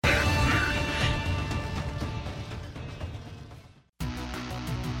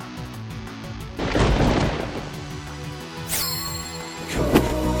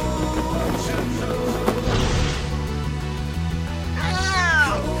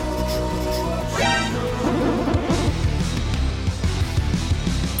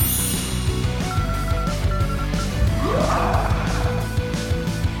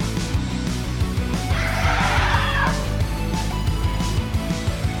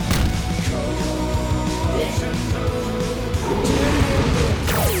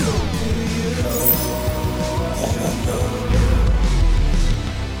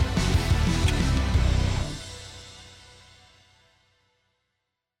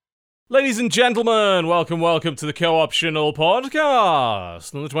Ladies and gentlemen, welcome to the Co-Optional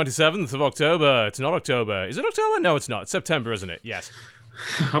Podcast on the 27th of October. It's not October. Is it October? No, it's not. It's September, isn't it? Yes.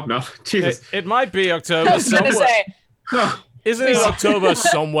 I hope not. Jesus. It might be October I was gonna somewhere. say. Oh, Isn't it October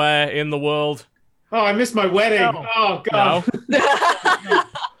somewhere in the world? I missed my wedding. No. Oh, God. No.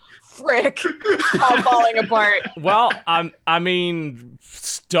 Frick. All falling apart. Well, I mean,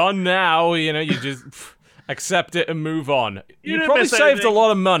 it's done now. You know, you just accept it and move on. You didn't probably miss saved anything. a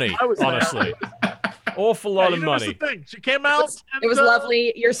lot of money, I was there. honestly. Awful lot Yeah, of you noticed money. the thing. She came out. It was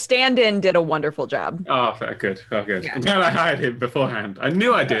lovely. Your stand-in did a wonderful job. Oh, good. Oh, good. Yeah. I'm glad I hired him beforehand. I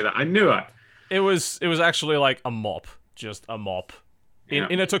knew I'd do that. I knew it. It was actually like a mop, just a mop. Yeah.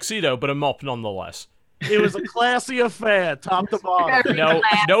 In a tuxedo, but a mop nonetheless. It was a classy affair, top to bottom. Very No,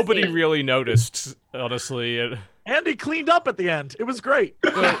 classy. nobody really noticed, honestly. And he cleaned up at the end. It was great.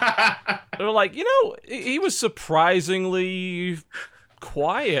 They were like, you know, he was surprisingly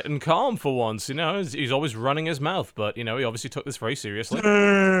quiet and calm for once. You know, he's always running his mouth, but, you know, he obviously took this very seriously.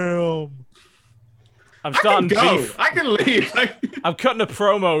 Damn. I'm I starting can go. beef. I can leave. I'm cutting a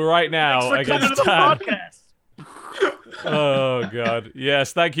promo right now Thanks for coming to against the Dan. podcast. Oh, God.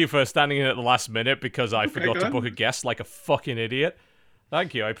 Yes, thank you for standing in at the last minute because I forgot go to on. book a guest like a fucking idiot.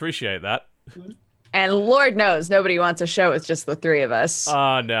 Thank you, I appreciate that. And Lord knows nobody wants a show with just the three of us.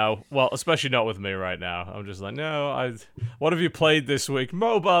 No. Well, especially not with me right now. I'm just like, no, what have you played this week?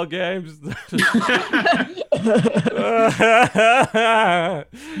 Mobile games.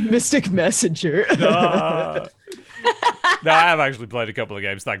 Mystic Messenger. No, I have actually played a couple of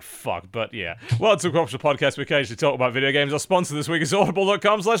games, thank fuck, but yeah. Well, it's a Co-Optional Podcast. We occasionally talk about video games. Our sponsor this week is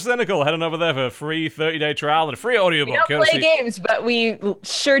audible.com/cynical. Head on over there for a free 30-day trial and a free We audiobook. don't play courtesy- games, but we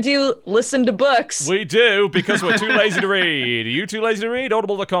sure do listen to books. We do, because we're too lazy to read. Are you too lazy to read?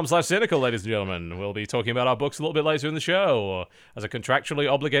 Audible.com/cynical, ladies and gentlemen. We'll be talking about our books a little bit later in the show as a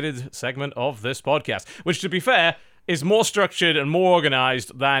contractually obligated segment of this podcast, which, to be fair, is more structured and more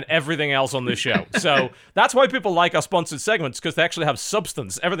organized than everything else on this show. So that's why people like our sponsored segments, because they actually have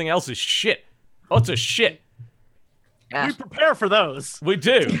substance. Everything else is shit. Utter shit. Yeah. We prepare for those. We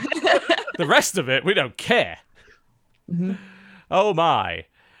do. The rest of it, we don't care. Mm-hmm. Oh my.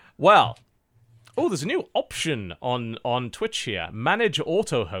 Well, there's a new option on Twitch here. Manage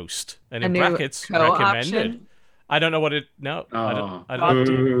auto host, and in A new brackets co-option? recommended. I don't know what it. No, Oh. I don't.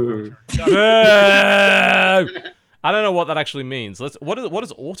 Ooh. I don't know what that actually means. What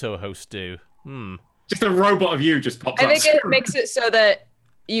does auto host do? Just a robot of you just pops I up. think it makes it so that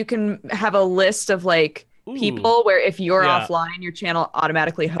you can have a list of like people where if you're Yeah. offline, your channel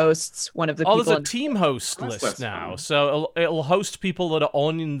automatically hosts one of the Oh, people. there's a in- team host That's list less now, fun. so it'll host people that are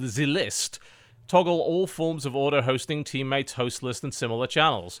on the list. Toggle all forms of auto hosting, teammates, host list, and similar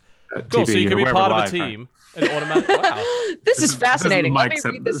channels. Cool, so you can be part of a team and automatically. Wow. This is fascinating. Let me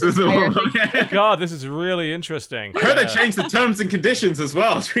read this entire thing. God, this is really interesting. I heard they changed the terms and conditions as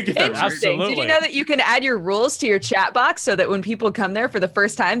well. So we get that right. Interesting. Did Absolutely. you know that you can add your rules to your chat box so that when people come there for the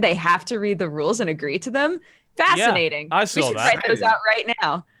first time, they have to read the rules and agree to them? Fascinating. I saw we should that. write those out right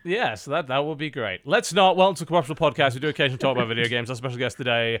now. Yeah, so that would be great. Let's not. Welcome to the Co-Optional Podcast. We do occasionally talk about video games. Our special guest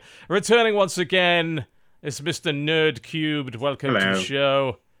today, returning once again, is Mr. NerdCubed. Welcome to Hello. the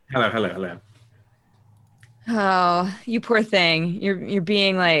show. Hello. Oh, you poor thing. You're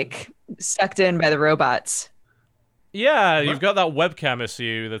being like sucked in by the robots. Yeah, you've got that webcam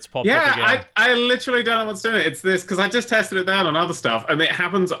issue that's popped up Yeah, again. I literally don't know what's doing it. It's this, because I just tested it down on other stuff, and it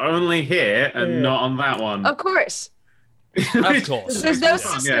happens only here and not on that one. Of course. Of course. There's no Yeah.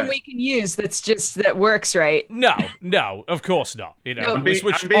 system we can use that works right. No, of course not. You know, No. we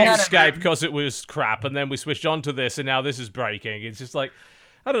switched I'm being- off Skype because it was crap, and then we switched on to this, and now this is breaking. It's just like,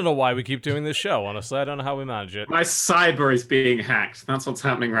 I don't know why we keep doing this show, honestly. I don't know how we manage it. My cyber is being hacked. That's what's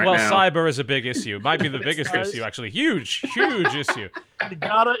happening right Well, now. cyber is a big issue. It might be the biggest Guys. issue, actually. Huge issue. You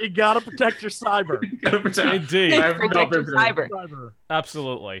gotta protect your cyber. Indeed. I have not Protect your been- cyber. Cyber.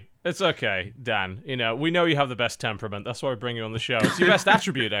 Absolutely. It's okay, Dan. You know, we know you have the best temperament. That's why we bring you on the show. It's your best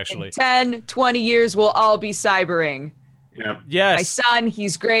attribute, actually. 10, 20 years, we'll all be cybering. Yeah. My Yes. son,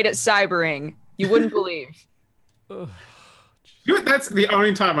 he's great at cybering. You wouldn't believe. You know, that's the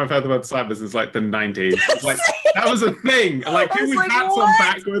only time I've heard the word cyber since like the 90s. Like that was a thing. Like I people was with like, hats on what?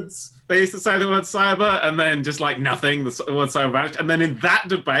 backwards, they used to say the word cyber, and then just like nothing, the word cyber vanished. And then in that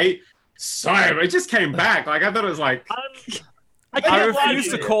debate, cyber, it just came back. Like I thought it was like I I can't lie refuse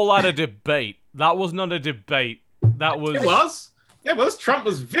to you. call that a debate. That was not a debate. That was... it was. Yeah, it was. Trump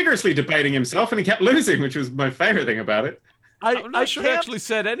was vigorously debating himself, and he kept losing, which was my favorite thing about it. I'm not sure he can't- actually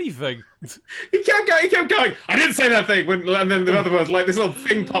said anything. He kept going. He kept going. I didn't say that thing. And then the other was like this little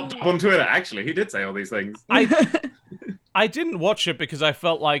thing popped up on Twitter. Actually, he did say all these things. I didn't watch it because I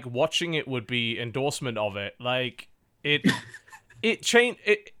felt like watching it would be endorsement of it. Like it changed.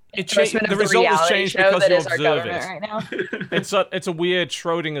 It changed. The result has changed because you observe it. Right now. It's a weird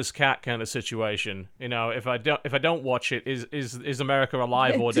Schrodinger's cat kind of situation. You know, if I don't watch it, is America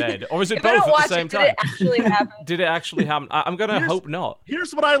alive or dead, or is it both at the same time? Did it actually happen? Did it actually happen? I'm gonna hope not.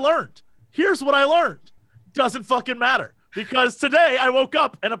 Here's what I learned. Doesn't fucking matter. Because today I woke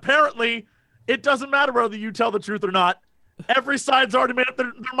up and apparently it doesn't matter whether you tell the truth or not. Every side's already made up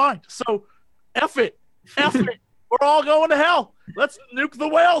their mind. So F it. We're all going to hell. Let's nuke the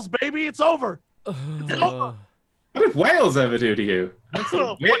whales, baby. It's over. It's over. What did whales ever do to you?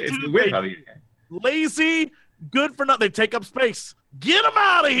 It's weird how you lazy, good for nothing. They take up space. Get them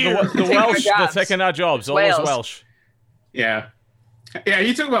out of here. The Welsh, they're taking our jobs. Always Welsh. Yeah. Yeah, are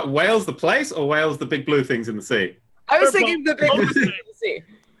you talking about whales the place or whales the big blue things in the sea? I was thinking the big sea.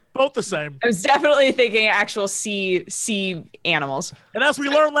 Both the same. I was definitely thinking actual sea animals. And as we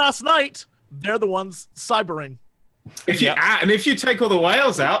learned last night, they're the ones cybering. And if you take all the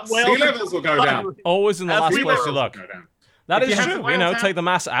whales out, sea levels will go down. Always in the last place you look. That is true. You know, take the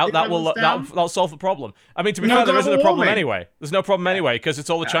mass out, that'll solve the problem. I mean, to be fair, there isn't a problem anyway. There's no problem anyway because it's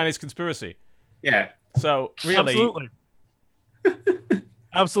all the Chinese conspiracy. Yeah. So really,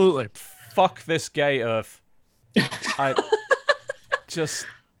 absolutely. Fuck this gay Earth. I just.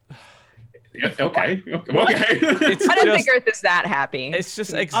 Okay. I don't think Earth is that happy. It's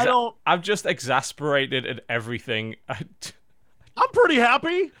just I'm just exasperated at everything. I'm pretty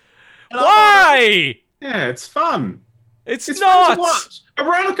happy. Why? Yeah, it's fun. It's not. Fun to watch. A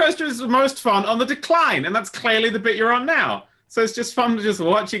roller coaster is the most fun on the decline, and that's clearly the bit you're on now. So it's just fun to just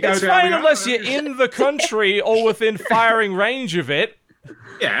watch it go down. It's fine unless you're in the country or within firing range of it.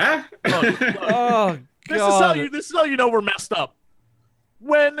 Yeah. Oh God. This is how you know we're messed up.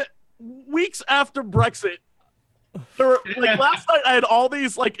 When weeks after Brexit, last night I had all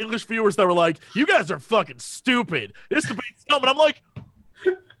these English viewers that were like, "You guys are fucking stupid. This debate's dumb," and I'm like,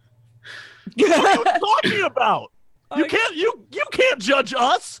 "What are you talking about? You can't judge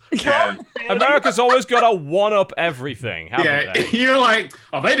us." Yeah. America's always got to one-up everything, haven't they? You're like,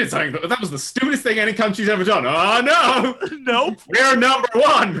 oh, they did something. That was the stupidest thing any country's ever done. Oh, no. Nope. We're number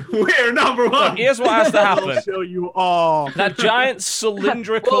one. We're number one. Look, here's what has to happen. I'll show you all. That giant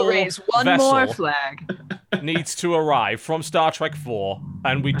cylindrical we'll raise one vessel more flag. needs to arrive from Star Trek 4,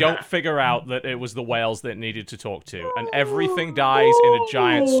 and we don't figure out that it was the whales that it needed to talk to, and everything dies in a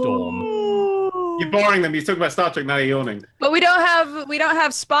giant storm. You're boring them. You talk about Star Trek, now you're yawning. But we don't have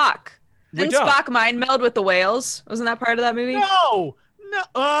Spock. Didn't don't. Spock mind meld with the whales? Wasn't that part of that movie? No.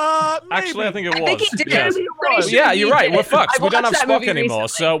 Actually, I think it was. I think he did. Yes. I'm pretty sure Yeah, he you're right. did We're it. fucked. I We don't have watched that Spock movie anymore,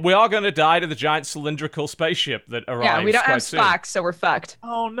 recently. so we are going to die to the giant cylindrical spaceship that arrives. Yeah, we don't have quite soon. Spock, so we're fucked.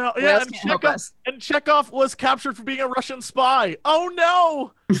 Oh no! Whales Yeah, can't help us. and Chekhov was captured for being a Russian spy. Oh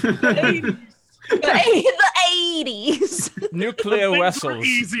no! The 80s. Nuclear Things were vessels.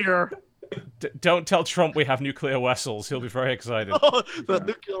 easier. Don't tell Trump we have nuclear vessels. He'll be very excited. Oh, the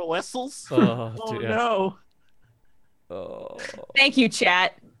nuclear vessels. Oh, Oh dear. no! Oh. Thank you,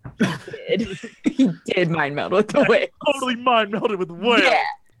 chat. He did mind meld with the whales. Totally mind melted with whales.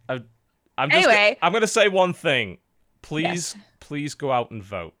 Yeah. I'm just. Anyway. I'm going to say one thing. Please go out and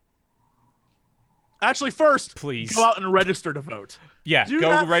vote. Actually, first, Please. go out and register to vote. Yeah, Do go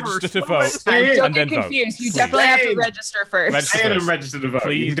that register first. to Don't vote. register. Don't And get then vote. confused. You Please. definitely have to Same. register first. Register. Stay in and register to vote.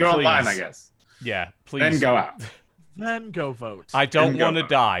 Please, you can do it online, please. I guess. Yeah, please. Then go out. Then go vote. I don't Then go want to vote.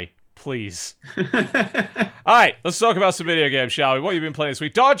 die. Please. All right, let's talk about some video games, shall we? What have you been playing this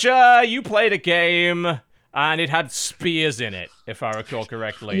week? Dodger, you played a game, and it had spears in it, if I recall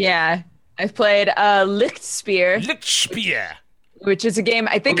correctly. Yeah. I've played Lichtspear, Lichtspear. which is a game,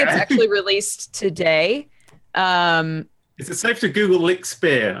 I think it's Okay. actually released today. Is it safe to Google Lick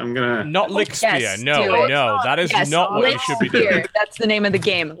Spear? I'm gonna. Not Lichtspear. Yes, do No, it. no, that is Yes, not what you should be doing. Lichtspear. That's the name of the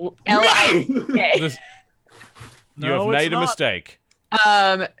game. L-I-K. This- you No, have it's made a not. mistake.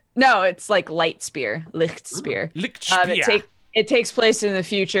 No, it's like Lightspear, Lichtspear. Lichtspear. It takes place in the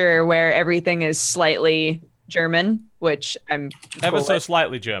future where everything is slightly German, which I'm Ever cool so with.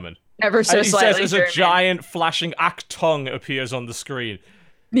 slightly German. Ever so And he slightly says as German. a giant flashing Achtung appears on the screen.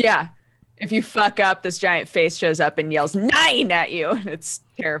 Yeah. If you fuck up, this giant face shows up and yells 9 at you. It's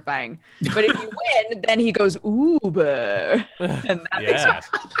terrifying. But if you win, then he goes Uber. And that makes Yeah.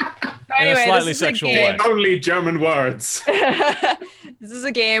 In a Anyway, slightly this is a sexual game. way. Only German words. This is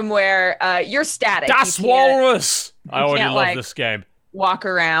a game where you're static. Das You can't Walrus! I already can't, love like- this game. walk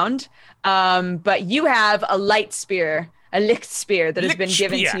around. But you have a light spear, a Lichtspear that has been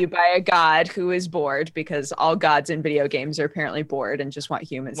given Lichtspear. to you by a god who is bored because all gods in video games are apparently bored and just want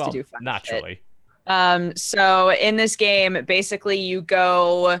humans Well, to do fun shit. naturally. So in this game, basically you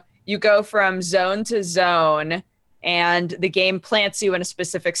go from zone to zone, and the game plants you in a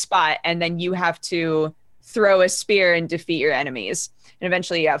specific spot, and then you have to throw a spear and defeat your enemies. And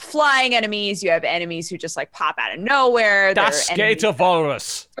eventually you have flying enemies, you have enemies who just like pop out of nowhere. Das geht a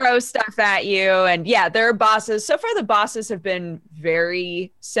Walrus. Throw stuff at you, and yeah, there are bosses. So far the bosses have been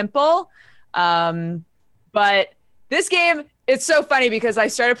very simple. But this game, it's so funny because I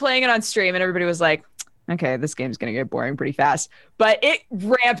started playing it on stream and everybody was like, okay, this game's gonna get boring pretty fast. But it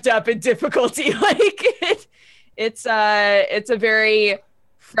ramped up in difficulty. Like it's a very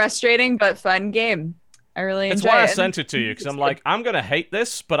frustrating but fun game. I really enjoy it. That's why I sent it to you, because I'm like, I'm going to hate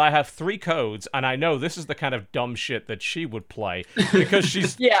this, but I have 3 codes, and I know this is the kind of dumb shit that she would play, because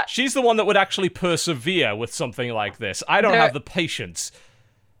she's the one that would actually persevere with something like this. I don't have the patience.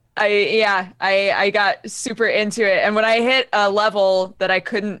 I got super into it, and when I hit a level that I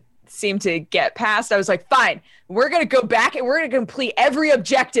couldn't seem to get past, I was like, fine, we're going to go back, and we're going to complete every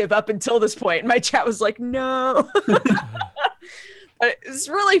objective up until this point. And my chat was like, no. But it's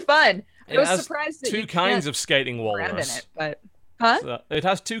really fun. I was surprised that two kinds of skating walrus. It, but so it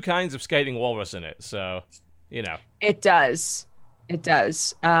has 2 kinds of skating walrus in it, so you know. It does.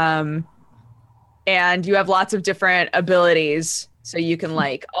 And you have lots of different abilities, so you can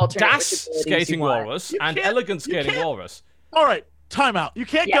like alternate. Das skating walrus and elegant skating walrus. All right, time out. You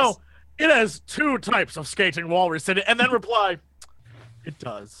can't go. It has 2 types of skating walrus in it, and then reply. It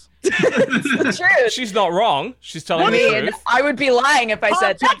does. It's true. She's not wrong. She's telling the truth. I would be lying if I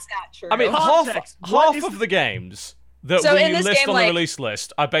said that's not true. I mean, half of the games that we list on the release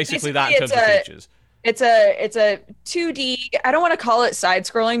list are basically that in terms of features. It's a 2D. I don't want to call it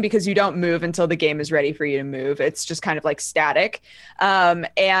side-scrolling because you don't move until the game is ready for you to move. It's just kind of like static.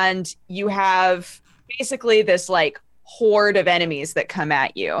 And you have basically this like horde of enemies that come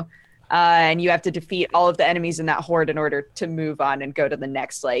at you. And you have to defeat all of the enemies in that horde in order to move on and go to the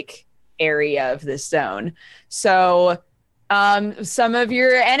next like area of this zone. So some of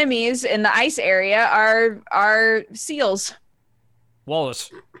your enemies in the ice area are seals. Walrus.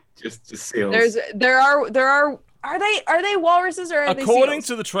 Just seals. Are they walruses or are they seals? According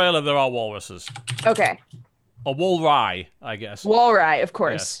to the trailer, there are walruses. Okay. A walry, I guess. Walry, of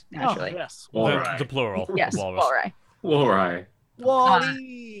course, naturally. Oh, yes. The plural. Yes, walrus. walry. Walry.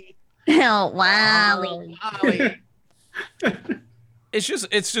 Wally. Oh, wow. It's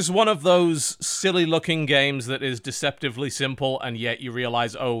just one of those silly looking games that is deceptively simple, and yet you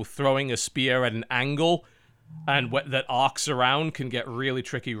realize, throwing a spear at an angle and that arcs around can get really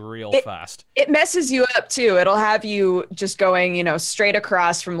tricky real fast. It messes you up too. It'll have you just going, straight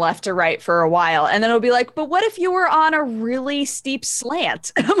across from left to right for a while, and then it'll be like, but what if you were on a really steep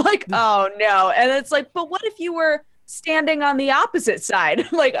slant? And I'm like, oh no. And it's like, but what if you were standing on the opposite side?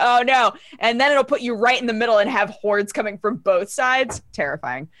 I'm like, oh no. And then it'll put you right in the middle and have hordes coming from both sides.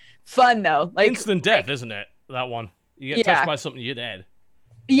 Terrifying. Fun though. Like instant death, isn't it? That one. You get touched by something, you're dead.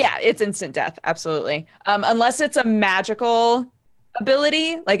 Yeah, it's instant death. Absolutely. Unless it's a magical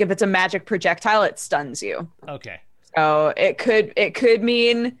ability, like if it's a magic projectile, it stuns you. Okay. So it could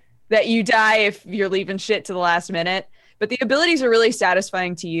mean that you die if you're leaving shit to the last minute. But the abilities are really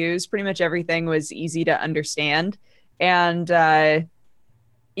satisfying to use. Pretty much everything was easy to understand. And I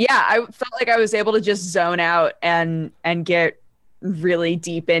felt like I was able to just zone out and get really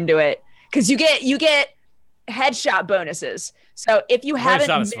deep into it. Because you get headshot bonuses. So if you haven't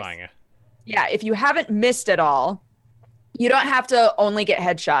if you haven't missed at all, you don't have to only get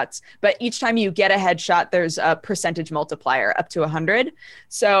headshots, but each time you get a headshot, there's a percentage multiplier up to 100.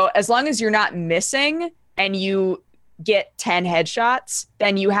 So as long as you're not missing and you get 10 headshots,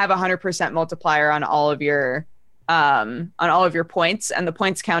 then you have 100% multiplier on all of your points, and the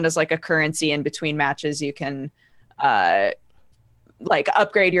points count as like a currency in between matches. You can like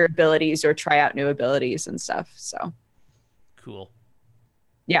upgrade your abilities or try out new abilities and stuff. So cool.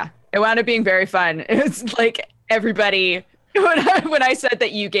 Yeah, it wound up being very fun. It's like everybody, when I said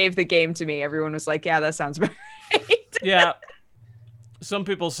that you gave the game to me, everyone was like, yeah, that sounds right. Yeah. Some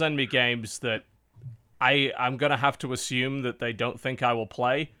people send me games that I'm going to have to assume that they don't think I will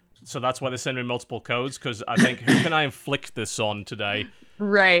play. So that's why they send me multiple codes, because I think, who can I inflict this on today?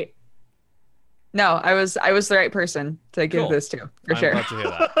 Right. No, I was the right person to give this to, for sure. I'm glad to hear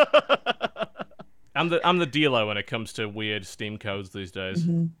that. I'm the dealer when it comes to weird Steam codes these days.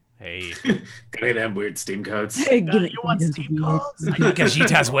 Mm-hmm. Hey. Give me them weird Steam codes. You want Steam codes?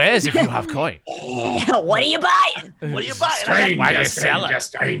 Gajitas wares if you have coin. What are you buying? What are you buying? Why do you sell it?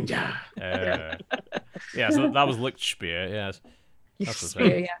 Stranger. Yeah, so that was Lichtspiel, yes. That's the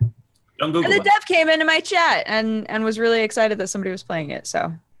thing. And the dev came into my chat and was really excited that somebody was playing it,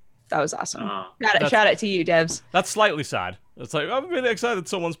 so. That was awesome. Oh. Shout out to you, Devs. That's slightly sad. It's like, I'm really excited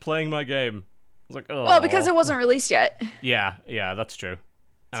someone's playing my game. It's like, oh. Well, because it wasn't released yet. Yeah, that's true.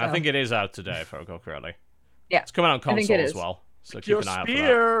 And I think it is out today, if I recall correctly. Yeah. It's coming out on console as is. well. So keep Your an eye out for that.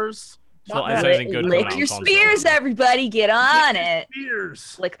 spears. It's not anything good coming Lick out your on console. spears, everybody. Get on it.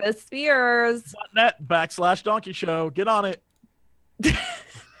 Spears. Lick the spears. .net/Donkey Show. Get on it.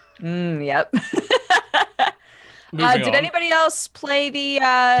 Yep. Moving Did on. anybody else play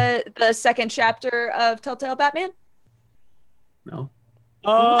the second chapter of Telltale Batman? No.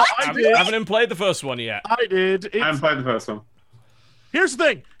 I I did. haven't even played the first one yet. I did. I haven't played the first one. Here's the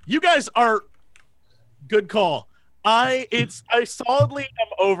thing. You guys are good call. I solidly am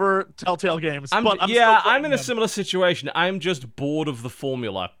over Telltale games. I'm but I'm in a them. similar situation. I'm just bored of the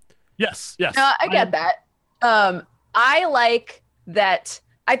formula. Yes. I get that. I like that.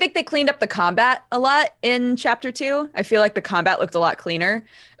 I think they cleaned up the combat a lot in chapter 2. I feel like the combat looked a lot cleaner.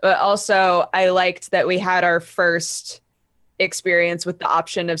 But also, I liked that we had our first experience with the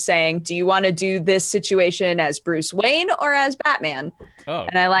option of saying, do you want to do this situation as Bruce Wayne or as Batman? Oh,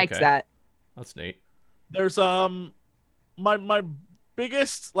 And I liked okay. that. That's neat. There's my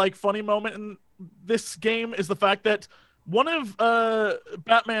biggest like funny moment in this game is the fact that one of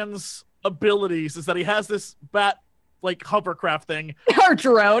Batman's abilities is that he has this bat like hovercraft thing. Or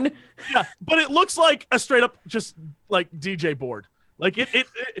drone. Yeah, but it looks like a straight up just like DJ board. Like it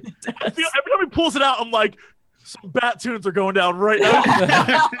I feel every time he pulls it out, I'm like, some bat tunes are going down right now.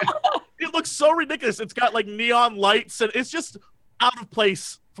 It looks so ridiculous. It's got like neon lights and it's just out of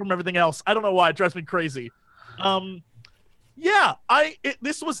place from everything else. I don't know why. It drives me crazy.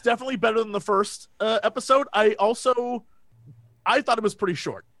 This was definitely better than the first episode. I thought it was pretty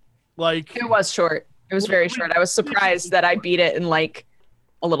short. Like It was short. It was very short. I was surprised that I beat it in like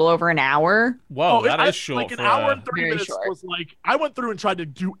a little over an hour. Whoa, that is short. Like an for hour and 30 Very minutes short. was like I went through and tried to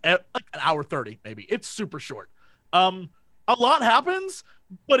do like an hour 30 maybe. It's super short. A lot happens,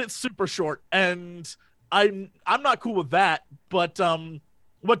 but it's super short, and I'm not cool with that. But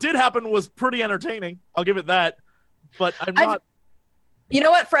what did happen was pretty entertaining. I'll give it that. But I'm not. You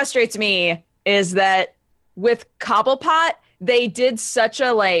know what frustrates me is that with Cobblepot, they did such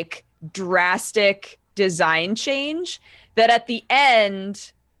a like drastic design change that at the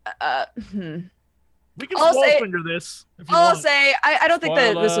end, We can I'll say- finger this. If you I'll want. say I don't think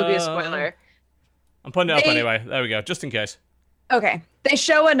that this will be a Spoiler. spoiler. I'm putting it up They- anyway. There we go, just in case. Okay, they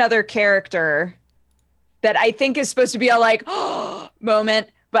show another character that I think is supposed to be a like moment,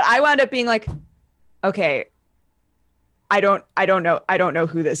 but I wound up being like, okay, I don't know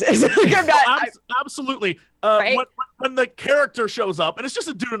who this is. Like, I'm not, Absolutely. Right? When the character shows up, and it's just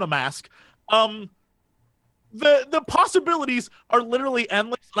a dude in a mask, the possibilities are literally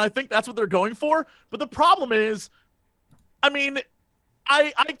endless, and I think that's what they're going for. But the problem is, I mean,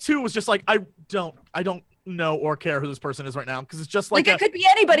 I too was just like, I don't know or care who this person is right now, because it's just like it could be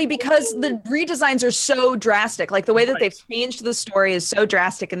anybody because the redesigns are so drastic. Like the way that they've changed the story is so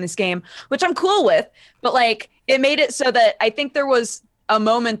drastic in this game, which I'm cool with. But like it made it so that I think there was a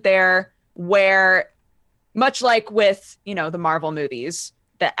moment there where, much like with, the Marvel movies,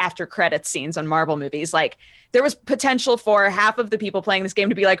 the after credits scenes on Marvel movies, like there was potential for half of the people playing this game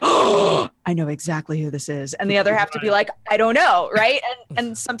to be like, oh, I know exactly who this is. And the other half to be like, I don't know. Right.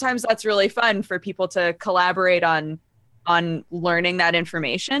 And sometimes that's really fun for people to collaborate on learning that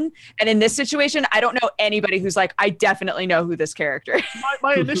information. And in this situation, I don't know anybody who's like, I definitely know who this character is.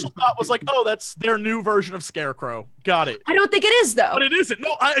 my initial thought was like, oh, that's their new version of Scarecrow. Got it. I don't think it is though. But it isn't.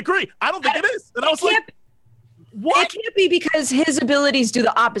 No, I agree. I don't think it is. And I was like, what? It can't be because his abilities do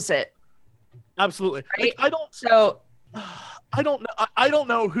the opposite. Absolutely. Right? Like, I don't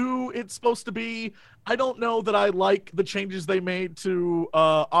know who it's supposed to be. I don't know that I like the changes they made to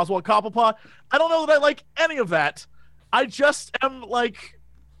Oswald Cobblepot. I don't know that I like any of that. I just am like,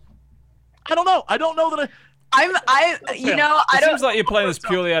 I don't know. I don't know that It seems like you're playing this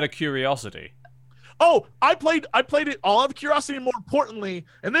purely out of curiosity. Oh, I played it all out of curiosity, and more importantly,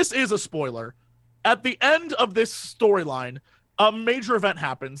 and this is a spoiler, at the end of this storyline, a major event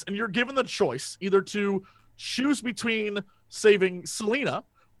happens, and you're given the choice either to choose between saving Selina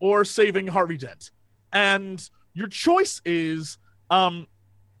or saving Harvey Dent. And your choice is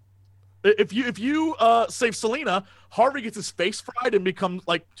if you save Selina, Harvey gets his face fried and becomes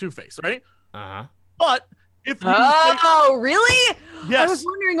like Two-Face, right? Uh-huh. But if you really? Yes. I was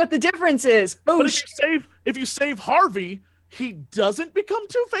wondering what the difference is. But if you save Harvey, he doesn't become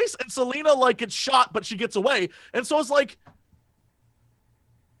Two-Face, and Selina like gets shot, but she gets away. And so it's like,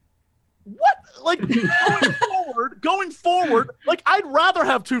 what? Like going forward, like I'd rather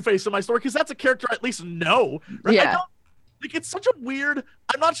have Two-Face in my story because that's a character I at least know. Right? Yeah. Like, it's such a weird.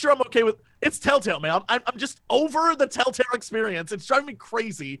 I'm not sure I'm okay with. It's Telltale, man. I'm just over the Telltale experience. It's driving me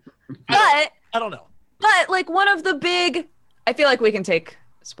crazy. I don't know. But like one of the big, I feel like we can take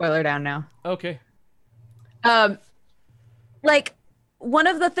spoiler down now. Okay. Like one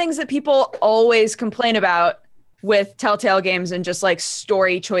of the things that people always complain about with Telltale games and just like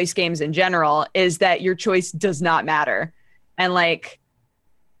story choice games in general is that your choice does not matter. And like,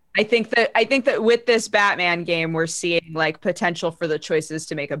 I think that with this Batman game, we're seeing like potential for the choices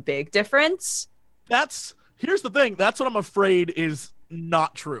to make a big difference. Here's the thing. That's what I'm afraid is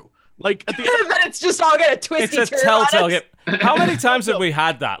not true. Like at the end, but it's just all gonna twist. It's a Telltale game. How many times have we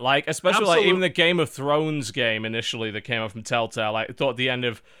had that? Like, especially like even Absolutely. the Game of Thrones game initially that came out from Telltale. Like, I thought at the end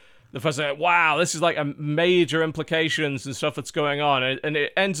of the first, like, wow, this is like a major implications and stuff that's going on, and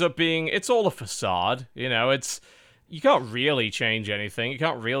it ends up being it's all a facade. You know, you can't really change anything. You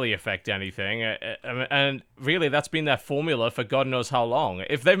can't really affect anything. And really, that's been their formula for God knows how long.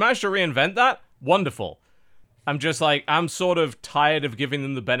 If they managed to reinvent that, wonderful. I'm just like, I'm sort of tired of giving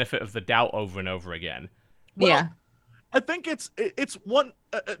them the benefit of the doubt over and over again. Yeah. I think it's one.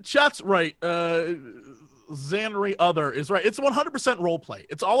 Chat's right. Xanary Other is right. It's 100% role play.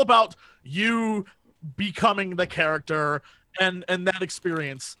 It's all about you becoming the character and that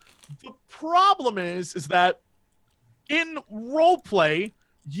experience. The problem is that in role play,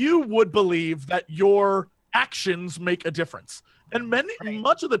 you would believe that your actions make a difference. And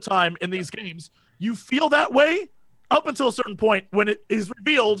much of the time in these games, you feel that way up until a certain point when it is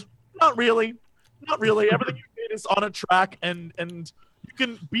revealed, not really. Everything you did is on a track and you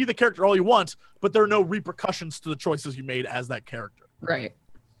can be the character all you want, but there are no repercussions to the choices you made as that character. Right.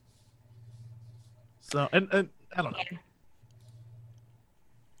 So, and I don't know.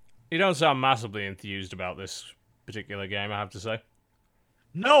 You don't sound massively enthused about this particular game, I have to say.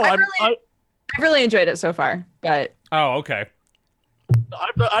 No, I've really enjoyed it so far, but Oh, okay.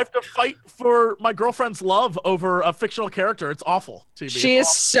 I have to fight for my girlfriend's love over a fictional character. It's awful, TB. she is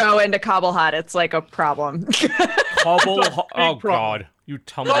so into Cobble Hot. It's like a problem. Oh, problem. God. You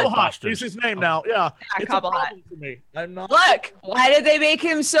tumble Cobble Hot bastard. is his name now. Yeah, it's Cobble a Hot. problem for me. I'm not. Look, why did they make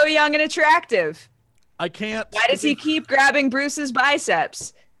him so young and attractive? I can't. Why does he keep grabbing Bruce's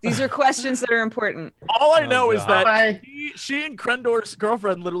biceps? These are questions that are important. All I know is God. that she and Krendor's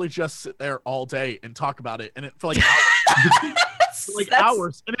girlfriend literally just sit there all day and talk about it, and for like hours.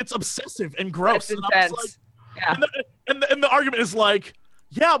 Hours, and it's obsessive and gross. That's And I was intense. like, Yeah. and the argument is like,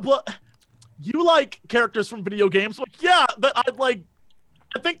 yeah, but you like characters from video games. Like, yeah, but I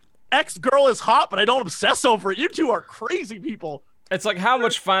think X girl is hot, but I don't obsess over it. You two are crazy people. It's like, how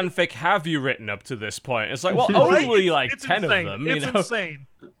much fanfic have you written up to this point? It's like, well, Right? only like It's 10 insane. of them. It's you know? insane.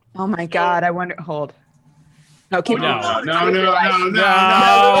 Oh my God, I wonder. Hold. No, keep No. going. No. Move No.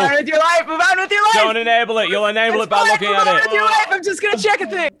 on with your life. Move on with your life. Don't enable it. You'll enable it by looking Move on at with it. your life. I'm just gonna check a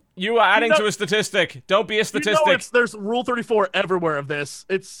thing. You are adding You know- to a statistic. Don't be a statistic. There's Rule 34 everywhere of this.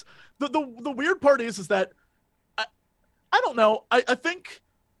 It's the weird part is that I don't know.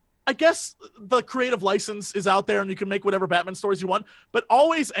 I guess the creative license is out there and you can make whatever Batman stories you want, but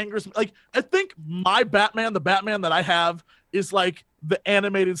always angers me. Like, I think my Batman, the Batman that I have, is like the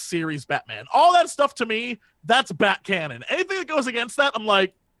animated series Batman. All that stuff to me, that's Bat canon. Anything that goes against that, I'm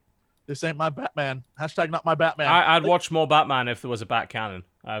like, this ain't my Batman. Hashtag not my Batman. I'd watch more Batman if there was a Bat cannon,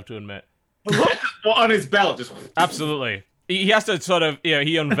 I have to admit. Well, on his belt, just Absolutely. He has to sort of,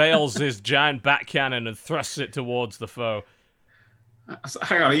 he unveils his giant Bat cannon and thrusts it towards the foe.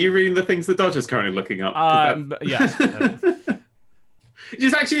 hang on. Are you reading the things the Dodger's currently looking up? Yes.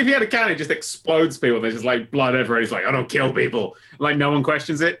 Just actually, if he had a cannon, it just explodes people. There's just like blood everywhere. He's like, I don't kill people. Like no one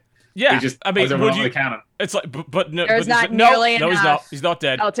questions it. Yeah, He just I mean, throws everyone would on you? the cannon. It's like, but no, There's but not nearly no, he's not. enough. He's not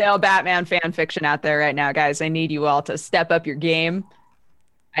dead. Telltale Batman fan fiction out there right now, guys. I need you all to step up your game.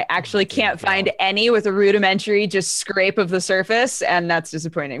 I actually can't find any with a rudimentary just scrape of the surface, and that's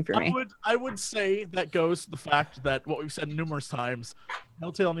disappointing for me. I would say that goes to the fact that what we've said numerous times,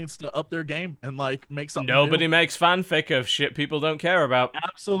 Telltale needs to up their game and like make something Nobody new. makes fanfic of shit people don't care about.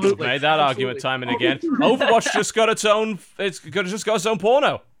 Absolutely Made that argument time and again. Overwatch just got its own. Just got its own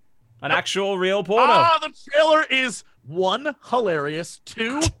porno, an actual real porno. The trailer is 1, hilarious.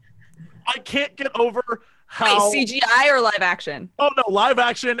 2, I can't get over how. Wait, CGI or live action? Oh no, live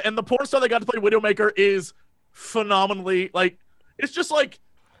action, and the porn star that got to play Widowmaker is phenomenally like. It's just like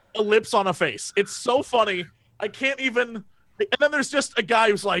a lips on a face. It's so funny. I can't even. And then there's just a guy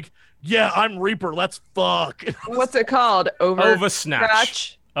who's like, "Yeah, I'm Reaper. Let's fuck." What's it called?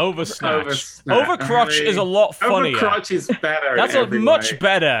 Oversnatch. Oversnatch. Overcrotch is a lot funnier. Overcrotch is better. That's in every much way.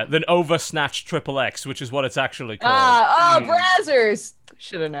 better than Oversnatch XXX, which is what it's actually called. Oh, Brazzers.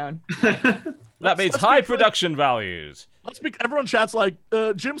 Should have known. That means high production values. Let's speak. Everyone chats like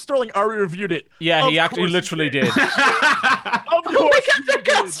Jim Sterling already reviewed it. Yeah, he Of actually course literally he did. Of Oh my course, god, their he did.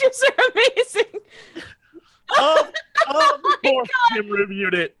 costumes are amazing. Of Oh my course, Jim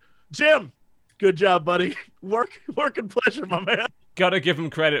reviewed it. Jim, good job, buddy. Work and pleasure, my man. Gotta give him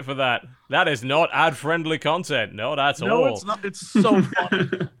credit for that. That is not ad-friendly content. Not at all. No, it's not. It's so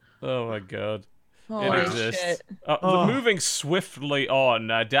fun. Oh my god. Holy It exists. shit. Moving swiftly on,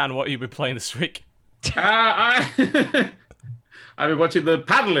 Dan, what have you been playing this week? I've been watching the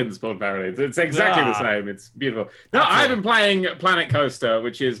Paddling Sport parodies. It's exactly the same. It's beautiful. No, I've been playing Planet Coaster,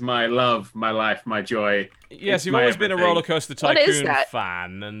 which is my love, my life, my joy. Yes, It's you've my always been a everything. roller coaster What is tycoon that?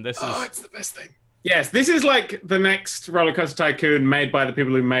 fan, and this is It's the best thing. Yes, this is like the next Roller Coaster Tycoon made by the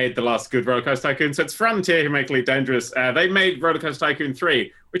people who made the last good Roller Coaster Tycoon. So it's Frontier who make Elite Dangerous. They made Roller Coaster Tycoon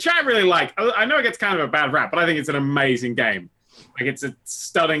 3, which I really like. I know it gets kind of a bad rap, but I think it's an amazing game. Like, it's a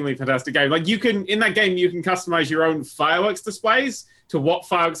stunningly fantastic game. Like, in that game, you can customize your own fireworks displays to what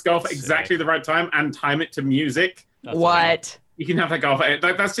fireworks go off at exactly the right time and time it to music. What? You can have that go off.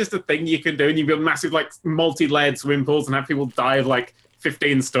 That's just a thing you can do. And you build massive, like, multi-layered swimming pools and have people dive, like,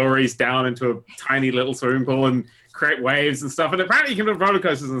 15 stories down into a tiny little swimming pool and create waves and stuff. And apparently you can build roller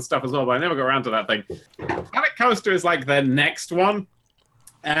coasters and stuff as well, but I never got around to that thing. Planet Coaster is like their next one,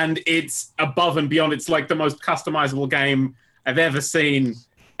 and it's above and beyond. It's like the most customizable game I've ever seen,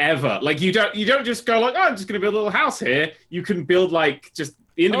 ever. Like, you don't just go like, oh, I'm just going to build a little house here. You can build like just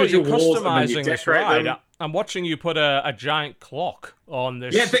the individual you're walls and then you customizing this decorate them. I'm watching you put a giant clock on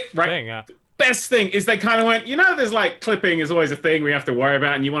this thing. Best thing is they kind of went, there's like clipping is always a thing we have to worry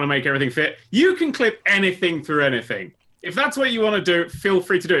about and you want to make everything fit. You can clip anything through anything. If that's what you want to do, feel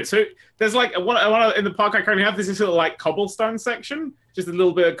free to do it. So there's like in the park I currently have, there's this little like cobblestone section, just a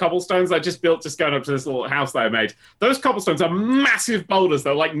little bit of cobblestones I just built just going up to this little house that I made. Those cobblestones are massive boulders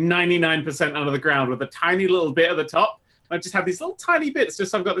though, like 99% under the ground with a tiny little bit at the top. I just have these little tiny bits just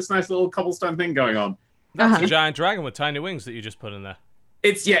so I've got this nice little cobblestone thing going on. That's a giant dragon with tiny wings that you just put in there.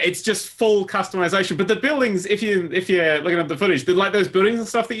 It's just full customization. But the buildings, if you're looking at the footage, like those buildings and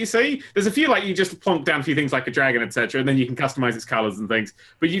stuff that you see, there's a few like you just plonk down a few things like a dragon, etc., and then you can customize its colors and things.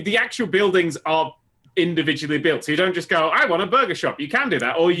 But the actual buildings are individually built, so you don't just go, I want a burger shop. You can do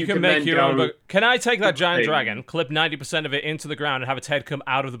that, or you can make then your go, own burger. Can I take that giant dragon, clip 90% of it into the ground, and have its head come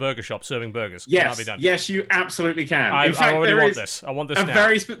out of the burger shop serving burgers? Can that be done? Yes, you absolutely can. I In fact, already there want is this. I want this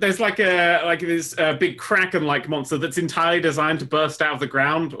now. there's like this big kraken-like monster that's entirely designed to burst out of the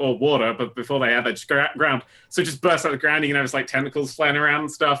ground or water, but before they have that ground, so just burst out of the ground. You can have just like tentacles flying around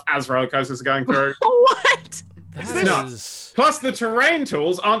and stuff as roller coasters are going through. What? That is... Plus, the terrain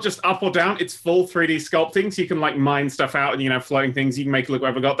tools aren't just up or down; it's full 3D sculpting, so you can like mine stuff out, and you can have floating things. You can make it look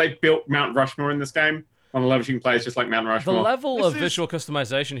whatever. They built Mount Rushmore in this game. One of the levels you can play is just like Mount Rushmore. The level of visual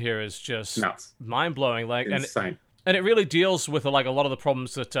customization here is just nuts, mind-blowing. Like, insane. And it really deals with like a lot of the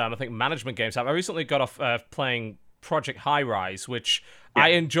problems that I think management games have. I recently got off playing Project High Rise, which I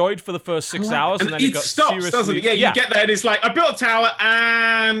enjoyed for the first 6 hours, and then it got stops, seriously... doesn't it? Yeah, you get there and it's like, I built a tower,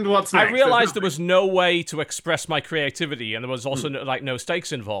 and what's next? I realized there was no way to express my creativity, and there was also no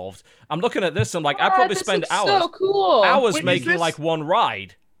stakes involved. I'm looking at this, and like, I probably spend hours, so cool. hours making like one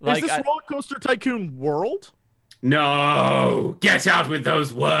ride. Like, is this Roller Coaster Tycoon World? No, get out with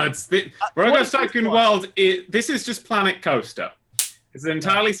those words. Roller Coaster Tycoon World, this is just Planet Coaster. It's an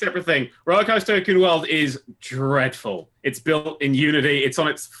entirely separate thing. Roller Coaster Tycoon World is dreadful. It's built in Unity. It's on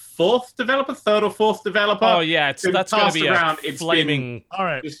its third or fourth developer. Oh yeah, that's going to be a flaming. All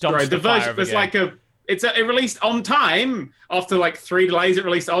right, destroyed. The version was like it released on time after like 3 delays. It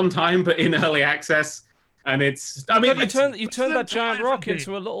released on time, but in early access, and it's. I mean, you turn that giant rock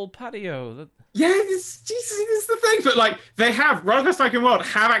into a little patio. Yeah, this is the thing. But like, they have Roller Coaster Tycoon World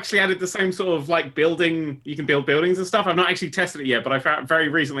have actually added the same sort of like building. You can build buildings and stuff. I've not actually tested it yet, but I very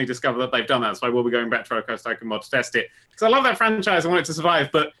recently discovered that they've done that. So I will be going back to Roller Coaster Tycoon World to test it because I love that franchise. I want it to survive,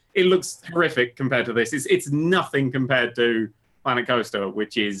 but it looks horrific compared to this. It's nothing compared to Planet Coaster,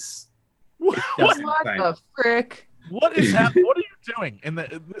 which is what the frick? What is happening? What are you doing?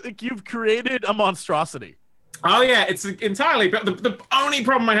 Like, you've created a monstrosity. Oh yeah, it's entirely. But the only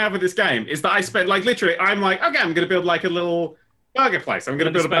problem I have with this game is that I spent like literally. I'm like, okay, I'm going to build like a little burger place. I'm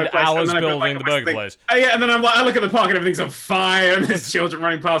going to build a burger place. Hours and then building like the burger place. Oh yeah, and then I'm like, I look at the park and everything's on fire, and there's children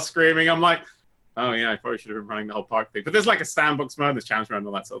running past screaming. I'm like, oh yeah, I probably should have been running the whole park thing. But there's like a sandbox mode, there's challenge mode, and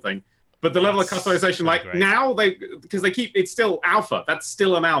all that sort of thing. But the level of customization, like great. Now because they keep it's still alpha. That's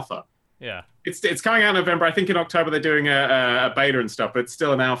still an alpha. Yeah. It's coming out in November. I think in October they're doing a beta and stuff, but it's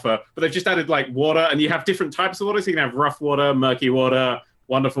still an alpha. But they've just added like water, and you have different types of water. So you can have rough water, murky water,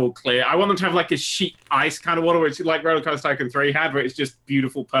 wonderful, clear. I want them to have like a sheet ice kind of water, which like Roller Coaster Tycoon 3 had, where it's just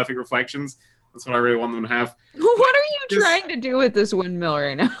beautiful, perfect reflections. That's what I really want them to have. What are you trying to do with this windmill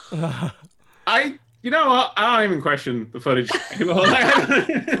right now? You know what? I don't even question the footage anymore.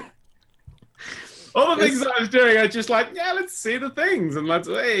 All the things that I was doing, I was just like, yeah, let's see the things, and that's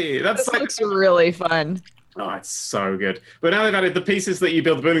This looks really fun. Oh, it's so good. But now they've added the pieces that you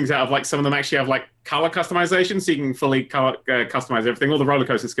build the buildings out of, like some of them actually have like color customization, so you can fully customize everything. All the roller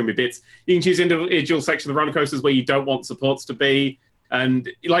coasters can be bits. You can choose individual sections of the roller coasters where you don't want supports to be, and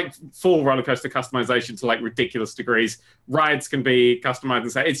like full roller coaster customization to like ridiculous degrees. Rides can be customized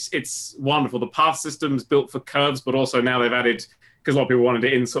and say it's wonderful. The path system's built for curves, but also now they've added, because a lot of people wanted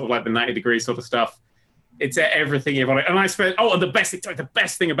it in sort of like the 90-degree sort of stuff. It's everything you want. And I spent and the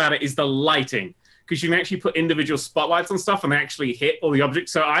best thing about it is the lighting, because you can actually put individual spotlights on stuff and they actually hit all the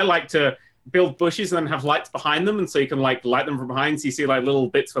objects. So I like to build bushes and then have lights behind them, and so you can like light them from behind, so you see like little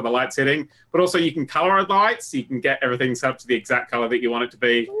bits where the light's hitting. But also you can color the lights, so you can get everything set up to the exact color that you want it to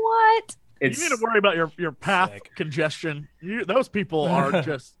be. What? You need to worry about your path congestion. Those people are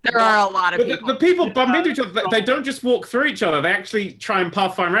just... There are a lot of people. The people bump into each other. They don't just walk through each other. They actually try and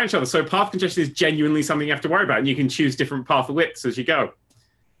path find around each other. So path congestion is genuinely something you have to worry about, and you can choose different path widths as you go.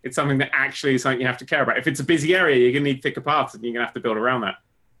 It's something that actually is something you have to care about. If it's a busy area, you're going to need thicker paths, and you're going to have to build around that.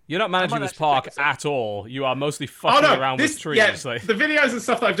 You're not managing this park at all. You are mostly fucking around with trees. Yeah, the videos and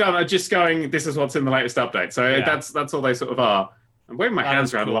stuff that I've done are just going, this is what's in the latest update. So that's all they sort of are. I'm waving my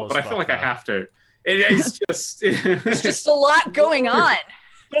hands around a lot, but I feel like I have to. It's just... There's just a lot going on.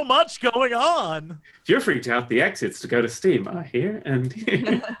 So much going on. If you're freaked out, the exits to go to Steam are here and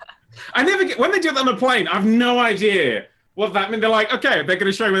here. I never get... When they do that on a plane, I have no idea what that means. They're like, okay, they're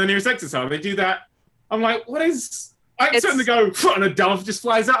going to show me where the nearest exits are. They do that. I'm like, what is... I suddenly go, and a dove just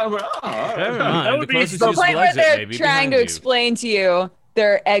flies out. I'm like, oh. That would be the point where they're trying to explain to you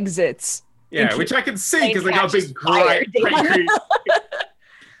their exits. Yeah, which I can see because they got a big bright...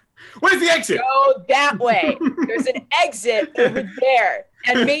 Where's the exit? Go that way. There's an exit over there.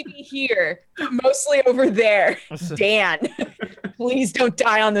 And maybe here. But mostly over there. Dan, please don't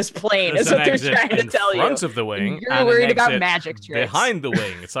die on this plane. That's what they're trying to tell you. In front of the wing. You're worried about magic tricks. Behind the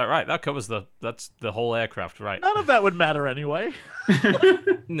wing. It's like, right, that covers that's the whole aircraft, right? None of that would matter anyway.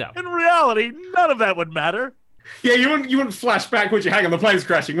 No. In reality, none of that would matter. Yeah, you wouldn't flash back when you hang on the plane's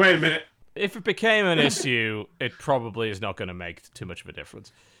crashing. Wait a minute. If it became an issue, it probably is not going to make too much of a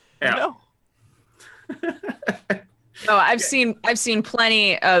difference. Yeah. No. Oh, I've seen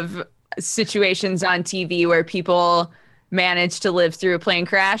plenty of situations on TV where people manage to live through a plane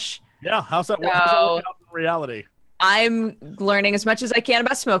crash. Yeah, how's that work out in reality? I'm learning as much as I can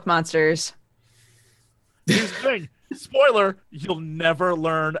about smoke monsters. Here's the thing. Spoiler, you'll never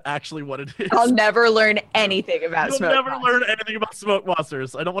learn actually what it is. I'll never learn anything about smoke monsters. You'll never learn anything about smoke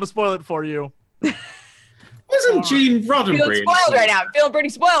monsters. I don't want to spoil it for you. Wasn't Gene Roddenberry? Feeling spoiled right now. I'm feeling pretty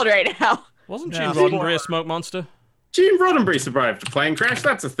spoiled right now. Wasn't Gene Roddenberry a smoke monster? Gene Roddenberry survived a plane crash.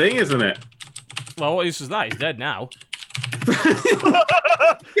 That's a thing, isn't it? Well, what use is that? He's dead now.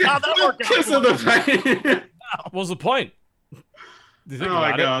 How'd that work out? Kiss of the pain. What's the point? Do you think Oh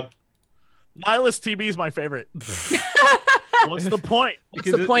my god. Nihilist TB is my favorite. What's the point?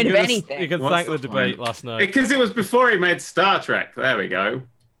 What's the point of anything? You can thank the debate last night. Because it was before he made Star Trek. There we go.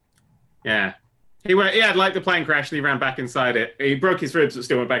 Yeah. He had like the plane crash and he ran back inside it. He broke his ribs but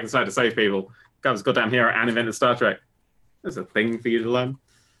still went back inside to save people. God was a goddamn hero and invented Star Trek. There's a thing for you to learn.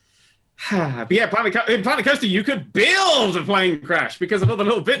 But yeah, in Planet Coaster, you could build a plane crash because of all the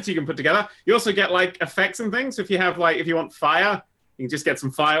little bits you can put together. You also get like effects and things. If you have if you want fire, you can just get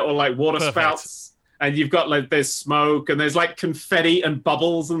some fire or like water spouts. And you've got like there's smoke and there's like confetti and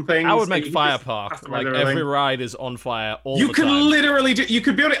bubbles and things. I would make Fire Park. Like every ride is on fire all the time. You could literally you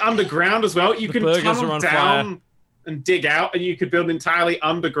could build it underground as well. You can tunnel down and dig out, and you could build an entirely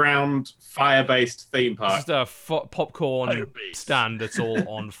underground fire-based theme park. Just a popcorn stand that's all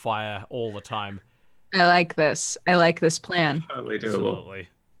on fire all the time. I like this. I like this plan. Totally doable. Absolutely.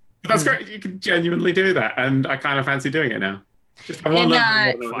 But that's great. You can genuinely do that, and I kind of fancy doing it now. Just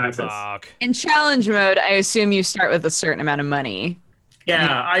in challenge mode, I assume you start with a certain amount of money.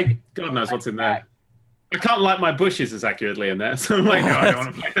 Yeah, God knows what's in there. I can't light my bushes as accurately in there, so I'm like, no, I don't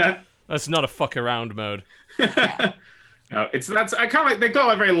want to play that. That's not a fuck around mode. No, I can't like they've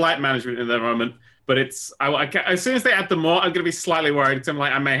got a very light management in the moment, but as soon as they add the more, I'm gonna be slightly worried because I'm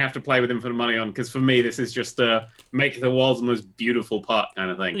like I may have to play with infinite money on because for me this is just make the walls the most beautiful part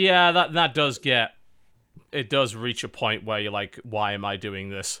kind of thing. Yeah, that does get. It does reach a point where you're like, why am I doing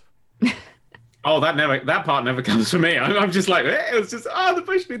this? Oh, that part never comes for me. I'm just like, it's just, the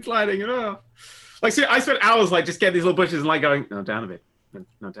bush needs lighting. Like, see, I spent hours like just getting these little bushes and like going, no, down a bit.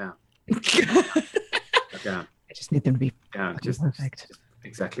 No, down. Down. I just need them to be down. perfect.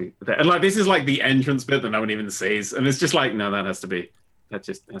 Exactly. And like this is like the entrance bit that no one even sees, and it's just like no, that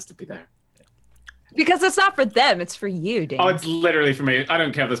just has to be there. Because it's not for them, it's for you, Dan. Oh, it's literally for me. I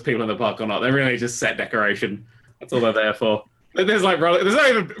don't care if there's people in the park or not. They're really just set decoration. That's all they're there for. There's like there's not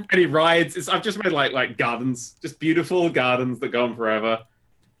even any rides. I've just made like gardens, just beautiful gardens that go on forever.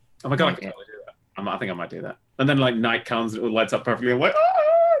 Oh my god, I can totally do that. I think I might do that. And then like night comes and it lights up perfectly. I'm like,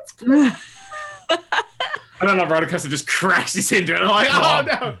 oh, it's great. And then a roller coaster just crashes into it. And I'm like, oh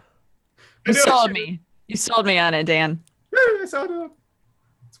no. You sold me. You sold me on it, Dan. It's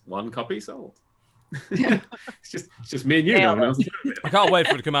one copy sold. it's just me and you. No one else. I can't wait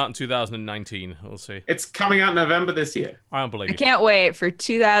for it to come out in 2019. We'll see. It's coming out in November this year. I don't believe I you. can't wait for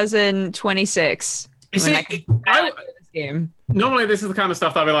 2026. You see, This game. normally this is the kind of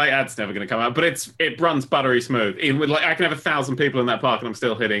stuff that I'll be like, that's never going to come out, but it runs buttery smooth. Even with like, I can have 1,000 people in that park and I'm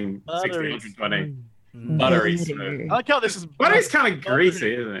still hitting 1,620. Buttery smooth. I like how this is. Buttery's kind of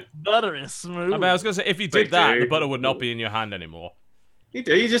greasy, isn't it? Buttery smooth. I mean, I was going to say, if you did that, the butter would not be in your hand anymore. You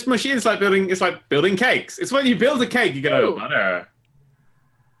do. You just mush it. It's like building cakes. It's when you build a cake, you go, Ooh. butter.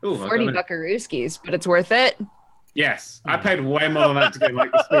 Ooh, 40 buckarooskies, but it's worth it. Yes. I paid way more than that to get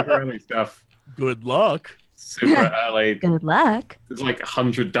like the super early stuff. Good luck. Super early. Good luck. It's like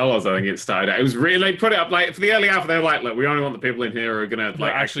 $100, I think it started. It was really, they put it up like for the early alpha, they were like, look, we only want the people in here who are going to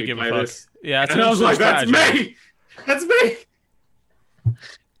like actually give play a fuck. this. Yeah, it's And I was like, that's strategy. me. That's me.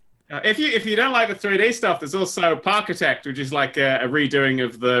 If you don't like the 3D stuff, there's also Parkitect, which is like a redoing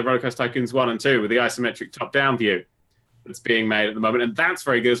of the Roller Coaster Tycoons 1 and 2 with the isometric top-down view that's being made at the moment, and that's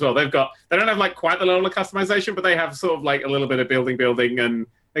very good as well. They don't have like quite the level of customization, but they have sort of like a little bit of building, and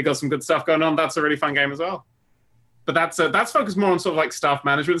they got some good stuff going on. That's a really fun game as well. But that's focused more on sort of like staff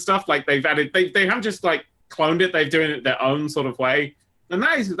management stuff. Like they haven't just like cloned it; they're doing it their own sort of way, and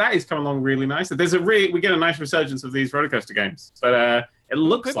that is coming along really nicely. We get a nice resurgence of these roller coaster games, but it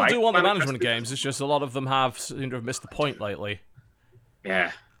looks People like do want the Planet management Coaster- games. It's just a lot of them seem to have missed the point lately.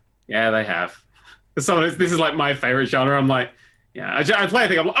 Yeah, they have. This is like my favorite genre. I'm like, yeah, I play a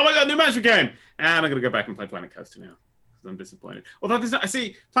thing. I'm like, oh my god, new management game, and I'm gonna go back and play Planet Coaster now because I'm disappointed. Although I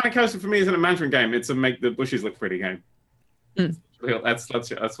see Planet Coaster for me isn't a management game; it's a make the bushes look pretty game.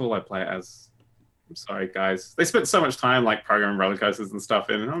 That's all I play it as. I'm sorry, guys. They spent so much time like programming roller coasters and stuff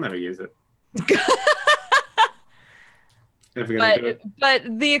in, and I'll never use it. Never gonna do it.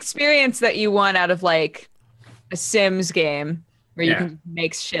 But the experience that you want out of like a Sims game where you can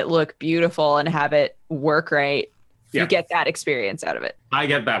make shit look beautiful and have it work right, you get that experience out of it. I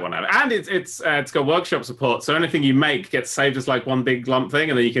get that one out of it. And it's got workshop support, so anything you make gets saved as like one big lump thing,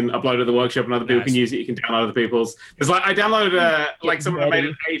 and then you can upload it to the workshop and other people can use it. You can download other people's. There's like I downloaded like someone made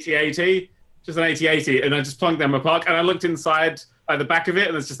an 8080, just an 8080, and I just plunked them apart, and I looked inside like the back of it,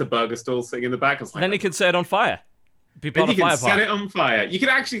 and there's just a burger stall sitting in the back. I was like, Then you could set it on fire. Then you can set it on fire. You could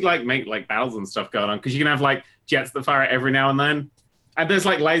actually like make like battles and stuff going on because you can have like jets that fire every now and then, and there's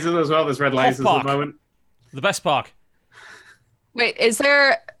like lasers as well. There's red lasers at the moment. The best park. Wait, is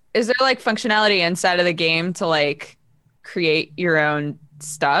there like functionality inside of the game to like create your own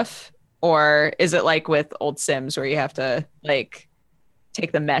stuff, or is it like with old Sims where you have to like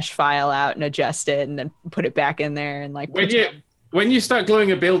take the mesh file out and adjust it and then put it back in there and like when you start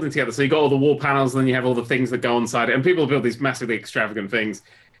gluing a building together, so you got all the wall panels, and then you have all the things that go inside it, and people build these massively extravagant things.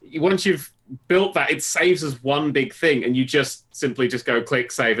 Once you've built that, it saves as one big thing, and you just simply go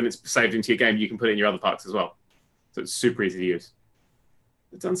click save, and it's saved into your game. You can put it in your other parks as well, so it's super easy to use.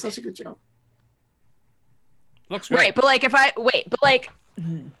 It's done such a good job. Looks great. Right, but like if I wait.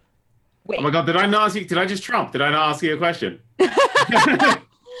 Oh my god, did I not ask you? Did I just trump? Did I not ask you a question?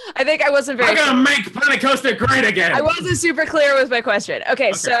 I think I wasn't very. I'm gonna make Planet Coaster great again. I wasn't super clear with my question.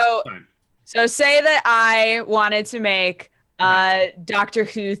 Okay, so say that I wanted to make a Doctor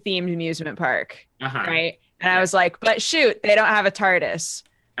Who themed amusement park, right? And I was like, but shoot, they don't have a TARDIS.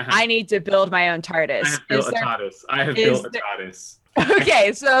 I need to build my own TARDIS. I have built a TARDIS.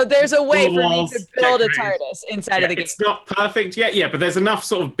 Okay, so there's a way for me to build a TARDIS inside of the game. It's not perfect yet, but there's enough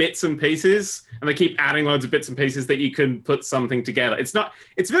sort of bits and pieces, and they keep adding loads of bits and pieces that you can put something together. It's a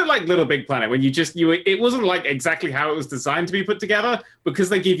bit like Little Big Planet when it wasn't like exactly how it was designed to be put together, because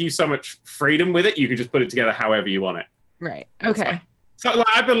they give you so much freedom with it, you can just put it together however you want it. Right. Okay. So like,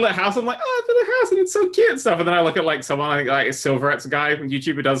 I built a house, I'm like, oh, I built a house and it's so cute and stuff. And then I look at like someone, I think like a Silverette's guy from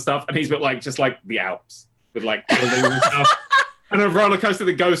YouTube who does stuff, and he's built like just like the Alps with like buildings and stuff. And a roller coaster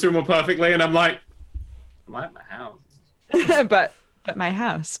that goes through more perfectly, and I'm like my house. but my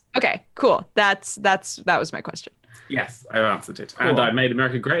house. Okay, cool. That was my question. Yes, I answered it. Cool. And I made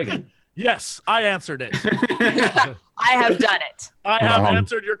America great again. Yes, I answered it. I have done it. I have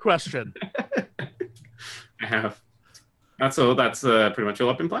answered your question. I have. That's all. That's pretty much all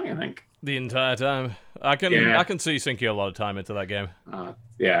I've been playing, I think. The entire time. I can see sinking a lot of time into that game.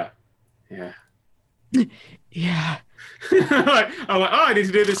 Yeah. Yeah. I'm like, oh, I need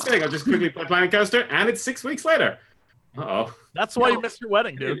to do this thing. I'll just quickly play Planet Coaster, and it's 6 weeks later. Uh-oh. That's why you missed your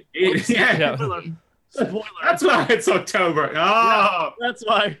wedding, dude. Yeah. Spoiler. That's why it's October. Oh. Yeah, that's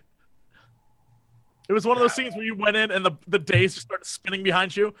why. It was one of those scenes where you went in and the days just started spinning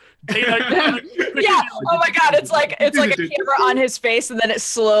behind you. Yeah. Oh my God. It's like a camera on his face, and then it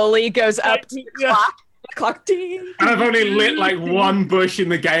slowly goes up to the clock. The clock ding. And I've only lit like one bush in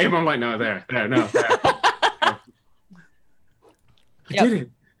the game. I'm like, no, there. I did it.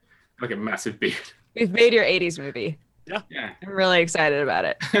 Like a massive beard. We've made your 80s movie. Yeah. I'm really excited about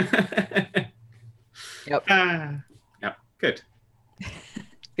it. Yep. Yeah. Good.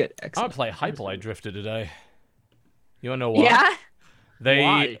 Good. I Excellent. play Hyperlight Drifter today. You wanna know why?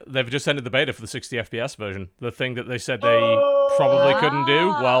 Yeah. They've just ended the beta for the 60 FPS version. The thing that they said they probably couldn't do.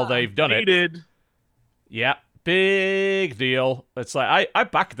 Well, they've done it. Yeah, big deal. It's like I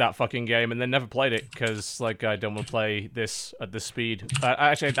backed that fucking game and then never played it because like I don't want to play this at this speed.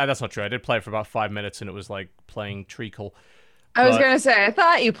 Actually, that's not true. I did play it for about 5 minutes and it was like playing treacle. I was gonna say I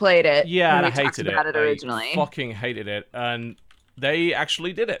thought you played it. Yeah, when and we I talked hated about it. it originally. I fucking hated it, and they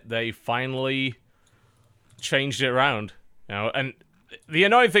actually did it. They finally changed it around. You know, and the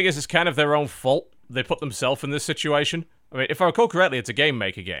annoying thing is, it's kind of their own fault. They put themselves in this situation. I mean, if I recall correctly, it's a Game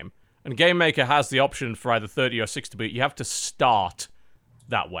Maker game. And Game Maker has the option for either 30 or 60-bit. You have to start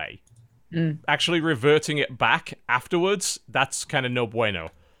that way. Actually reverting it back afterwards, that's kind of no bueno.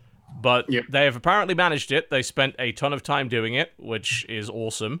 But they have apparently managed it. They spent a ton of time doing it, which is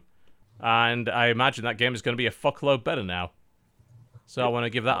awesome. And I imagine that game is going to be a fuckload better now. So I want to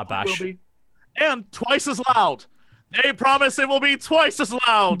give that a bash. And twice as loud. They promise it will be twice as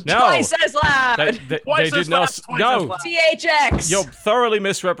loud. No. Twice as loud. They did not. No. THX. You're thoroughly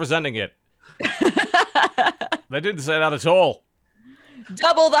misrepresenting it. They didn't say that at all.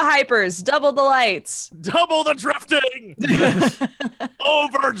 Double the hypers. Double the lights. Double the drifting.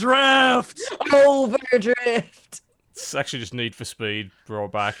 Overdrift. Overdrift. It's actually just Need for Speed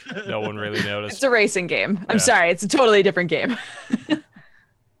brought back. No one really noticed. It's a racing game. I'm sorry. It's a totally different game.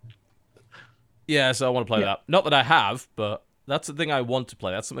 Yeah, so I want to play that. Not that I have, but that's the thing I want to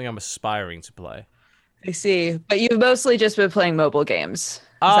play. That's something I'm aspiring to play. I see. But you've mostly just been playing mobile games. Is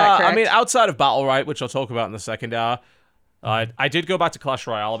that correct? I mean, outside of Battle Right, which I'll talk about in the second hour, I did go back to Clash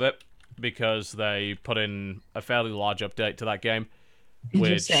Royale a bit because they put in a fairly large update to that game.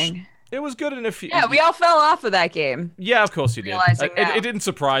 Interesting. It was good in a few... Yeah, we all fell off of that game. Yeah, of course you did. It didn't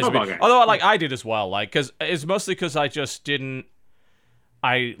surprise me. Although, I did as well. Because it's mostly because I just didn't...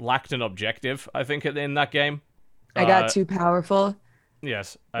 I lacked an objective, I think, in that game. I got too powerful.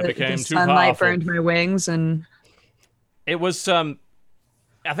 Yes, I became the too sunlight powerful. burned my wings, and it was. I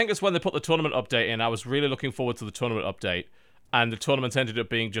think it's when they put the tournament update in. I was really looking forward to the tournament update, and the tournament ended up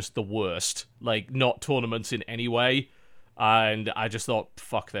being just the worst. Like, not tournaments in any way, and I just thought,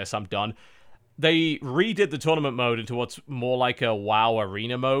 fuck this, I'm done. They redid the tournament mode into what's more like a WoW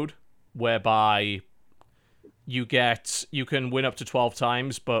arena mode, whereby you can win up to 12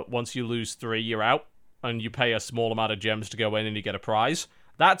 times, but once you lose 3, you're out, and you pay a small amount of gems to go in and you get a prize.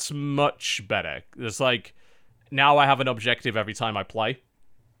 That's much better. It's like, now I have an objective every time I play,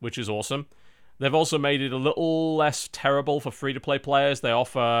 which is awesome. They've also made it a little less terrible for free-to-play players. They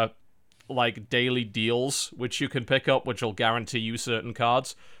offer, like, daily deals, which you can pick up, which will guarantee you certain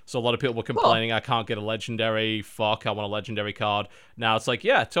cards. So a lot of people were complaining, I can't get a legendary, fuck, I want a legendary card. Now it's like,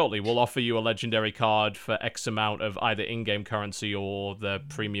 yeah, totally, we'll offer you a legendary card for X amount of either in-game currency or the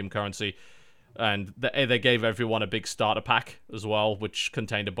premium currency. And they gave everyone a big starter pack as well, which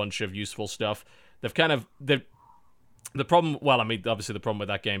contained a bunch of useful stuff. The problem, well, I mean, obviously the problem with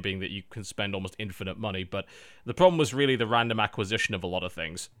that game being that you can spend almost infinite money, but the problem was really the random acquisition of a lot of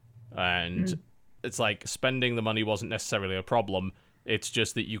things. And it's like, spending the money wasn't necessarily a problem. It's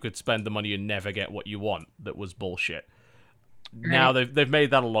just that you could spend the money and never get what you want. That was bullshit. Right. Now they've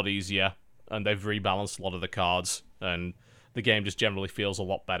made that a lot easier, and they've rebalanced a lot of the cards, and the game just generally feels a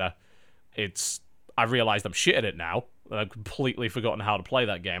lot better. I realized I'm shit at it now, and I've completely forgotten how to play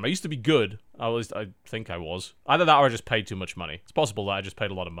that game. I used to be good. At least I think I was. Either that or I just paid too much money. It's possible that I just paid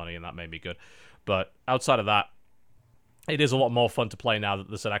a lot of money and that made me good. But outside of that, it is a lot more fun to play now that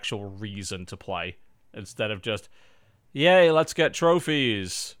there's an actual reason to play. Instead of just, yay, let's get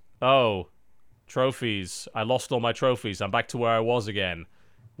trophies. Oh, trophies. I lost all my trophies. I'm back to where I was again.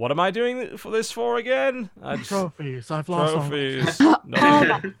 What am I doing this for again? Trophies. I've lost trophies.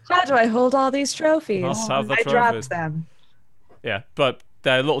 How do I hold all these trophies? I dropped them. Yeah, but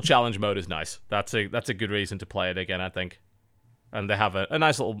the little challenge mode is nice. That's a good reason to play it again, I think. and they have a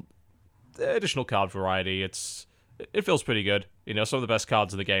nice little additional card variety. It feels pretty good. Some of the best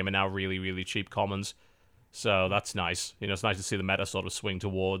cards in the game are now really, really cheap commons. So that's nice. It's nice to see the meta sort of swing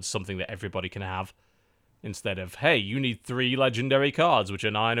towards something that everybody can have. Instead of, hey, you need 3 legendary cards, which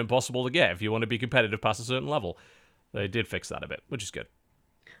are nigh and impossible to get if you want to be competitive past a certain level. They did fix that a bit, which is good.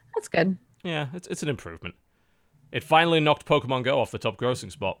 That's good. Yeah, it's an improvement. It finally knocked Pokemon Go off the top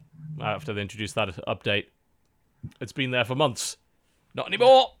grossing spot after they introduced that update. It's been there for months. Not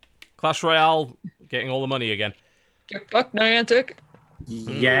anymore! Clash Royale getting all the money again. Get fucked, Niantic.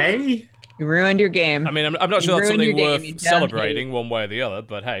 Yay! You ruined your game. I mean, I'm not sure that's something worth You celebrating one way or the other,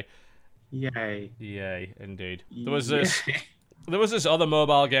 but hey. Yay. Yay, indeed. There was this other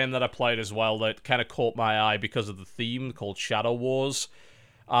mobile game that I played as well that kind of caught my eye because of the theme called Shadow Wars.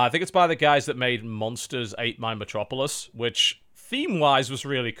 I think it's by the guys that made Monsters 8 My Metropolis, which theme-wise was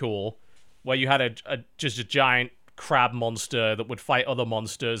really cool, where you had just a giant crab monster that would fight other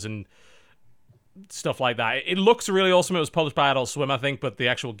monsters and stuff like that. It looks really awesome. It was published by Adult Swim, I think, but the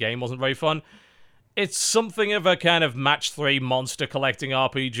actual game wasn't very fun. It's something of a kind of match 3 monster collecting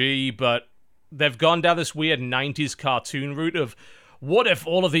RPG, but they've gone down this weird 90s cartoon route of, what if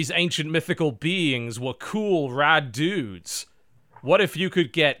all of these ancient mythical beings were cool, rad dudes? What if you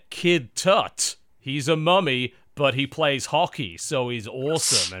could get Kid Tut? He's a mummy, but he plays hockey, so he's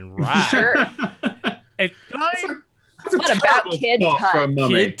awesome and rad. Sure. What about Kid Tut?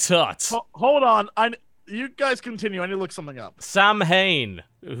 Kid Tut. Hold on. You guys continue. I need to look something up. Sam Hain,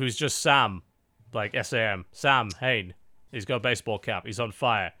 who's just Sam. Like S-A-M. Sam Hain. He's got a baseball cap. He's on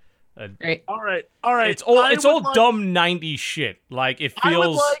fire. Great. All right. It's all dumb 90s shit. Like, it feels... I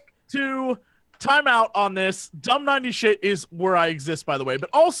would like to time out on this. Dumb 90s shit is where I exist, by the way.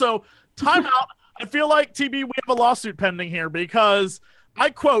 But also, time out. I feel like, TB, we have a lawsuit pending here because, I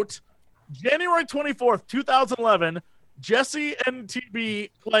quote, January 24th, 2011, Jesse and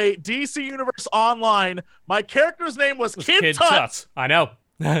TB play DC Universe Online. My character's name was Kid Tut. I know.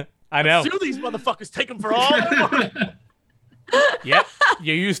 I know. Sue these motherfuckers, take them for all their money. Yep,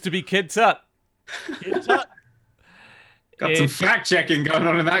 you used to be Kid Tut. Kid Tut. Got some fact checking going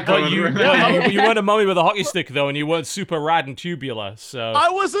on in that corner. You weren't a mummy with a hockey stick though, and you weren't super rad and tubular. So I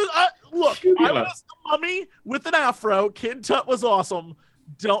was the mummy with an afro. Kid Tut was awesome.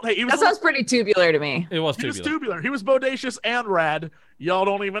 That sounds pretty tubular to me. It was He tubular. was tubular. He was bodacious and rad. Y'all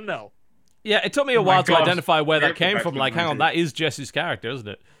don't even know. Yeah, it took me a while to identify where that came from. Like, hang on, 90s. that is Jesse's character, isn't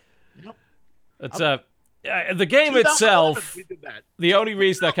it? Yep. It's the game itself. We did that. The only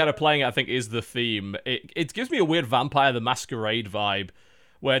reason they're kind of playing it, I think, is the theme. It gives me a weird Vampire the Masquerade vibe,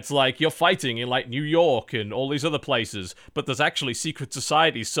 where it's like you're fighting in like New York and all these other places, but there's actually secret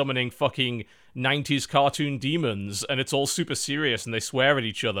societies summoning fucking 90s cartoon demons, and it's all super serious and they swear at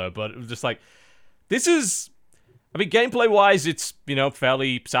each other. But it was just like, this is... I mean, gameplay-wise, it's,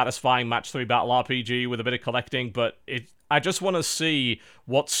 fairly satisfying match 3 battle RPG with a bit of collecting, but I just want to see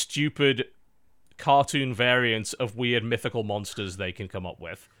what stupid cartoon variants of weird mythical monsters they can come up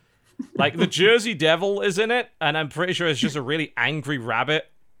with. Like, the Jersey Devil is in it, and I'm pretty sure it's just a really angry rabbit.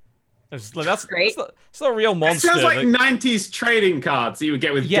 That's great. It's not a real It monster. sounds like 90s trading cards that you would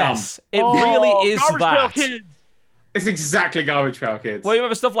get with Yes, it really is Garbage Pail that. Kids. It's exactly Garbage Pail Kids. Well, you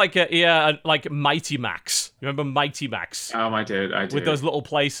remember stuff like like Mighty Max. You remember Mighty Max? Oh, I do. With those little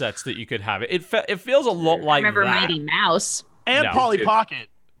play sets that you could have. It feels a lot like Remember that. Mighty Mouse And No. Polly Pocket.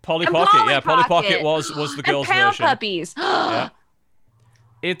 Polly and Pocket, Polly yeah, Polly Pocket. Pocket was the girls' and Pound version. Puppies. Yeah.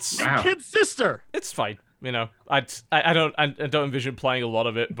 It's Wow. Kid's sister. it's fine, I don't envision playing a lot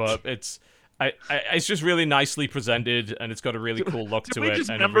of it, but it's just really nicely presented, and it's got a really cool look Did to we it,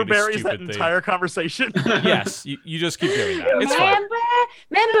 just and a member really berries that stupid thing. entire conversation? Yes, you just keep doing that. It's fine.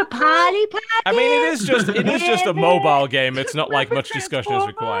 Remember Polly Pocket? I mean, it is just a mobile game. It's not like much discussion is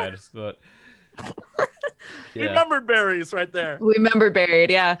required, but yeah, Remembered berries right there. Remember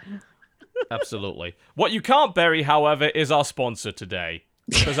Buried, yeah. absolutely. What you can't bury, however, is our sponsor today.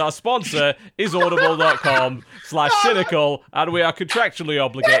 Because our sponsor is audible.com/cynical, and we are contractually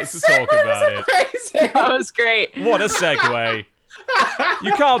obligated to talk about it. That was great. What a segue.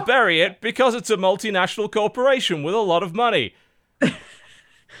 You can't bury it because it's a multinational corporation with a lot of money.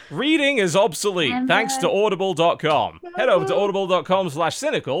 Reading is obsolete thanks to audible.com. Head over to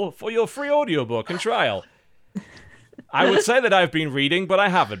audible.com/cynical for your free audiobook and trial. I would say that I've been reading, but I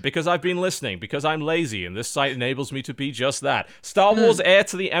haven't, because I've been listening, because I'm lazy, and this site enables me to be just that. Star Wars Heir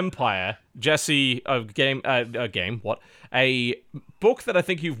to the Empire, Jesse, a book that I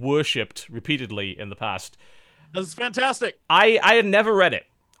think you've worshipped repeatedly in the past. This is fantastic. I had never read it.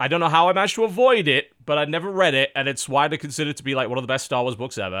 I don't know how I managed to avoid it, but I'd never read it, and it's widely considered to be like one of the best Star Wars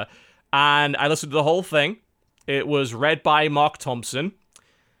books ever. And I listened to the whole thing, It was read by Mark Thompson,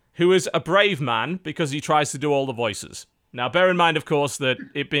 who is a brave man because he tries to do all the voices. Now, bear in mind, of course, that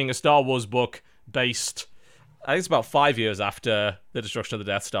it being a Star Wars book based, I think it's about 5 years after the destruction of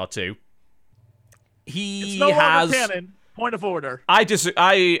the Death Star 2. It's no longer canon. Point of order. I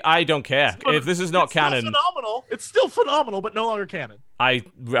don't care. If this is not canon... It's phenomenal. It's still phenomenal, but no longer canon. I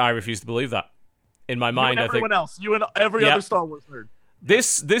refuse to believe that. In my mind, I think... everyone else. You and every other Star Wars nerd.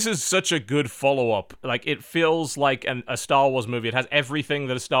 This is such a good follow-up. Like, it feels like a Star Wars movie. It has everything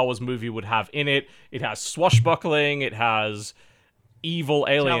that a Star Wars movie would have in it. It has swashbuckling. It has evil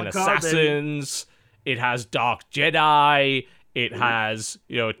alien assassins. It has Dark Jedi. It has,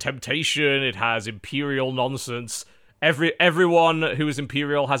 temptation. It has Imperial nonsense. Everyone who is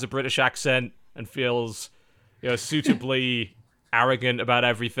Imperial has a British accent and feels, suitably arrogant about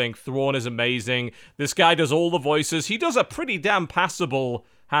everything. Thrawn is amazing. This guy does all the voices. He does a pretty damn passable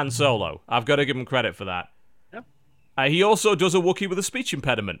Han Solo. I've got to give him credit for that. Yeah. He also does a Wookiee with a speech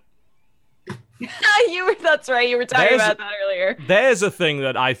impediment. That's right. You were talking about that earlier. There's a thing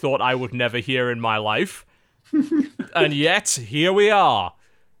that I thought I would never hear in my life. And yet, here we are.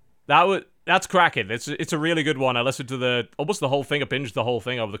 That's cracking. It's a really good one. I listened to almost the whole thing. I binged the whole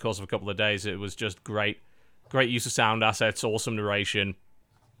thing over the course of a couple of days. It was just great. Great use of sound assets, awesome narration.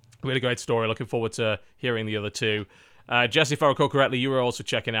 Really great story. Looking forward to hearing the other two. Jesse, if I recall correctly, you were also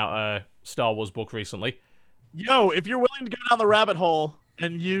checking out a Star Wars book recently. If you're willing to go down the rabbit hole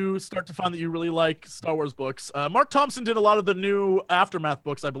and you start to find that you really like Star Wars books, Mark Thompson did a lot of the new Aftermath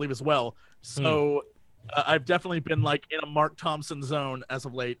books, I believe, as well. So I've definitely been in a Mark Thompson zone as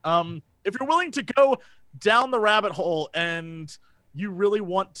of late. If you're willing to go down the rabbit hole and you really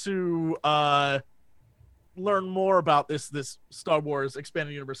want to learn more about this Star Wars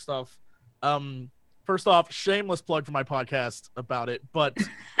expanded universe stuff, first off, shameless plug for my podcast about it, but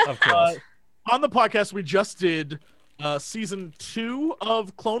of course, on the podcast we just did season 2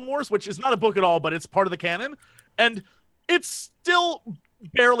 of Clone Wars, which is not a book at all, but it's part of the canon, and it's still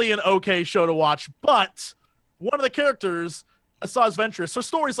barely an okay show to watch. But one of the characters, Asajj Ventress, her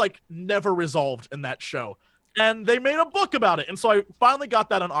story's never resolved in that show, and they made a book about it, and so I finally got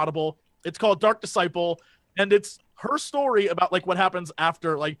that on Audible. It's called Dark Disciple. And it's her story about what happens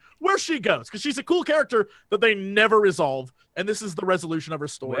after, where she goes, because she's a cool character that they never resolve, and this is the resolution of her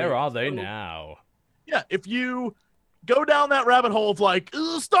story. Where are they now? Yeah, if you go down that rabbit hole of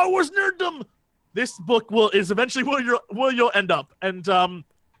Star Wars nerddom, this book is eventually where you'll end up, and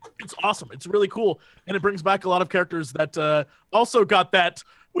it's awesome. It's really cool, and it brings back a lot of characters that also got that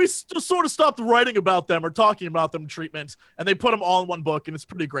we sort of stopped writing about them or talking about them treatment, and they put them all in one book, and it's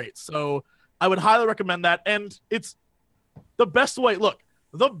pretty great. So I would highly recommend that, and it's the best way. Look,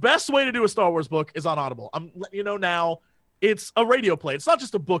 the best way to do a Star Wars book is on Audible. I'm letting you know now. It's a radio play. It's not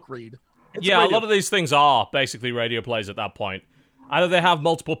just a book read. A lot of these things are basically radio plays at that point. Either they have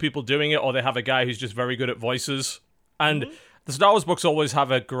multiple people doing it, or they have a guy who's just very good at voices. And the Star Wars books always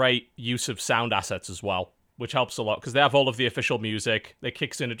have a great use of sound assets as well, which helps a lot, because they have all of the official music. They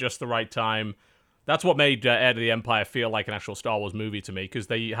kicks in at just the right time. That's what made Heir to the Empire feel like an actual Star Wars movie to me, because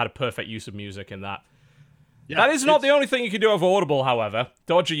they had a perfect use of music in that. Yeah, that is not the only thing you can do over Audible, however.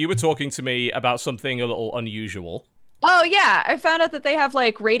 Dodger, you were talking to me about something a little unusual. Oh, yeah. I found out that they have,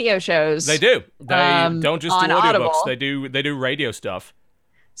 radio shows. They do. They don't just do audiobooks. Audible. They do radio stuff.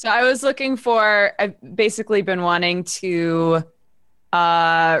 So I was looking for... I've basically been wanting to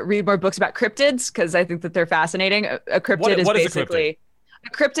read more books about cryptids, because I think that they're fascinating. A cryptid is basically...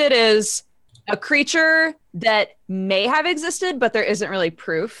 A cryptid is a creature that may have existed, but there isn't really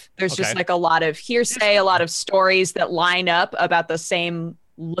proof. There's just a lot of hearsay, a lot of stories that line up about the same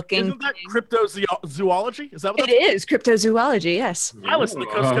looking. Isn't that cryptozoology? Is that what it is? Cryptozoology, yes. I listen to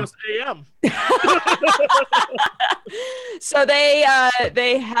Coast Coast AM. So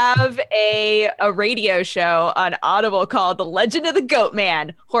they have a radio show on Audible called The Legend of the Goat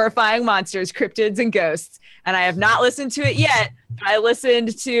Man: Horrifying Monsters, Cryptids, and Ghosts. And I have not listened to it yet. I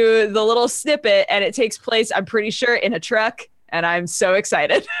listened to the little snippet, and it takes place, I'm pretty sure, in a truck, and I'm so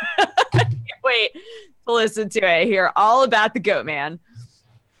excited. I can't wait to listen to it. I hear all about the Goat Man.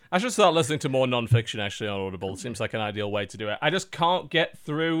 I should start listening to more nonfiction, actually, on Audible. It seems like an ideal way to do it. I just can't get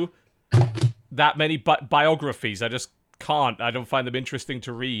through that many biographies. I just can't. I don't find them interesting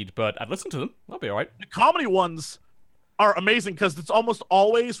to read, but I'd listen to them. I'll be all right. The comedy ones are amazing because it's almost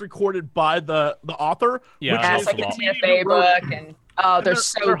always recorded by the author. Yeah, it's like a TFA book, and they're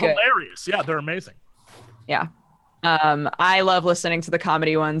so good. Hilarious. Yeah, they're amazing. Yeah. I love listening to the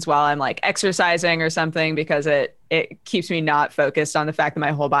comedy ones while I'm exercising or something, because it keeps me not focused on the fact that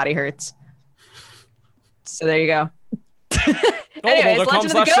my whole body hurts. So there you go. Anyways, Legend of the Goat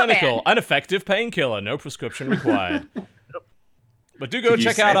Audible.com/cynical. Man. An effective painkiller. No prescription required. But do go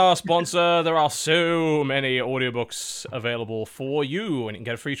check out our sponsor. There are so many audiobooks available for you. And you can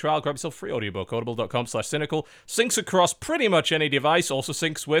get a free trial. Grab yourself a free audiobook. Audible.com/cynical. Syncs across pretty much any device. Also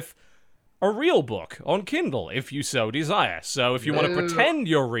syncs with a real book on Kindle, if you so desire. So if you want to pretend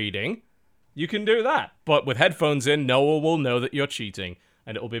you're reading, you can do that. But with headphones in, no one will know that you're cheating.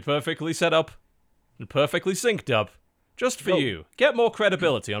 And it will be perfectly set up and perfectly synced up just for you. Get more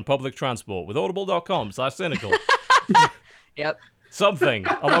credibility on public transport with audible.com/cynical. Yep. Something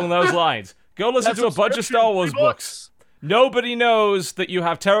along those lines. Go listen to a bunch of Star Wars books. Nobody knows that you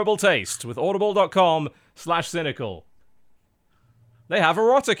have terrible taste with audible.com/cynical. They have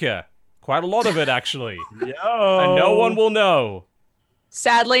erotica. Quite a lot of it, actually. And no one will know.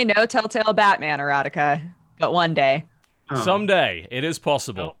 Sadly, no Telltale Batman erotica, but one day. Someday. It is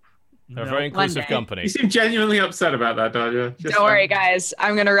possible. They're a very inclusive company. You seem genuinely upset about that, don't you? Don't worry, guys.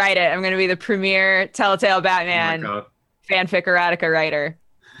 I'm going to write it. I'm going to be the premier Telltale Batman fanfic erotica writer.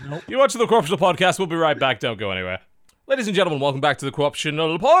 You're watching the Corruptional Podcast. We'll be right back. Don't go anywhere. Ladies and gentlemen, welcome back to the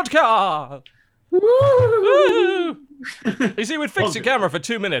Corruptional Podcast. Woo! You see, we'd fix your camera for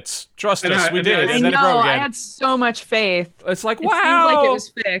 2 minutes. Trust us, we did. And then it broke again. I had so much faith. It's like, It seemed like it was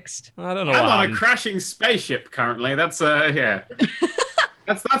fixed. I don't know. I'm on a crashing spaceship currently. That's yeah.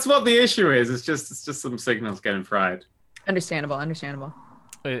 That's what the issue is. It's just some signals getting fried. Understandable. It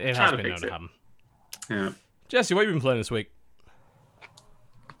has been known to happen. Yeah. Jesse, what have you been playing this week?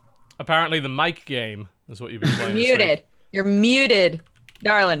 Apparently the mic game is what you've been playing. You're muted,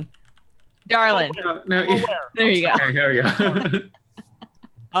 darling. No, there you go. Okay, here we go.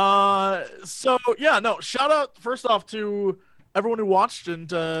 Shout out first off to everyone who watched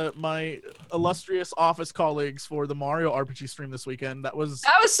and my illustrious office colleagues for the Mario RPG stream this weekend. That was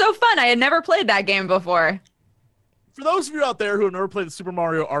so fun. I had never played that game before. For those of you out there who have never played the Super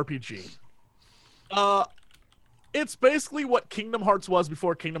Mario RPG, it's basically what Kingdom Hearts was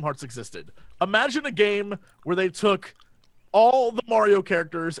before Kingdom Hearts existed. Imagine a game where they took all the Mario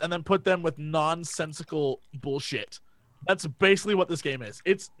characters and then put them with nonsensical bullshit. That's basically what this game is.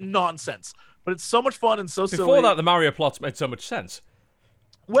 It's nonsense, but it's so much fun and so silly. Before that, the Mario plots made so much sense.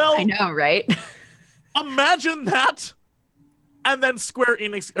 Well, I know, right? Imagine that, and then Square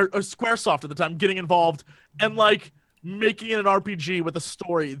Enix or SquareSoft at the time getting involved and like making it an RPG with a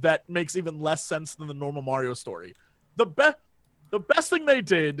story that makes even less sense than the normal Mario story. The best thing they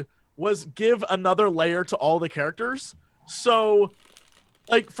did was give another layer to all the characters. So,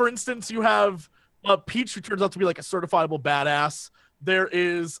 like, for instance, you have Peach, who turns out to be like a certifiable badass. There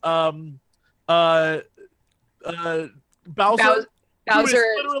is Bowser. Who is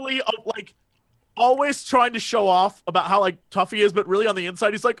literally like always trying to show off about how like tough he is, but really on the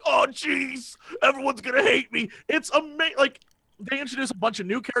inside he's like, oh jeez, everyone's gonna hate me. It's amazing. Like, they introduce a bunch of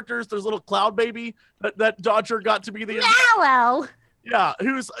new characters. There's little Cloud Baby that Dodger got to be the Marshmallow. Yeah,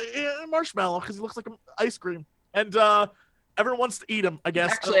 who's a marshmallow because he looks like ice cream, and everyone wants to eat him. I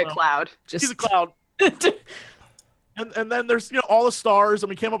guess Actually, a cloud. He's a cloud. And then there's all the stars, and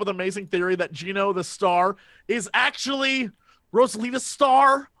we came up with an amazing theory that Gino the star is actually Rosalita's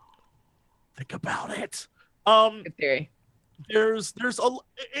star. Think about it. Good theory. It's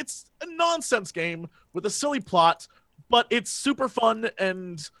a nonsense game with a silly plot, but it's super fun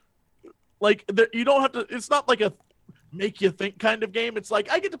and like you don't have to. It's not like a make you think kind of game. It's like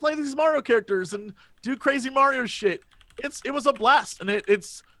I get to play these Mario characters and do crazy Mario shit. It was a blast, and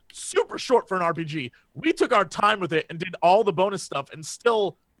it's super short for an RPG. We took our time with it and did all the bonus stuff, and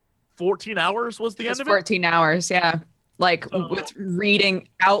still 14 hours was the end of it. 14 hours, yeah. Like with reading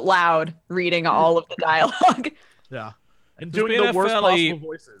out loud, reading all of the dialogue. Yeah. And doing the worst possible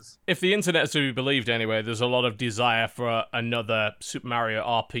voices. If the internet is to be believed anyway, there's a lot of desire for another Super Mario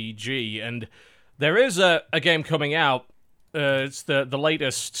RPG, and there is a game coming out. It's the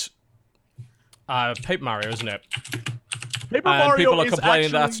latest Paper Mario, isn't it? Paper Mario people are complaining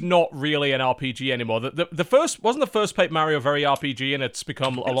actually... that's not really an RPG anymore. The first wasn't the first Paper Mario very RPG, and it's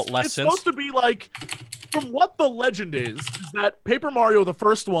become a lot less since. It's supposed to be like, from what the legend is that Paper Mario, the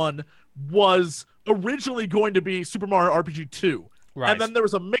first one, was originally going to be Super Mario RPG 2. Right. And then there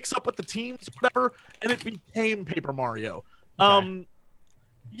was a mix-up with the teams, whatever, and it became Paper Mario. Okay.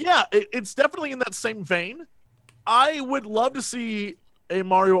 Yeah, it's definitely in that same vein. I would love to see a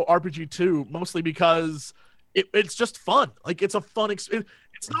Mario RPG 2, mostly because it's just fun. Like, it's a fun experience.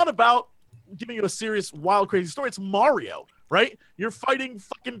 It's not about giving you a serious, wild, crazy story. It's Mario, right? You're fighting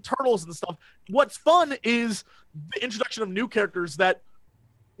fucking turtles and stuff. What's fun is the introduction of new characters that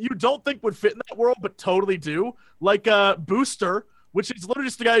you don't think would fit in that world, but totally do. Like Booster, which is literally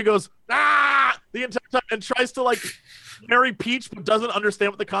just the guy who goes, ah, the entire time and tries to like marry Peach, but doesn't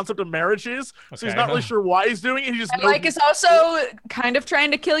understand what the concept of marriage is. So he's not really sure why he's doing it. He just and Mike is also kind of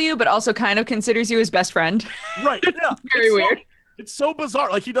trying to kill you, but also kind of considers you his best friend. Right? Yeah, Very weird. It's so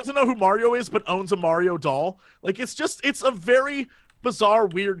bizarre. Like he doesn't know who Mario is, but owns a Mario doll. Like it's a very bizarre,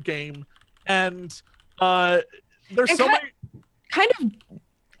 weird game, and there's so many kind of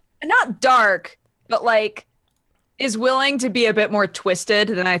not dark, but like is willing to be a bit more twisted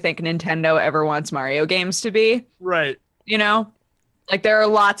than I think Nintendo ever wants Mario games to be. Right. You know, like there are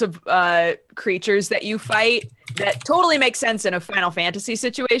lots of creatures that you fight that totally make sense in a Final Fantasy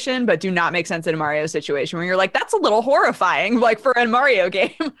situation, but do not make sense in a Mario situation where you're like, that's a little horrifying, like for a Mario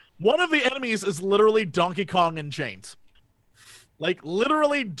game. One of the enemies is literally Donkey Kong in chains. Like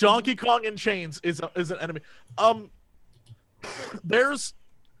literally Donkey Kong in chains is an enemy. I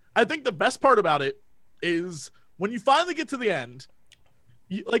think the best part about it is when you finally get to the end,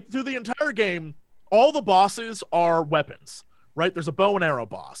 like through the entire game, all the bosses are weapons, right? There's a bow and arrow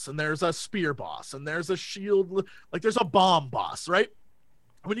boss, and there's a spear boss, and there's a shield, like there's a bomb boss, right?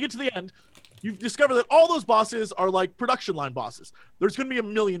 When you get to the end, you discover that all those bosses are like production line bosses. There's going to be a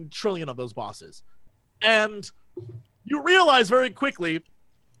million trillion of those bosses. And you realize very quickly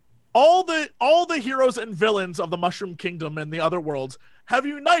all the heroes and villains of the Mushroom Kingdom and the other worlds have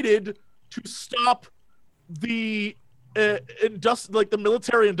united to stop the the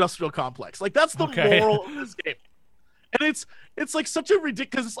military industrial complex. Like that's the moral of this game. And it's like such a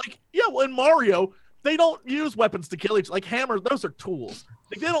ridiculous, it's like, yeah, well in Mario, they don't use weapons to kill each, like hammers, those are tools.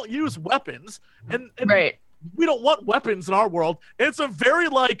 Like they don't use weapons. And right. We don't want weapons in our world. And it's a very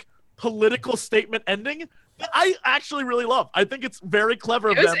like political statement ending that I actually really love. I think it's very clever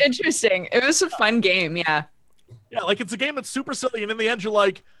of them. It was interesting. It was a fun game, yeah. Yeah, like it's a game that's super silly, and in the end you're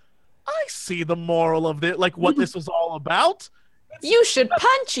like, I see the moral of it, like what this was all about. You should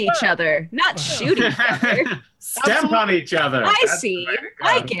punch each other, not shoot each other. Stamp on each other. I see.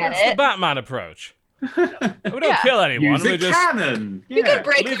 I get That's the it. Batman approach. We don't kill anyone. Use We a just cannon. You could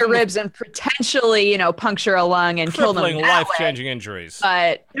break your ribs and potentially, puncture a lung and kill them crippling, that way. life-changing injuries.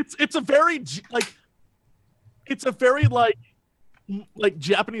 But It's a very like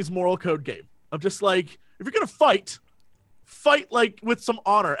Japanese moral code game of just like, if you're gonna fight like with some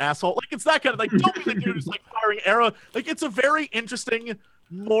honor, asshole. Like it's that kind of like, don't be the dude who's like firing arrow. Like it's a very interesting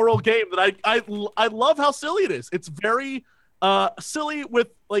moral game that I love how silly it is. It's very silly with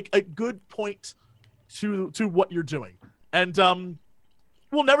like a good point to what you're doing, and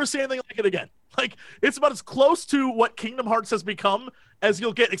we'll never see anything like it again. Like it's about as close to what Kingdom Hearts has become as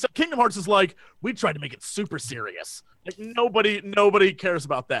you'll get, except Kingdom Hearts is like, we tried to make it super serious. Like nobody cares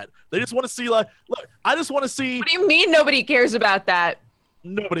about that. They just want to see like, look, I just want to see. what do you mean nobody cares about that?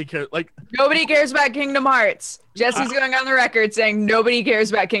 Nobody cares. Like Nobody cares about Kingdom Hearts. Jesse's going on the record saying nobody cares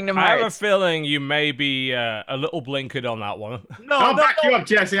about Kingdom I have a Hearts. feeling you may be a little blinkered on that one. no, I'll no, back no. you up,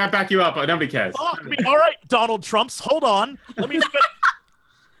 Jesse. I'll back you up. Nobody cares. Fuck me. All right, Donald Trumps, hold on. Let me.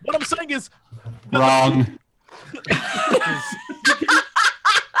 What I'm saying is, Wrong.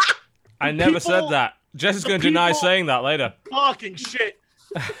 I never said people- that. Jess is the going to deny people- saying that later. fucking shit.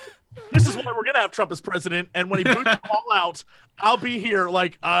 This is why we're gonna have Trump as president, and when he boots them all out, I'll be here.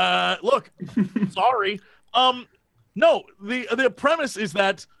 Like, look, sorry. No, the premise is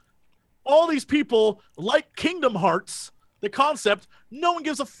that all these people like Kingdom Hearts, the concept, no one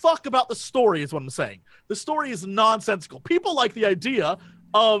gives a fuck about the story, is what I'm saying. The story is nonsensical. People like the idea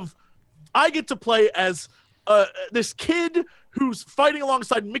of, I get to play as this kid who's fighting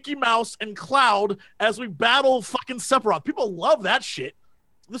alongside Mickey Mouse and Cloud as we battle fucking Sephiroth. People love that shit.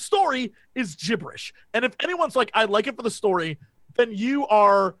 The story is gibberish. And if anyone's like, I like it for the story, then you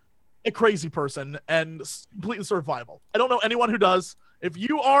are a crazy person and completely survival. I don't know anyone who does. If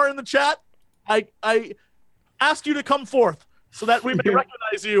you are in the chat, I ask you to come forth so that we may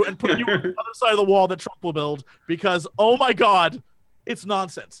recognize you and put you on the other side of the wall that Trump will build, because, oh my God, it's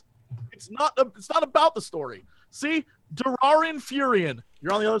nonsense. It's not about the story. See, Durarin Furion,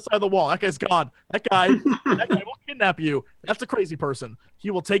 you're on the other side of the wall. That guy's gone. That guy will kidnap you. That's a crazy person. He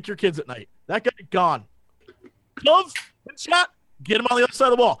will take your kids at night. That guy gone. Cove in chat, get him on the other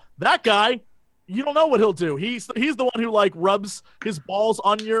side of the wall. That guy, you don't know what he'll do. He's the one who like rubs his balls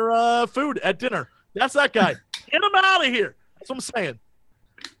on your food at dinner. That's that guy. Get him out of here. That's what I'm saying.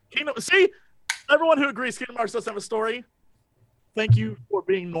 See, everyone who agrees Kingdom Hearts doesn't have a story, thank you for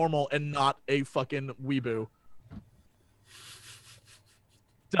being normal and not a fucking weeboo.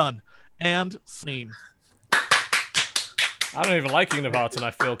 Done. And scene. I don't even like Kingdom Hearts and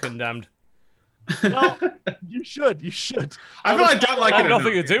I feel condemned. Well, you should. I feel like I don't like I it have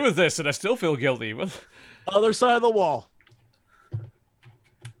nothing to enough. do with this and I still feel guilty. Other side of the wall.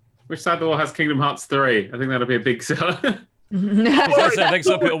 Which side of the wall has Kingdom Hearts 3? I think that'll be a big seller. I think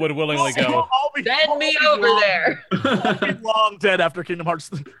some people would willingly go. Send me over there. We'll be long dead after Kingdom Hearts.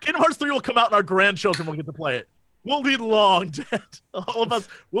 Kingdom Hearts 3 will come out and our grandchildren will get to play it. We'll be long dead. All of us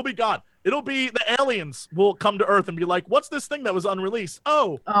will be gone. It'll be the aliens will come to Earth and be like, what's this thing that was unreleased?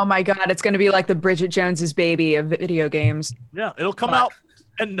 Oh my God. It's going to be like the Bridget Jones's Baby of video games. Yeah, it'll come out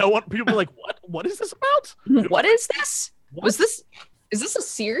and people will be like, what is this about? What is this? Is this a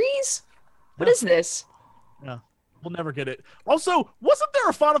series? What is this? Yeah, we'll never get it. Also, wasn't there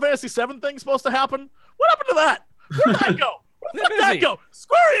a Final Fantasy VII thing supposed to happen? What happened to that? Where did that go? Where did that go?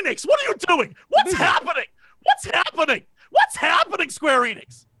 Square Enix, what are you doing? What's happening? What's happening? What's happening, Square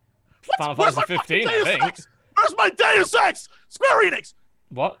Enix? Final Fantasy 15, I think. Where's my Deus Ex? Square Enix.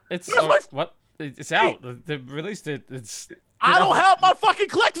 What? It's out. They released it. I don't have my fucking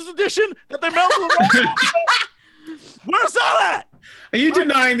collector's edition that they mailed to the Where's that at? Are you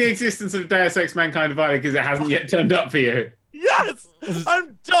denying the existence of Deus Ex Mankind Divided because it hasn't yet turned up for you? Yes,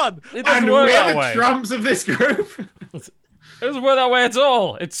 I'm done. It doesn't work that way. Trumps of this group. It doesn't work that way at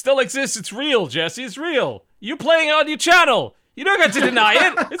all. It still exists. It's real, Jesse. It's real. You playing it on your channel. You don't get to deny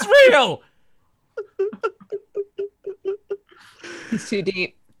it. It's real. It's too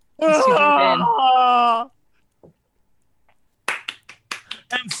deep. It's too deep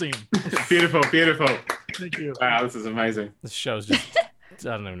End scene. Beautiful, beautiful. Thank you. Wow, this is amazing. This show's just... I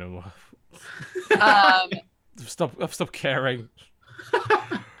don't even know what... Stop caring.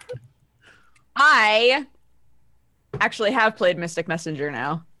 I actually have played Mystic Messenger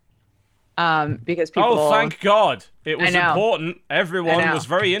now. Because people... Oh, thank God. It was I know. important. Everyone was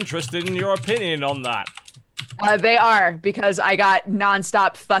very interested in your opinion on that. They are, because I got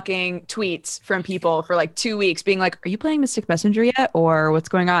nonstop fucking tweets from people for like 2 weeks being like, are you playing Mystic Messenger yet? Or what's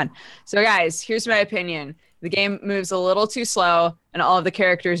going on? So guys, here's my opinion. The game moves a little too slow and all of the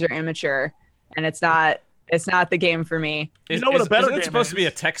characters are immature. And it's not the game for me. You know what a better isn't it game supposed to be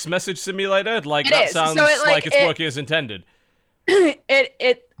a text message simulator? Like, that sounds so like it's working as intended.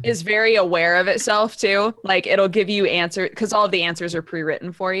 It is very aware of itself too. Like, it'll give you answers because all of the answers are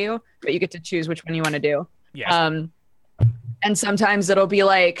pre-written for you, but you get to choose which one you want to do. Yes. And sometimes it'll be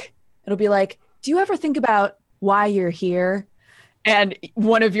like, do you ever think about why you're here? And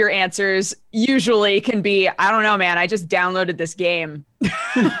one of your answers usually can be, I don't know, man, I just downloaded this game.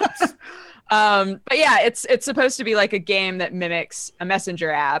 But yeah, it's supposed to be like a game that mimics a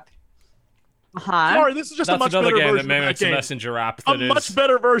messenger app. Sorry, this is just a much better version that mimics of that game. a messenger app. Much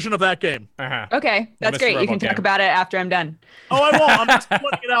better version of that game. Okay, that's great. You can talk about it after I'm done. Oh, I won't. I'm just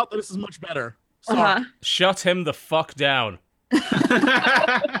pointing it out that this is much better. Sorry. Shut him the fuck down.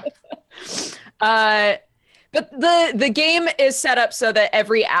 But the game is set up so that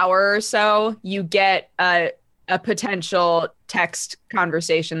every hour or so you get a potential text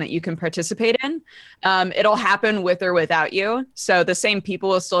conversation that you can participate in. It'll happen with or without you. So the same people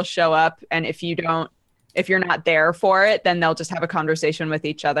will still show up. And if you're not there for it, then they'll just have a conversation with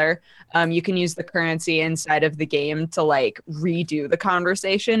each other. You can use the currency inside of the game to like redo the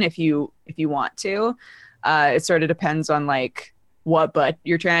conversation if you want to. It sort of depends on like what butt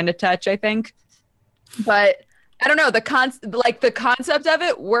you're trying to touch, I think. But I don't know, the concept of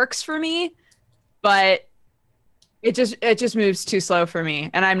it works for me, but it just moves too slow for me.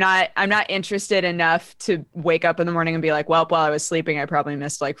 And I'm not interested enough to wake up in the morning and be like, well, while I was sleeping, I probably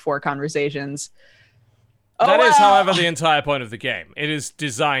missed like 4 conversations. That is, however, the entire point of the game. It is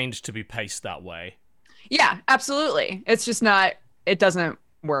designed to be paced that way. Yeah, absolutely. It's just not, it doesn't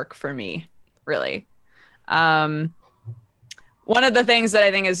work for me, really. One of the things that I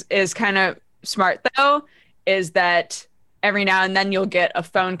think is kind of smart, though, is that every now and then you'll get a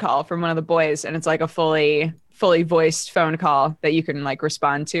phone call from one of the boys, and it's like a fully voiced phone call that you can like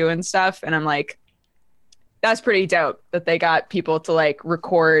respond to and stuff. And I'm like, that's pretty dope that they got people to like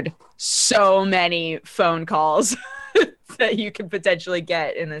record so many phone calls that you can potentially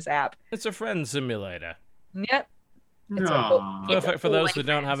get in this app. It's a friend simulator. Yep. Perfect for those that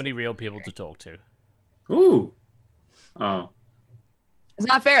don't have any real people to talk to. Ooh. Oh. It's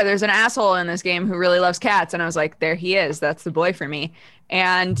not fair. There's an asshole in this game who really loves cats. And I was like, there he is. That's the boy for me.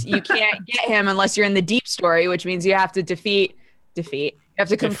 And you can't get him unless you're in the deep story, which means you have to defeat. You have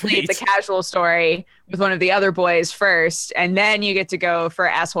to complete the casual story with one of the other boys first. And then you get to go for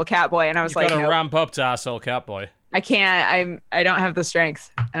asshole cat boy. And I was like, gotta ramp up to asshole cat boy. I can't. I don't have the strength.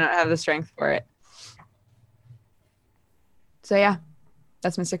 I don't have the strength for it. So yeah,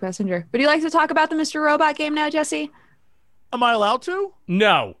 that's Mystic Messenger. Would you like to talk about the Mr. Robot game now, Jesse? Am I allowed to?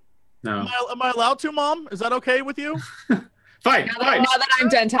 No. No. Am I allowed to, Mom? Is that okay with you? Fine. Now that I'm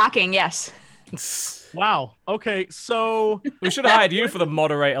done talking, yes. Wow. Okay, so We should have hired you for the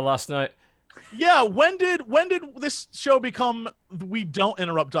moderator last night. yeah, when did this show become We Don't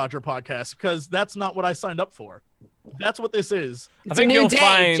Interrupt Dodger podcast? Because that's not what I signed up for. That's what this is. I think a new you'll day,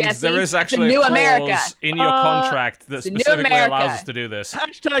 find Jesse. there is It's a actually new a clause America. in your contract that it's a new specifically allows America. us to do this.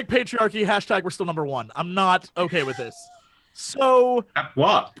 Hashtag patriarchy, hashtag we're still number one. I'm not okay with this. So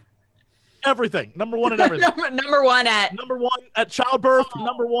What? everything. Number one at everything. Number one at Number one at childbirth,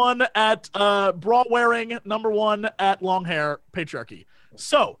 number one at bra wearing, number one at long hair, patriarchy.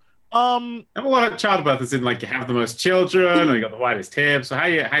 So, Number one at childbirth is in like you have the most children or you got the widest hips. So how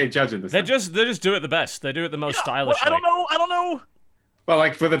you judging this? They thing? just do it the best. They do it the most well, stylishly. I don't know. Well,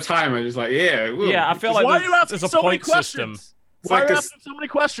 like for the time, I'm just like, yeah. Woo. Yeah, I feel like Why are you asking there's a so many point system. questions? It's Why like are you this- asking so many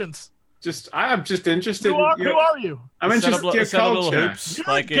questions? I'm just interested. Who are in, you? I'm Set interested up, in your set up little culture. hoops. You're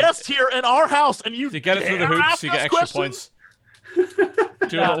Like a guest here in our house, and if you get it through the dare hoops, ask you get us extra questions? points.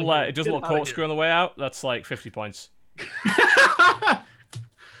 Do a little, it does a little Get outta corkscrew on the way out. That's like 50 points.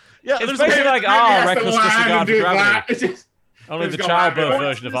 Yeah, It's there's basically like Yes, reckless the disregard line for to do gravity. that. Only It's the got childbirth rabbit.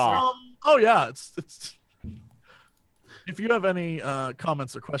 version of R. Oh yeah, it's. If you have any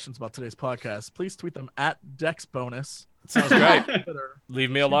comments or questions about today's podcast, please tweet them at DexBonus. Sounds great. Twitter. Leave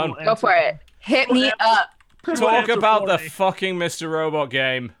me alone. Go for it. Hit me up. Talk answer about for the me. fucking Mr. Robot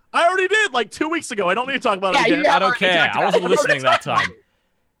game. I already did like 2 weeks ago. I don't need to talk about Yeah, it again. you I don't already care. talked I about wasn't it. listening that time.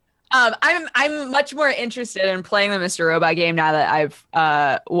 I'm much more interested in playing the Mr. Robot game now that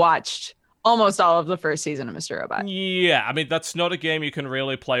I've watched almost all of the first season of Mr. Robot. Yeah, I mean, that's not a game you can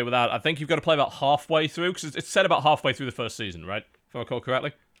really play without. I think you've got to play about halfway through, because it's set about halfway through the first season, right? If I recall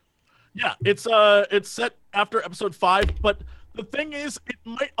correctly. Yeah, it's set after episode 5, but the thing is, it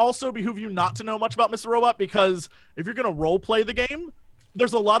might also behoove you not to know much about Mr. Robot, because if you're gonna role play the game,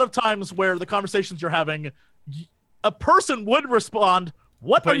 there's a lot of times where the conversations you're having, a person would respond,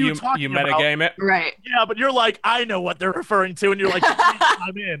 "What But are you talking you about?" metagame it. Right. Yeah, but you're like, "I know what they're referring to," and you're like,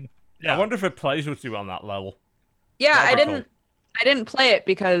 "I'm in." Yeah. I wonder if it plays with you on that level. Yeah, That'd I be didn't play it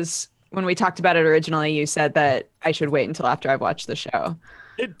because when we talked about it originally, you said that I should wait until after I've watched the show.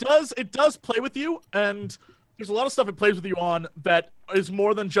 It does play with you, and there's a lot of stuff it plays with you on that is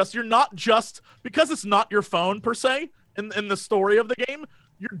more than just, you're not just, because it's not your phone per se in the story of the game,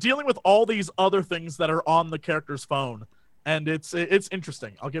 you're dealing with all these other things that are on the character's phone, and it's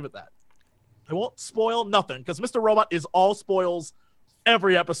interesting. I'll give it that. I won't spoil nothing, because Mr. Robot is all spoils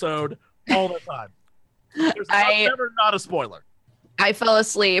every episode all the time. There's never not a spoiler. I fell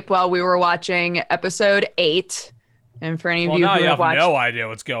asleep while we were watching episode 8. And for any of Well, you now who you have have watched, no idea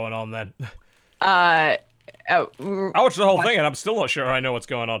what's going on then. we I watched the whole thing, and I'm still not sure I know what's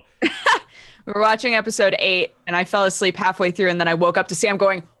going on. were watching episode 8, and I fell asleep halfway through, and then I woke up to Sam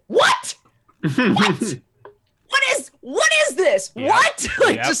going, "What? What? What is this? Yep. What?"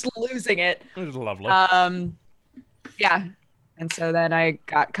 Like Yep. just losing it. It was lovely. Yeah. And so then I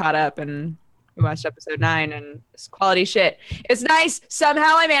got caught up and we watched episode 9, and it's quality shit. It's nice.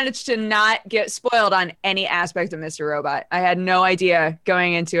 Somehow I managed to not get spoiled on any aspect of Mr. Robot. I had no idea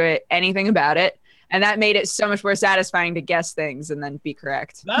going into it anything about it. And that made it so much more satisfying to guess things and then be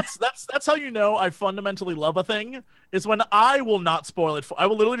correct. That's how you know I fundamentally love a thing, is when I will not spoil it. I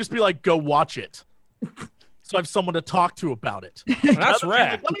will literally just be like, "Go watch it," so I have someone to talk to about it. That's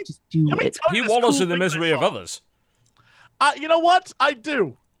rare. Let me Do let me it. tell He you this wallows cool in the thing that I misery of saw. others. You know what? I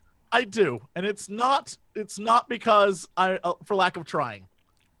do, and it's not because I for lack of trying.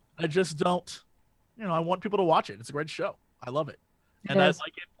 I just don't. I want people to watch it. It's a great show. I love it. And It is.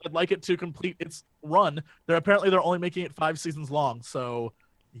 I'd like it to complete its run. They're only making it 5 seasons long. So,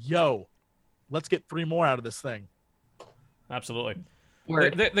 let's get 3 more out of this thing. Absolutely.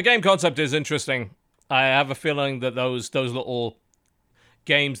 Word. The game concept is interesting. I have a feeling that those little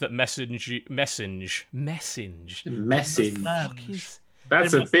games that message. Message. Man.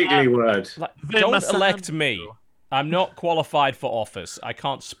 That's They a must bigly have- word. Like, They don't must elect have- me. I'm not qualified for office. I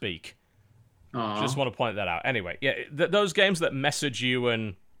can't speak. Aw. Just want to point that out. Anyway, yeah, those games that message you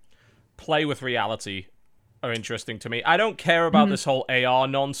and play with reality are interesting to me. I don't care about this whole AR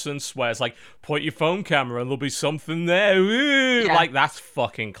nonsense where it's like, point your phone camera and there'll be something there. Woo! Yeah. Like, that's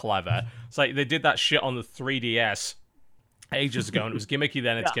fucking clever. It's like they did that shit on the 3DS ages ago, and it was gimmicky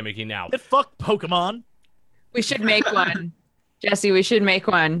then, it's gimmicky now. Fuck Pokemon. We should make one. Jesse, we should make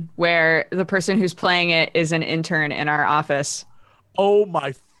one where the person who's playing it is an intern in our office. Oh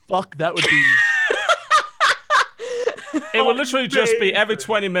my fuck, that would be. It would literally just be every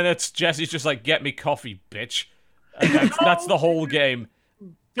 20 minutes, Jesse's just like, get me coffee, bitch. And that's the whole game.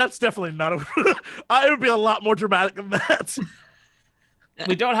 That's definitely not a. It would be a lot more dramatic than that.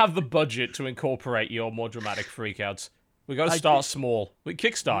 We don't have the budget to incorporate your more dramatic freakouts. We got to start small. We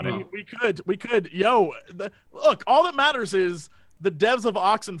kickstarted. We could. Yo, look, all that matters is the devs of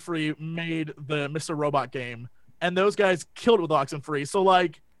Oxenfree made the Mr. Robot game, and those guys killed it with Oxenfree. So,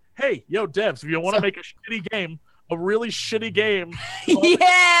 like, hey, yo, devs, if you want to make a shitty game, a really shitty game,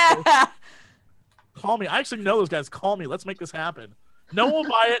 Yeah. call me. I actually know those guys. Call me. Let's make this happen. No one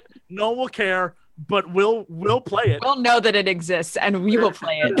will buy it. No one will care, but we'll play it. We'll know that it exists, and we will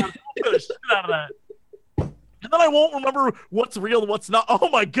play it. Get the shit out of that. And then I won't remember what's real and what's not. Oh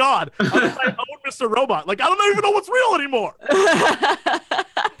my god! I own Mr. Robot. Like, I don't even know what's real anymore.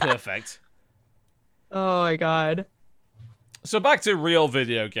 Perfect. Oh my god. So back to real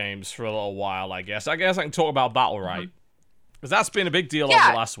video games for a little while, I guess. I can talk about Battle Right. Because that's been a big deal over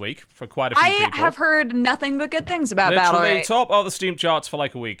the last week for quite a few people. I have heard nothing but good things about Literally Battle Right. top of the Steam charts for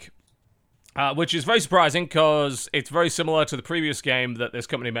like a week. Which is very surprising because it's very similar to the previous game that this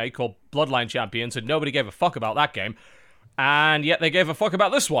company made called Bloodline Champions, and nobody gave a fuck about that game. And yet they gave a fuck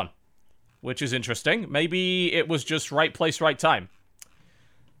about this one, which is interesting. Maybe it was just right place, right time.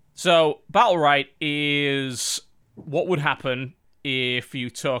 So, Battle Right is what would happen if you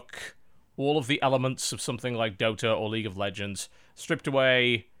took all of the elements of something like Dota or League of Legends, stripped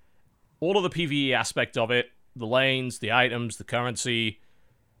away all of the PvE aspect of it, the lanes, the items, the currency,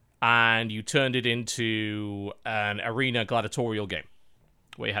 and you turned it into an arena gladiatorial game,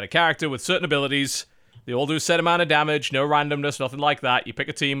 where you had a character with certain abilities, they all do a set amount of damage, no randomness, nothing like that. You pick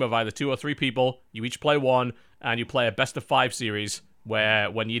a team of either 2 or 3 people, you each play one, and you play a best of 5 series, where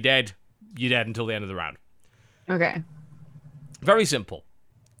when you're dead until the end of the round. Okay. Very simple.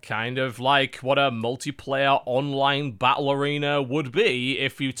 Kind of like what a multiplayer online battle arena would be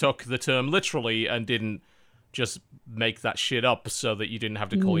if you took the term literally and didn't just make that shit up so that you didn't have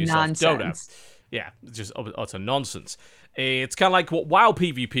to call yourself Dota. Yeah, it's just utter nonsense. It's kind of like what WoW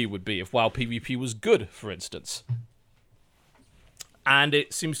PvP would be if WoW PvP was good, for instance. And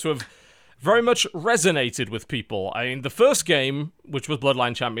it seems to have very much resonated with people. I mean, the first game, which was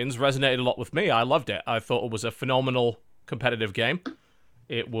Bloodline Champions, resonated a lot with me. I loved it. I thought it was a phenomenal competitive game.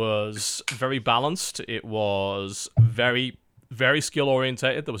 It was very balanced. It was very, very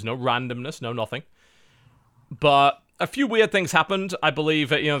skill-orientated. There was no randomness, no nothing. But a few weird things happened. I believe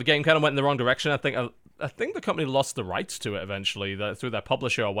that, the game kind of went in the wrong direction. I think the company lost the rights to it eventually through their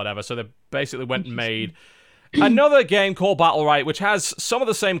publisher or whatever. So they basically went and made another game called Battle Right, which has some of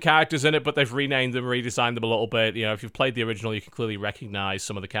the same characters in it, but they've renamed them, redesigned them a little bit. If you've played the original, you can clearly recognize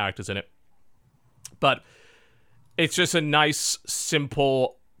some of the characters in it. But it's just a nice,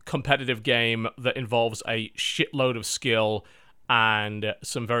 simple, competitive game that involves a shitload of skill and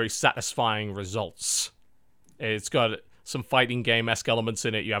some very satisfying results. It's got some fighting game-esque elements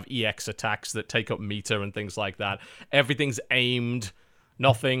in it. You have EX attacks that take up meter and things like that. Everything's aimed.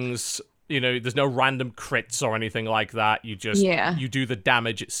 Nothing's, there's no random crits or anything like that. You just, you do the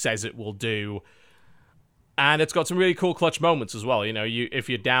damage it says it will do. And it's got some really cool clutch moments as well. If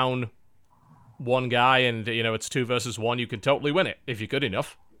you're down one guy and, it's 2 versus 1, you can totally win it if you're good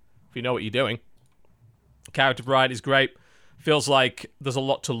enough. If you know what you're doing. Character variety is great. Feels like there's a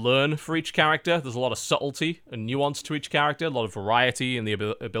lot to learn for each character. There's a lot of subtlety and nuance to each character, a lot of variety in the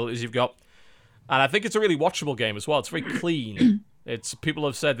abilities you've got. And I think it's a really watchable game as well. It's very clean. People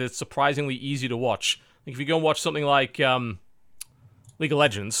have said that it's surprisingly easy to watch. If you go and watch something like League of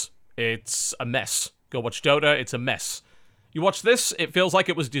Legends, it's a mess. Go watch Dota, it's a mess. You watch this, it feels like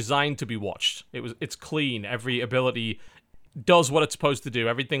it was designed to be watched. It's clean. Every ability does what it's supposed to do.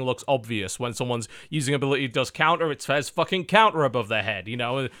 Everything looks obvious. When someone's using ability that does counter, it says fucking counter above their head.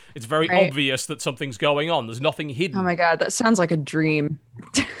 It's very obvious that something's going on. There's nothing hidden. Oh my god, that sounds like a dream.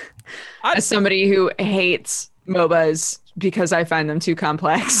 As somebody who hates MOBAs because I find them too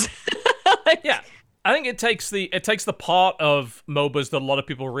complex. Yeah. I think it takes the part of MOBAs that a lot of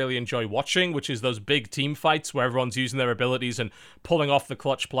people really enjoy watching, which is those big team fights where everyone's using their abilities and pulling off the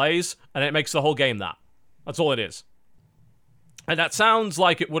clutch plays, and it makes the whole game that. That's all it is. And that sounds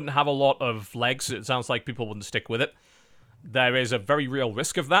like it wouldn't have a lot of legs. It sounds like people wouldn't stick with it. There is a very real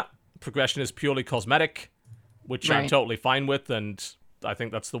risk of that. Progression is purely cosmetic, which I'm totally fine with, and I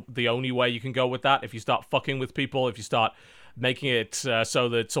think that's the only way you can go with that. If you start fucking with people, if you start making it so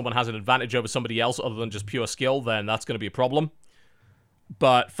that someone has an advantage over somebody else other than just pure skill, then that's going to be a problem.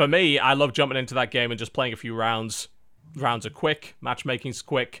 But for me, I love jumping into that game and just playing a few rounds. Rounds are quick. Matchmaking's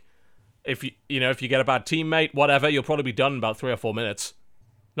quick. If you get a bad teammate, whatever, you'll probably be done in about 3 or 4 minutes.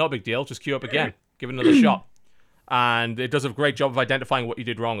 Not a big deal. Just queue up again. Give it another shot. And it does a great job of identifying what you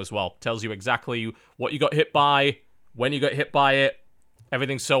did wrong as well. Tells you exactly what you got hit by, when you got hit by it.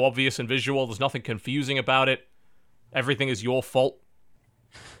 Everything's so obvious and visual. There's nothing confusing about it. Everything is your fault.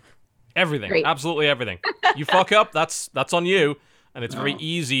 Everything. Great. Absolutely everything. You fuck up, that's on you, and it's very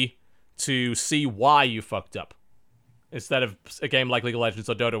easy to see why you fucked up. Instead of a game like League of Legends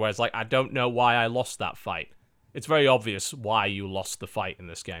or Dota where it's like, I don't know why I lost that fight. It's very obvious why you lost the fight in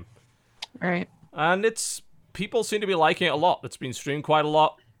this game. Right. And people seem to be liking it a lot. It's been streamed quite a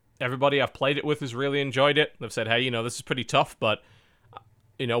lot. Everybody I've played it with has really enjoyed it. They've said, hey, this is pretty tough, but,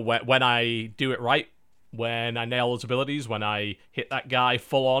 when I do it right, when I nail those abilities, when I hit that guy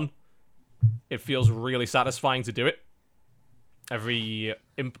full on, it feels really satisfying to do it. Every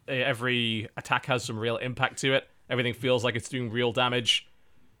attack has some real impact to it. Everything feels like it's doing real damage.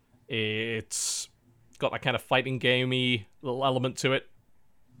 It's got that kind of fighting gamey little element to it.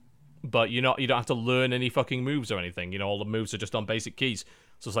 But you don't have to learn any fucking moves or anything. All the moves are just on basic keys.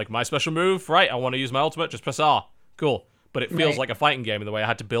 So it's like, my special move, right, I want to use my ultimate, just press R. Cool. But it feels like a fighting game in the way I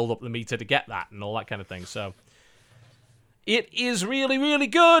had to build up the meter to get that and all that kind of thing. So it is really, really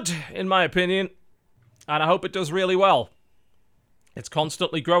good, in my opinion. And I hope it does really well. It's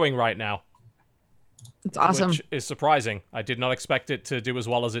constantly growing right now. It's awesome. Which is surprising. I did not expect it to do as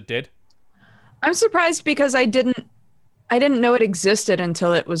well as it did. I'm surprised because I didn't know it existed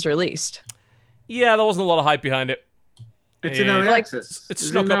until it was released. Yeah, there wasn't a lot of hype behind it. It's in early access. It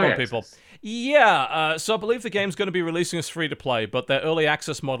snuck up on people. Yeah, so I believe the game's going to be releasing as free-to-play, but their early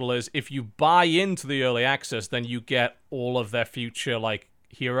access model is if you buy into the early access, then you get all of their future,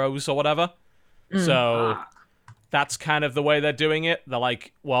 heroes or whatever. So that's kind of the way they're doing it. They're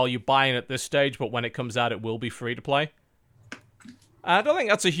like, well, you buy in at this stage, but when it comes out, it will be free-to-play. I don't think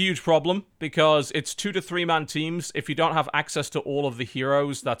that's a huge problem, because it's 2 to 3 man teams. If you don't have access to all of the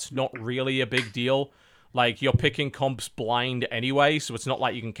heroes, that's not really a big deal. You're picking comps blind anyway, so it's not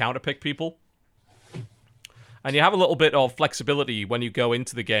like you can counterpick people. And you have a little bit of flexibility when you go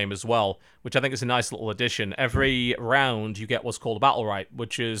into the game as well, which I think is a nice little addition. Every round, you get what's called a battle right,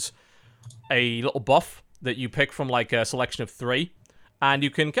 which is a little buff that you pick from, a selection of 3. And you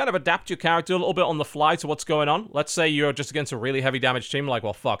can kind of adapt your character a little bit on the fly to what's going on. Let's say you're just against a really heavy damage team,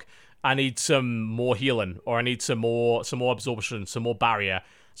 well, fuck, I need some more healing, or I need some more absorption, some more barrier.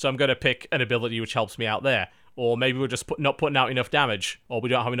 So I'm going to pick an ability which helps me out there. Or maybe we're just not putting out enough damage, or we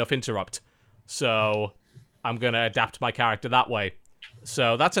don't have enough interrupt. So I'm going to adapt my character that way.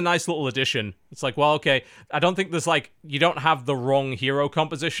 So that's a nice little addition. It's well, okay, I don't think there's you don't have the wrong hero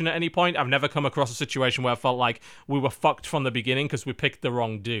composition at any point. I've never come across a situation where I felt like we were fucked from the beginning because we picked the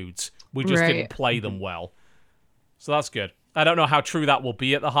wrong dudes. We just didn't play them well. So that's good. I don't know how true that will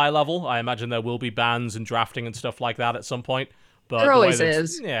be at the high level. I imagine there will be bans and drafting and stuff like that at some point. But there always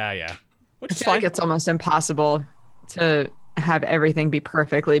is. Yeah. Which is I feel fine. it's almost impossible to have everything be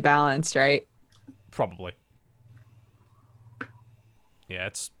perfectly balanced, right? Probably. Yeah,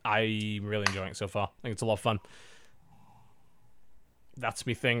 I'm really enjoying it so far. I think it's a lot of fun. That's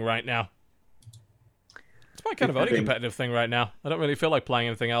my thing right now. It's my kind of only competitive thing right now. I don't really feel like playing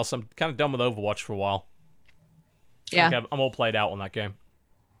anything else. I'm kind of done with Overwatch for a while. Yeah. I'm all played out on that game.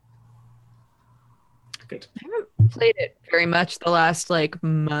 Good. I haven't played it very much the last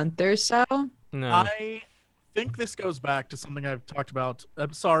month or so. No. I think this goes back to something I've talked about.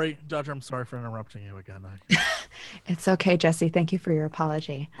 I'm sorry, Dodger. I'm sorry for interrupting you again. It's okay, Jesse. Thank you for your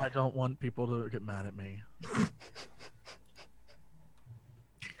apology. I don't want people to get mad at me.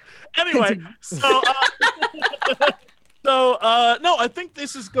 Anyway, no, I think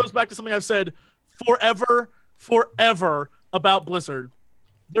this goes back to something I've said forever about Blizzard.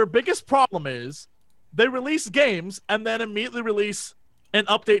 Their biggest problem is they release games and then immediately release an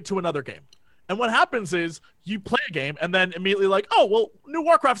update to another game. And what happens is you play a game and then immediately oh, well, new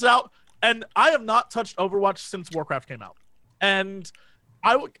Warcraft's out. And I have not touched Overwatch since Warcraft came out. And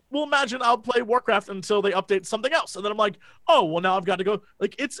I will imagine I'll play Warcraft until they update something else. And then I'm like, oh, well, now I've got to go.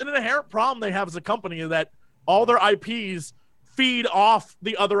 It's an inherent problem they have as a company that all their IPs feed off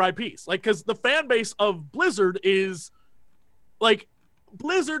the other IPs. Because the fan base of Blizzard is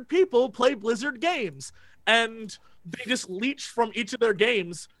Blizzard people play Blizzard games. And they just leech from each of their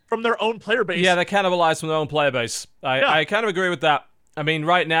games from their own player base. Yeah, they cannibalize from their own player base. I kind of agree with that. I mean,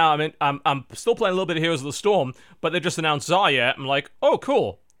 right now, I'm still playing a little bit of Heroes of the Storm, but they just announced Zarya. I'm like, oh,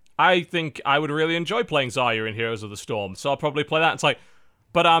 cool. I think I would really enjoy playing Zarya in Heroes of the Storm, so I'll probably play that. It's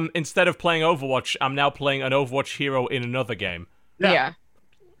but instead of playing Overwatch, I'm now playing an Overwatch hero in another game. Yeah.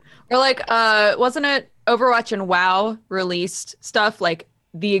 Or wasn't it Overwatch and WoW released stuff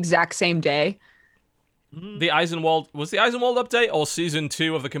the exact same day? The Eisenwald was the Eisenwald update or season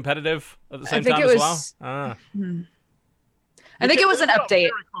 2 of the competitive at the same time as well? I think it was an update.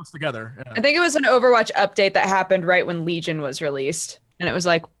 Very close together. Yeah. I think it was an Overwatch update that happened right when Legion was released. And it was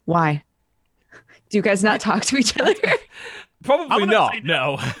why? Do you guys not talk to each other? Probably not. Say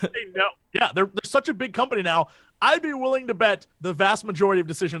No. no. Yeah, they're such a big company now. I'd be willing to bet the vast majority of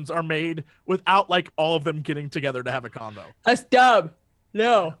decisions are made without like all of them getting together to have a convo. That's dumb.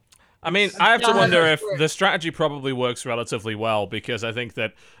 No. I mean, I have to wonder if Sure. the strategy probably works relatively well, because I think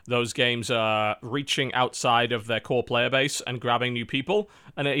that those games are reaching outside of their core player base and grabbing new people.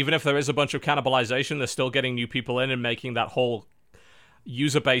 And even if there is a bunch of cannibalization, they're still getting new people in and making that whole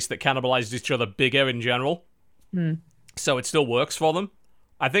user base that cannibalizes each other bigger in general. So it still works for them.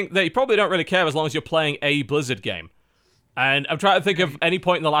 I think they probably don't really care as long as you're playing a Blizzard game. And I'm trying to think of any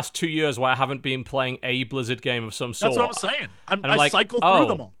point in the last 2 years where I haven't been playing a Blizzard game of some sort. That's what I'm saying. I like, cycle through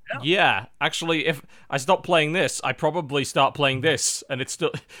them all. Yeah, actually, if I stop playing this, I probably start playing this, and it's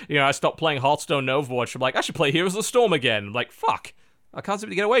still, I stopped playing Hearthstone and Overwatch. I'm like, I should play Heroes of the Storm again. I'm like, fuck, I can't seem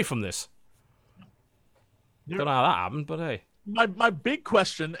to get away from this. Don't know how that happened, but hey. My big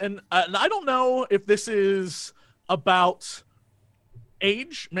question, and I don't know if this is about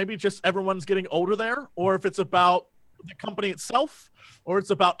age, maybe just everyone's getting older there, or if it's about the company itself, or it's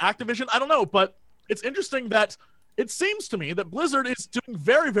about Activision. I don't know, but it's interesting that it seems to me that Blizzard is doing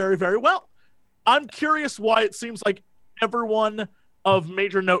very, very, very well. I'm curious why it seems like everyone of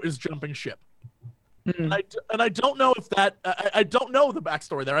major note is jumping ship. And I don't know if that I don't know the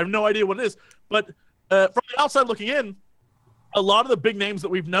backstory there. I have no idea what it is. But from the outside looking in, a lot of the big names that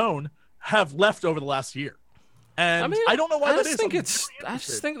we've known have left over the last year. And I don't know why that is. I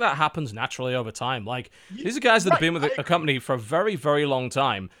just think that happens naturally over time. Like, these are guys that have been with a company for a very, very long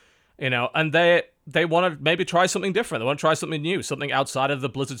time, and they want to maybe try something different. They want to try something new, something outside of the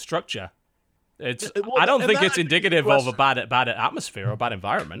Blizzard structure. I don't think it's indicative of a bad atmosphere or a bad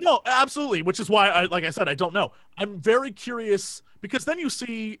environment. No, absolutely. Which is why, like I said, I don't know. I'm very curious, because then you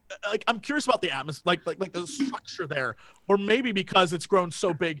see, like, I'm curious about the atmosphere, like the structure there, or maybe because it's grown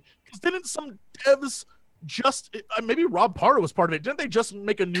so big. Because didn't some devs maybe Rob Pardo was part of it? Didn't they just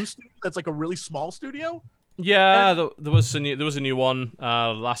make a new studio that's like a really small studio? Yeah, there was a new one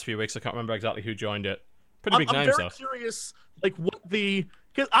last few weeks. I can't remember exactly who joined it. Pretty big names, though. I'm very curious, like,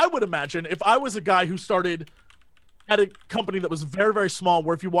 because I would imagine if I was a guy who started at a company that was very, very small,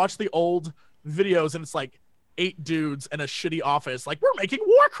 where if you watch the old videos and it's like 8 dudes in a shitty office, like, we're making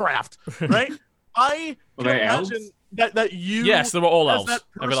Warcraft, right? I can imagine that you... Yes, they were all elves.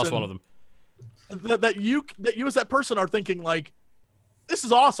 Every last one of them. That you as that person are thinking, like, this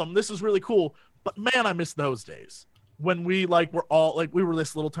is awesome, this is really cool, but man, I miss those days when we were all like, we were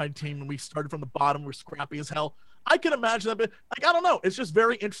this little tiny team and we started from the bottom, we're scrappy as hell. I can imagine that, but like, I don't know, it's just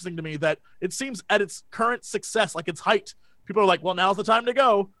very interesting to me that it seems at its current success, like its height, people are like, well, now's the time to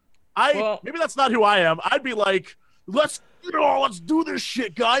go. Maybe that's not who I am. I'd be like, let's do this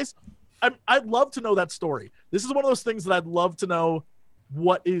shit, guys. I'd love to know that story. This is one of those things that I'd love to know.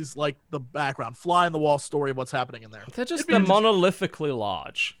 What is like the background, fly in the wall story of what's happening in there? They're monolithically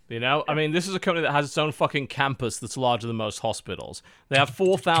large, I mean, this is a company that has its own fucking campus that's larger than most hospitals. They have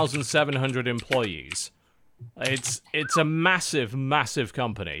 4,700 employees. It's a massive, massive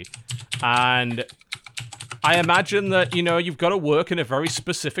company, and I imagine that you've got to work in a very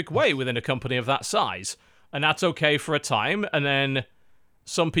specific way within a company of that size, and that's okay for a time, and then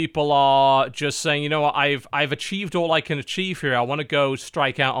some people are just saying, what, I've achieved all I can achieve here. I want to go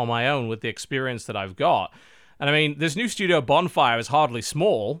strike out on my own with the experience that I've got. And I mean, this new studio, Bonfire, is hardly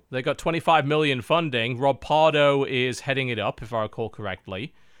small. They got 25 million funding. Rob Pardo is heading it up, if I recall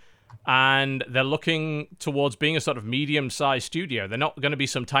correctly. And they're looking towards being a sort of medium-sized studio. They're not going to be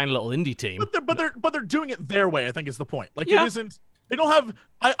some tiny little indie team. But they're doing it their way, I think is the point. Like, It isn't. They don't have.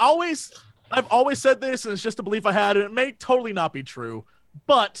 I've always said this, and it's just a belief I had, and it may totally not be true.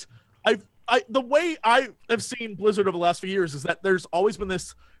 But the way I have seen Blizzard over the last few years is that there's always been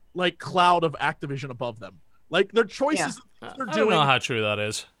this like cloud of Activision above them. Like, their choices they're doing. I don't know how true that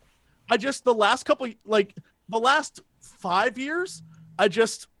is. The last 5 years, I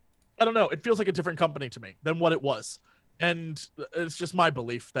don't know. It feels like a different company to me than what it was. And it's just my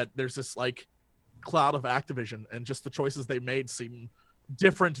belief that there's this like cloud of Activision, and just the choices they made seem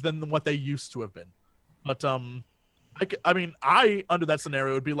different than what they used to have been. But I mean, under that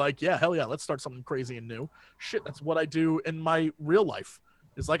scenario would be like, yeah, hell yeah, let's start something crazy and new. Shit, that's what I do in my real life.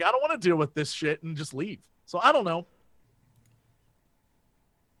 It's like, I don't want to deal with this shit and just leave. So I don't know.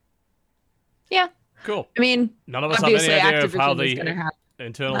 Yeah. Cool. I mean, none of us have any idea of how Activision the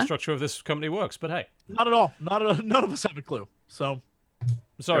internal structure of this company works, but hey. Not at all. None of us have a clue. So.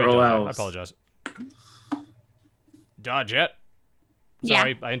 Sorry, Dodge. I apologize. Dodge it.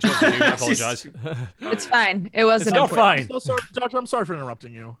 Sorry, I interrupted you. I apologize. It's fine. It wasn't. It's not fine. So sorry, Doctor, I'm sorry for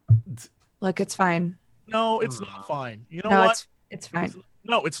interrupting you. Look, it's fine. No, it's not fine. You know what? It's fine.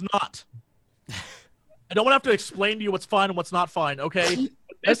 No, it's not. I don't want to have to explain to you what's fine and what's not fine, okay?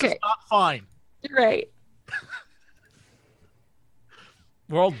 This is not fine. You're right.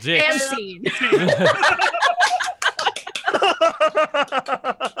 We're all dicks. And scene.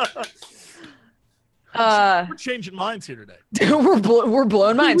 We're changing minds here today. we're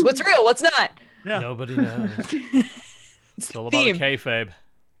blowing minds. What's real? What's not? Yeah. Nobody knows. It's all about the kayfabe.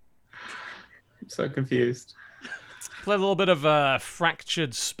 I'm so confused. Play a little bit of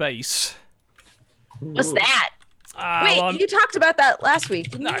Fractured Space. What's that? Well, Wait, you talked about that last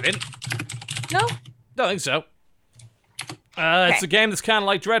week, didn't no, you? I didn't. No? Don't think so. It's a game that's kind of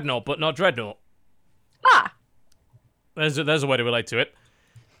like Dreadnought, but not Dreadnought. Ah. There's a way to relate to it.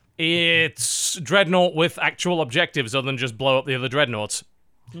 It's Dreadnought with actual objectives other than just blow up the other Dreadnoughts.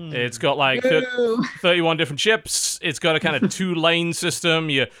 It's got like 31 different ships. It's got a kind of 2-lane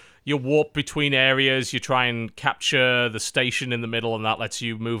system. You warp between areas. You try and capture the station in the middle, and that lets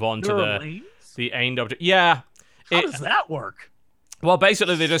you move on to the aimed object. Yeah. How does that work? Well,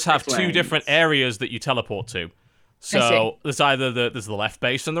 basically, they just have 2 different areas that you teleport to. So there's either there's the left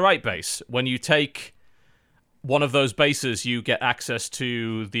base and the right base. When you take one of those bases, you get access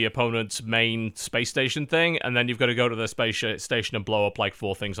to the opponent's main space station thing, and then you've got to go to the space station and blow up like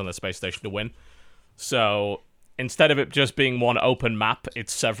 4 things on the space station to win. So instead of it just being one open map,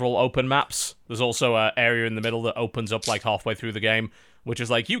 it's several open maps. There's also an area in the middle that opens up like halfway through the game, which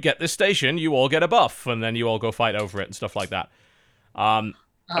is like, you get this station, you all get a buff, and then you all go fight over it and stuff like that. I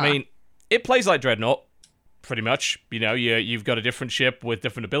mean, it plays like Dreadnought. Pretty much, you've got a different ship with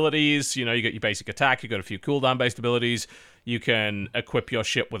different abilities. You got your basic attack. You've got a few cooldown-based abilities. You can equip your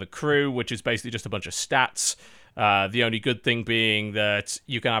ship with a crew, which is basically just a bunch of stats. The only good thing being that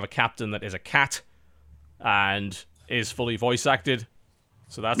you can have a captain that is a cat and is fully voice-acted.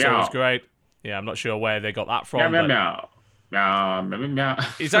 So that's always great. Yeah, I'm not sure where they got that from. Meow, meow, meow. Meow, meow, meow.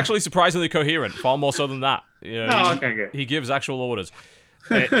 He's actually surprisingly coherent, far more so than that. He gives actual orders.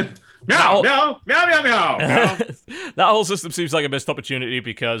 Meow, meow, meow, meow, meow. That whole system seems like a missed opportunity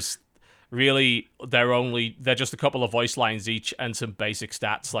because really they're just a couple of voice lines each and some basic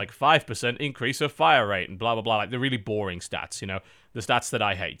stats like 5% increase of fire rate and blah blah blah. Like they're really boring stats, the stats that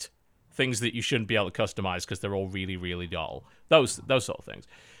I hate, things that you shouldn't be able to customize because they're all really really dull. Those sort of things.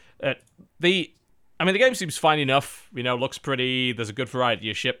 The game seems fine enough. Looks pretty. There's a good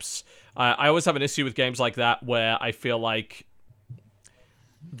variety of ships. I always have an issue with games like that where I feel like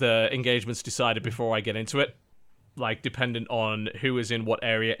the engagement's decided before I get into it, like dependent on who is in what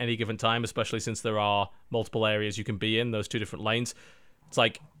area at any given time, especially since there are multiple areas you can be in, those 2 different lanes. It's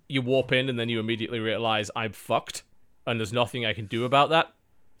like you warp in and then you immediately realize I'm fucked and there's nothing I can do about that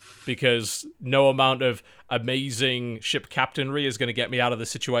because no amount of amazing ship captainry is going to get me out of the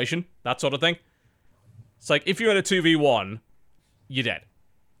situation, that sort of thing. It's like if you're in a 2v1, you're dead.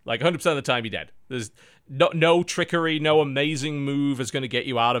 Like 100% of the time you're dead. There's no trickery, no amazing move is going to get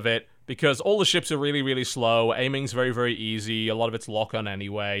you out of it because all the ships are really, really slow. Aiming's very, very easy. A lot of it's lock-on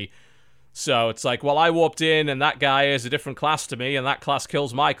anyway. So it's like, well, I warped in and that guy is a different class to me and that class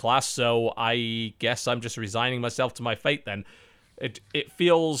kills my class, so I guess I'm just resigning myself to my fate then. It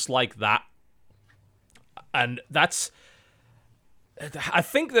feels like that. And that's... I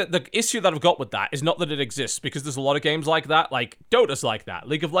think that the issue that I've got with that is not that it exists, because there's a lot of games like that, like Dota's like that,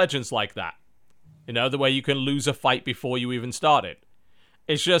 League of Legends like that. The way you can lose a fight before you even start it.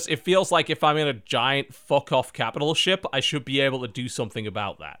 It's just, it feels like if I'm in a giant fuck-off capital ship, I should be able to do something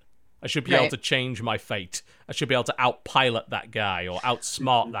about that. I should be able to change my fate. I should be able to outpilot that guy or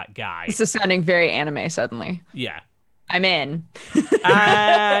outsmart that guy. This is sounding very anime suddenly. Yeah. I'm in.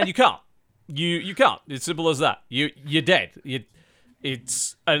 And you can't. You can't. It's simple as that. You're dead.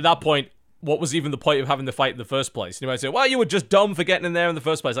 It's at that point, what was even the point of having the fight in the first place? You might say, well, you were just dumb for getting in there in the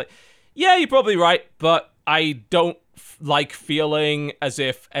first place. Like, yeah, you're probably right, but I don't like feeling as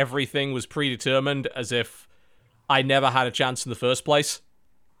if everything was predetermined, as if I never had a chance in the first place,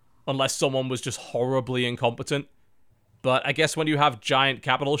 unless someone was just horribly incompetent. But I guess when you have giant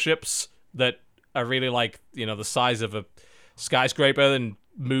capital ships that are really like, the size of a skyscraper and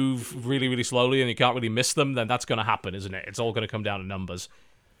move really, really slowly and you can't really miss them, then that's going to happen, isn't it? It's all going to come down to numbers.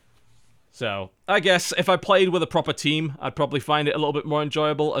 So, I guess if I played with a proper team, I'd probably find it a little bit more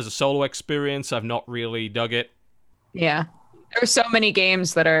enjoyable. As a solo experience, I've not really dug it. Yeah. There are so many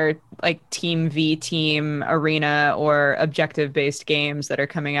games that are like Team v Team, Arena, or objective-based games that are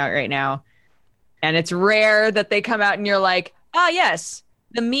coming out right now. And it's rare that they come out and you're like, yes,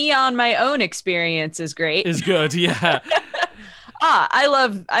 the me on my own experience is great. Is good, yeah. I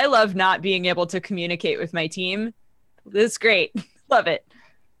love not being able to communicate with my team. This is great. Love it.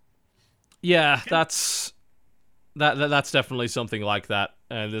 Yeah, that's definitely something like that.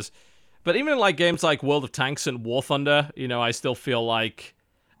 And But even in like games like World of Tanks and War Thunder, you know, I still feel like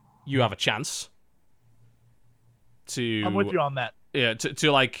you have a chance to. I'm with you on that. Yeah,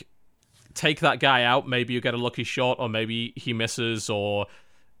 to like take that guy out. Maybe you get a lucky shot, or maybe he misses, or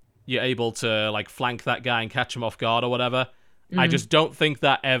you're able to like flank that guy and catch him off guard or whatever. I just don't think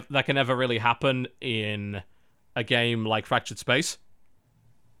that that can ever really happen in a game like Fractured Space.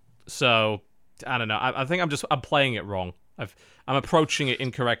 So I don't know. I think I'm playing it wrong. I'm approaching it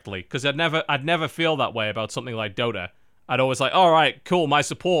incorrectly because I'd never feel that way about something like Dota. I'd always like, all right, cool. My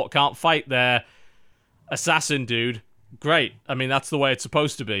support can't fight their assassin dude. Great. I mean, that's the way it's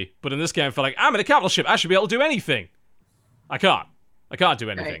supposed to be. But in this game, I feel like I'm in a capital ship. I should be able to do anything. I can't do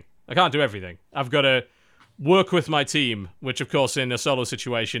anything. Right. I can't do everything. I've got to work with my team, which, of course, in a solo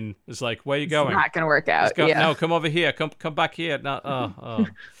situation is like, where are you going? It's not going to work out. No, come over here. Come back here. No, oh.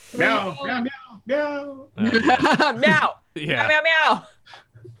 Meow, meow, meow, meow. Meow. Yeah. Meow, meow,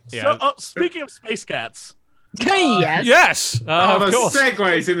 Yeah. So, speaking of space cats, meow. Yes. Yes. Oh, of the course.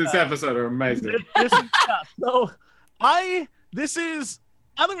 segues in this episode are amazing. This is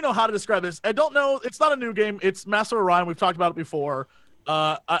I don't even know how to describe this. I don't know. It's not a new game. It's Master of Orion. We've talked about it before.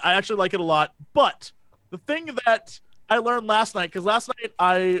 I actually like it a lot. But the thing that I learned last night, because last night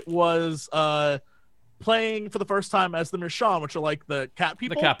I was playing for the first time as the Mirshan, which are like the cat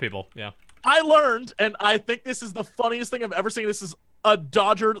people. The cat people, yeah. I learned, and I think this is the funniest thing I've ever seen. This is a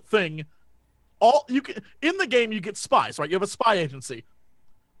Dodger thing. In the game, you get spies, right? You have a spy agency.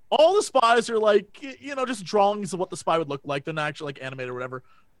 All the spies are like, just drawings of what the spy would look like. They're not actually like animated or whatever.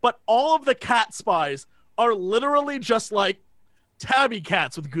 But all of the cat spies are literally just like tabby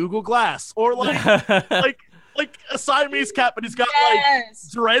cats with Google Glass, or like like a Siamese cat, but he's got like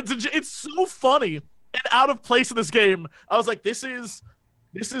dreads and it's so funny and out of place in this game. I was like, this is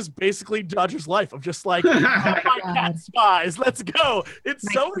basically Dodger's life of just like my cat spies. Let's go.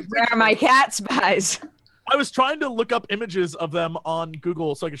 It's so ridiculous. Where are my cat spies? I was trying to look up images of them on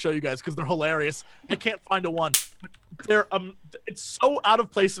Google so I could show you guys because they're hilarious. I can't find a one. They're it's so out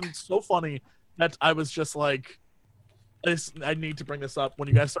of place and so funny that I was just like, I need to bring this up when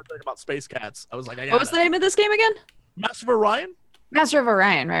you guys start talking about space cats. I was like, What was the name of this game again? Master of Orion? Master of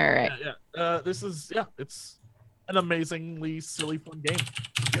Orion. Right. Yeah. It's an amazingly silly fun game.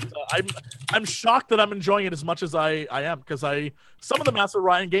 And, I'm shocked that I'm enjoying it as much as I am because some of the Master of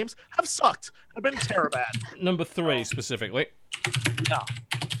Orion games have sucked. Have been terrible. Number 3 specifically. Yeah.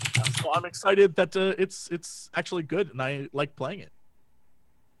 So I'm excited that it's actually good and I like playing it.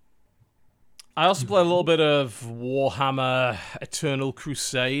 I also play a little bit of Warhammer Eternal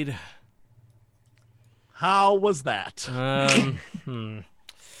Crusade. How was that?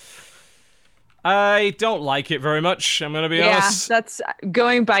 I don't like it very much, I'm going to be honest. Yeah, that's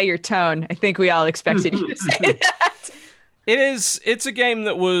going by your tone. I think we all expected you to say that. It's a game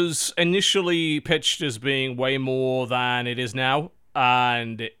that was initially pitched as being way more than it is now,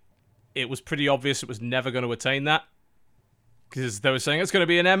 and it was pretty obvious it was never going to attain that. Because they were saying it's going to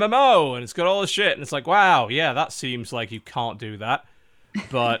be an MMO, and it's got all this shit, and it's like, wow, yeah, that seems like you can't do that.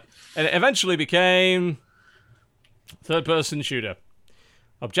 But and it eventually became third-person shooter.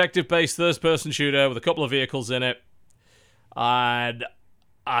 Objective-based third-person shooter with a couple of vehicles in it. And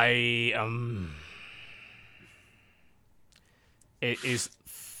it is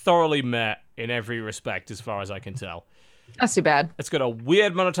thoroughly met in every respect as far as I can tell. That's too bad. It's got a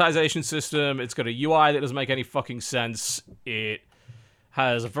weird monetization system. It's got a UI that doesn't make any fucking sense. It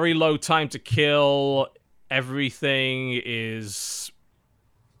has a very low time to kill. Everything is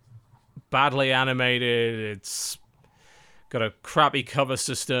badly animated. It's got a crappy cover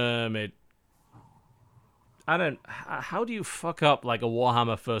system. How do you fuck up like a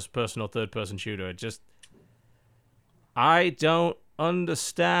Warhammer first person or third person shooter? I don't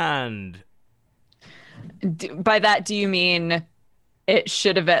understand. By that, do you mean it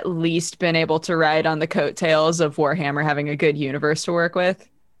should have at least been able to ride on the coattails of Warhammer having a good universe to work with?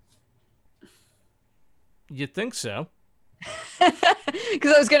 You'd think so.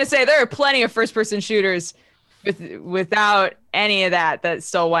 Because I was going to say, there are plenty of first-person shooters without any of that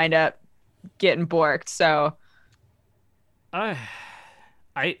still wind up getting borked, so... I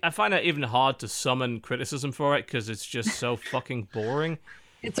find it even hard to summon criticism for it, because it's just so fucking boring.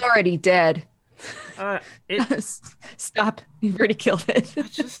 It's already dead. Stop. You've already killed it. I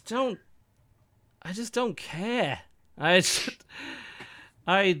just don't care. I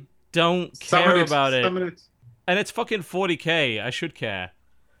don't care about it. And it's fucking 40k. I should care.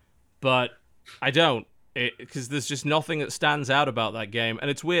 But I don't. Because there's just nothing that stands out about that game. And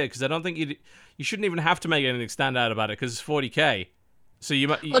it's weird, because I don't think you shouldn't even have to make anything stand out about it, because it's 40k. So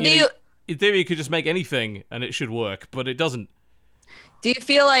in theory, you could just make anything, and it should work. But it doesn't. Do you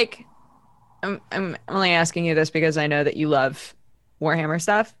feel like I'm only asking you this because I know that you love Warhammer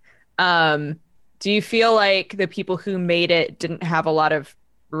stuff. Do you feel like the people who made it didn't have a lot of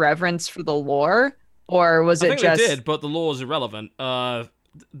reverence for the lore, or was I it think just? they did, but the lore is irrelevant.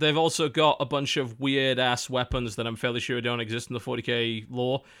 They've also got a bunch of weird ass weapons that I'm fairly sure don't exist in the 40k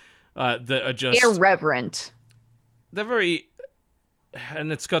lore. That are just irreverent. They're very,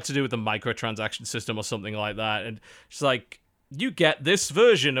 and it's got to do with the microtransaction system or something like that. And it's like, you get this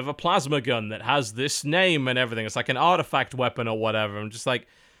version of a plasma gun that has this name and everything. It's like an artifact weapon or whatever. I'm just like,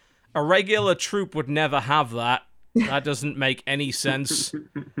 a regular troop would never have that. That doesn't make any sense.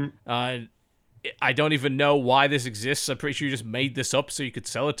 I don't even know why this exists. I'm pretty sure you just made this up so you could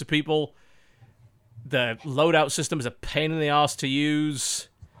sell it to people. The loadout system is a pain in the ass to use.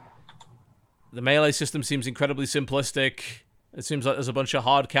 The melee system seems incredibly simplistic. It seems like there's a bunch of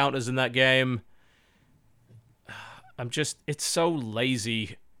hard counters in that game. It's so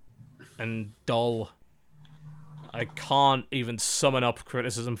lazy and dull. I can't even summon up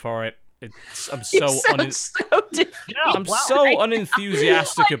criticism for it. I'm so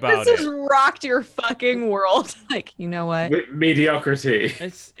unenthusiastic about this it. has rocked your fucking world. Like, you know what? Mediocrity.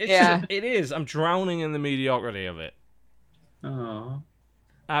 It is. I'm drowning in the mediocrity of it. Aww.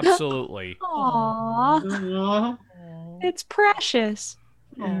 Absolutely. Aww. Aww. It's precious.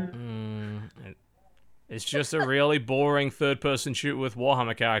 It's just a really boring third-person shooter with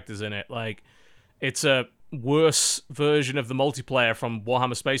Warhammer characters in it. Like, it's a worse version of the multiplayer from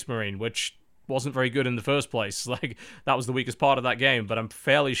Warhammer Space Marine, which wasn't very good in the first place. Like, that was the weakest part of that game, but I'm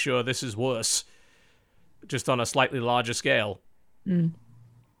fairly sure this is worse, just on a slightly larger scale. Ugh.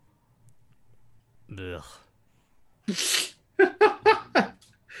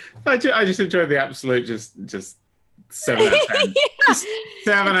 I just enjoyed the absolute just 7 out of 10. Just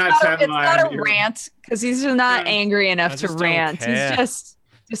 7 out of 10. It's not a rant because he's just not angry enough to rant. Care. He's just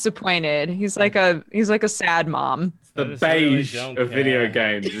disappointed. He's like a sad mom. The beige of video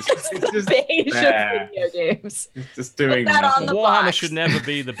games. It's just Beige there. of video games. It's just doing Put that nothing. on the Warhammer box. should never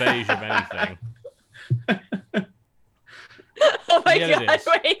be the beige of anything. Oh my Yet it god! is.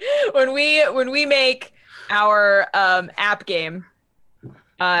 Wait, when we make our app game,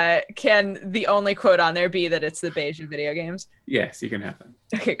 can the only quote on there be that it's the beige of video games? Yes, you can have them.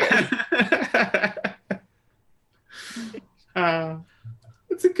 Okay, good.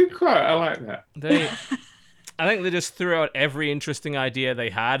 It's a good quote. I like that. I think they just threw out every interesting idea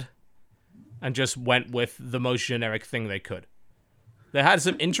they had and just went with the most generic thing they could. They had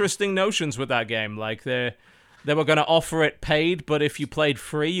some interesting notions with that game. Like, they were going to offer it paid, but if you played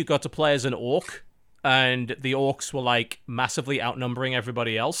free, you got to play as an orc. And the orcs were, like, massively outnumbering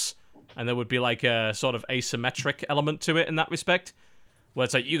everybody else. And there would be, like, a sort of asymmetric element to it in that respect. Where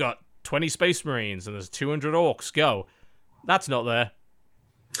it's like, you got 20 Space Marines and there's 200 orcs, go. That's not there.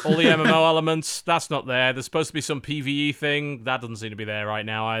 All the MMO elements, that's not there. There's supposed to be some PvE thing. That doesn't seem to be there right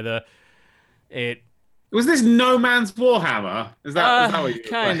now either. Was this No Man's Warhammer? Is that what you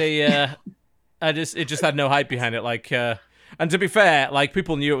kinda, yeah. It just had no hype behind it. Like, and to be fair, like,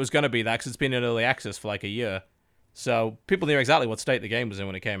 people knew it was going to be that because it's been in early access for like a year. So people knew exactly what state the game was in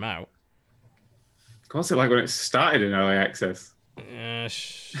when it came out. What's it like when it started in early access?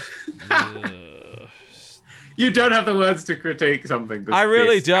 You don't have the words to critique something. I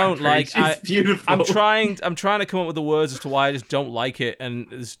really don't. Like, it's beautiful. I'm trying to come up with the words as to why I just don't like it,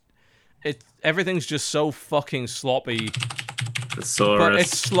 and everything's just so fucking sloppy. Thesaurus. But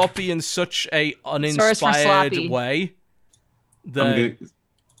it's sloppy in such a uninspired way. Beige.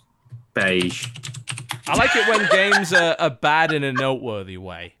 I like it when games are bad in a noteworthy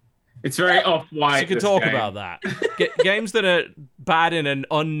way. It's very off-white. So you can talk about that. Games that are bad in an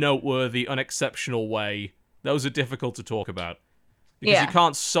unnoteworthy, unexceptional way, those are difficult to talk about. Because you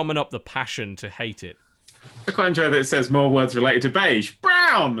can't summon up the passion to hate it. I quite enjoy that it says more words related to beige.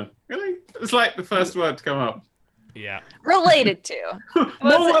 Brown! Really? It's like the first word to come up. Yeah. Related to.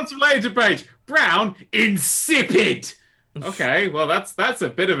 More words related to beige. Brown, insipid! Okay, well, that's a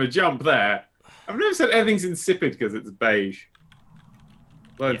bit of a jump there. I've never said anything's insipid because it's beige.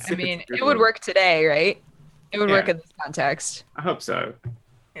 Well, I mean, it would work today, right? It would work in this context. I hope so.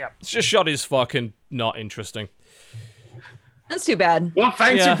 Yeah. It's just shoddy as fuck and not interesting. That's too bad. Well,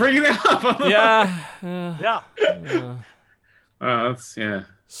 thanks for bringing it up. Yeah. That's, yeah.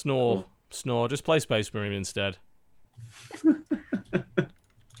 Snore. Just play Space Marine instead.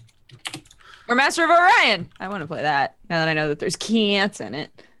 Or Master of Orion. I want to play that now that I know that there's cats in it.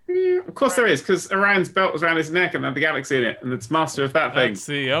 Yeah, of course there is, because Orion's belt was around his neck and had the galaxy in it, and it's master of that thing. That's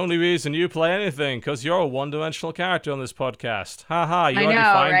the only reason you play anything, because you're a one-dimensional character on this podcast. Ha ha, you are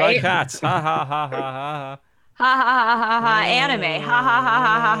defined by cats. Ha ha ha ha ha ha. Ha ha ha ha ha ha. Anime. Ha ha ha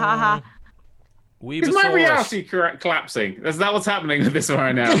ha ha ha ha. Is my reality collapsing? Is that what's happening with this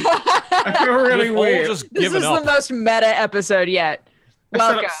right now? I feel really We've all weird. just This given is up. the most meta episode yet. I set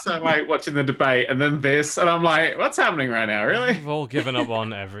Welcome. up so like watching the debate and then this, and I'm like, what's happening right now? Really? We've all given up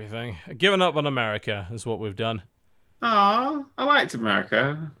on everything. Given up on America is what we've done. Oh, I liked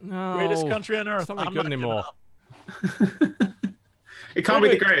America. No, Greatest country on earth. It's not really I'm good not giving anymore. up. It can't be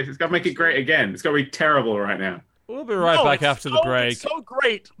the greatest. It's got to make it great again. It's got to be terrible right now. We'll be right No, back it's after the break. It's so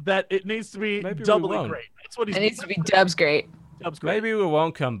great that it needs to be Maybe we doubly won't. great. That's what he's. It needs to be Dub's great. Dub's great. Maybe we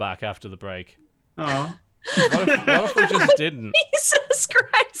won't come back after the break. Oh, What if we just didn't? Jesus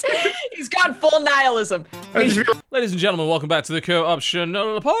Christ. He's got full nihilism. Ladies and gentlemen, welcome back to the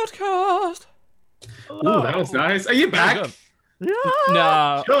Co-Optional Podcast. ooh, that was nice. Are you back? Yeah.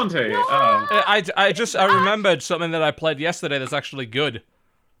 No, Dante. Oh. I remembered something that I played yesterday that's actually good.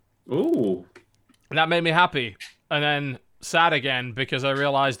 Ooh. And that made me happy. And then sad again because I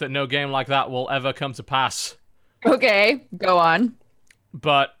realized that no game like that will ever come to pass. Okay, go on.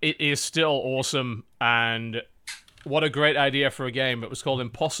 But it is still awesome, and what a great idea for a game. It was called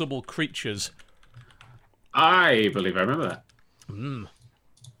Impossible Creatures. I believe I remember that.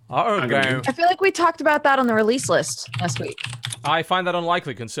 Okay. I feel like we talked about that on the release list last week. I find that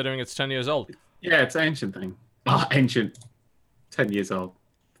unlikely considering it's 10 years old. Yeah, it's an ancient thing. Oh, ancient. 10 years old.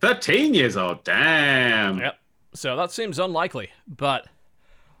 13 years old. Damn. Yep. So that seems unlikely, but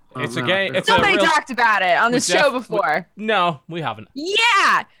Oh, it's a no. game. It's Somebody a real... talked about it on the show we- before. No, we haven't.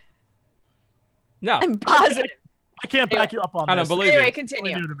 Yeah, No. I'm positive. I can't back you up on I don't this. believe Anyway, it. It's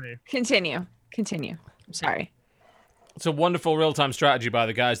really continue. new to me. Continue. I'm sorry. It's a wonderful real-time strategy by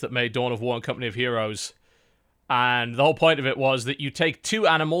the guys that made Dawn of War and Company of Heroes. And the whole point of it was that you take two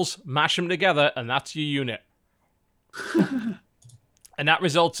animals, mash them together, and that's your unit. And that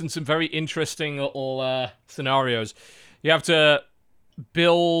results in some very interesting little scenarios. You have to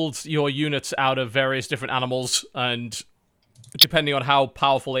build your units out of various different animals, and depending on how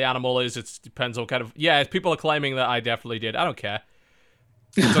powerful the animal is, it depends on kind of... Yeah, people are claiming that I definitely did. I don't care.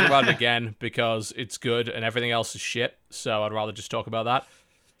 I'll talk about it again because it's good and everything else is shit, so I'd rather just talk about that.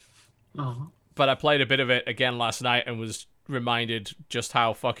 Oh. But I played a bit of it again last night and was reminded just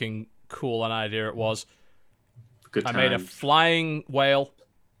how fucking cool an idea it was. Good I times. made a flying whale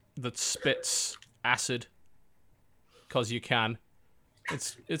that spits acid because you can.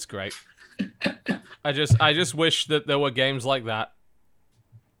 It's great. I just wish that there were games like that.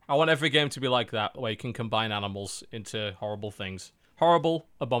 I want every game to be like that, where you can combine animals into horrible things, horrible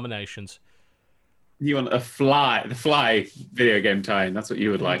abominations. You want the fly video game tie-in. That's what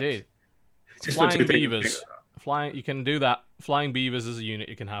you would like. Indeed. Just for Flying two things. beavers. Flying. You can do that. Flying beavers is a unit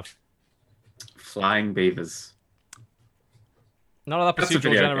you can have. Flying beavers. None of that That's a procedural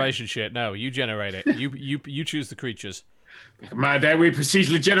video game. generation shit. No, you generate it. You choose the creatures. My day, we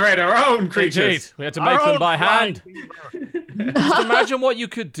procedurally generate our own creatures. Indeed. We had to Our make them own by flying hand. beaver. Just imagine what you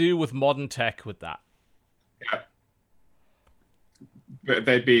could do with modern tech with that. Yeah. But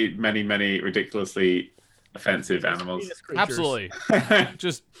they'd be many, many ridiculously offensive animals. Penis creatures. Absolutely.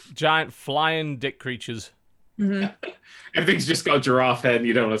 Just giant flying dick creatures. Everything's just got a giraffe head and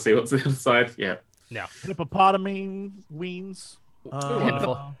you don't want to see what's inside. Yeah. No. Hippopotami weens.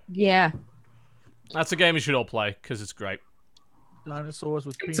 Wonderful. Yeah. That's a game you should all play because it's great. Dinosaurs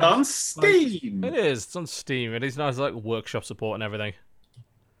with penis. It's on Steam. It is. It's on Steam. It is nice, like workshop support and everything.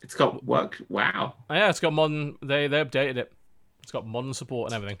 It's got work. Wow. Oh, yeah, it's got modern. They updated it. It's got modern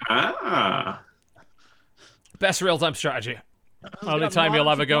support and everything. Ah. Best real time strategy. Only got time you'll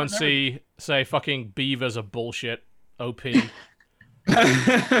modern ever go and support and say fucking beavers are bullshit. OP.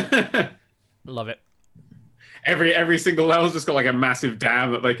 Love it. Every single level's just got like a massive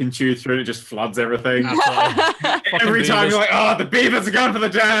dam that they can chew through and it just floods everything. Absolutely. Every time beavers. you're like, oh, the beavers are going for the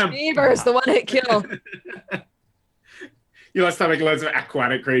dam. Beaver's the one hit kill. You like start making loads of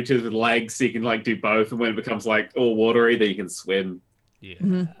aquatic creatures with legs so you can like do both, and when it becomes like all watery, then you can swim. Yeah.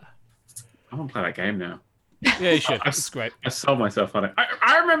 I want to play that game now. Yeah, you should. It's great. I sold myself on it.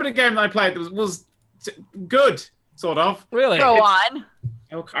 I remember the game that I played that was good, sort of. Really? Go on.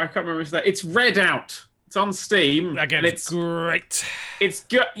 Oh, I can't remember that. It's Red Out. It's on Steam. Again, and it's great. it's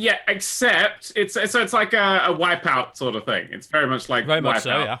good. Yeah, except it's like a Wipeout sort of thing. It's very much like Very much Wipeout.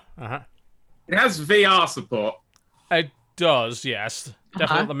 so, yeah. Uh-huh. It has VR support. It does, yes. Definitely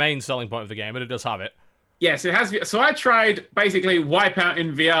Uh-huh. not the main selling point of the game, but it does have it. Yes, it has. So I tried basically Wipeout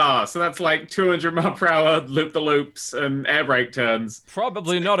in VR. So that's like 200 mile per hour loop the loops and air brake turns.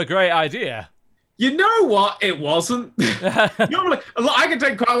 Probably not a great idea. You know what? It wasn't. Normally, I can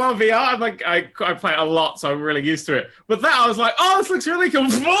take quite a lot of VR. I play it a lot, so I'm really used to it. But that, I was like, oh, this looks really cool.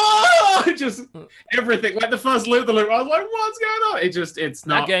 Just everything. Like the first loop, I was like, what's going on? It's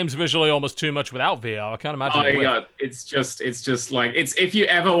not. That game's visually almost too much without VR. I can't imagine. Oh my god, it's just like if you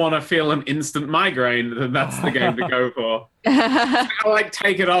ever want to feel an instant migraine, then that's the game to go for. I like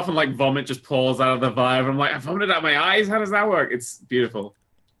take it off and like vomit just pours out of the vibe. I'm like, I vomited out my eyes. How does that work? It's beautiful.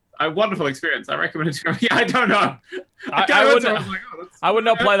 A wonderful experience. I recommend it to you. Yeah, I don't know. I would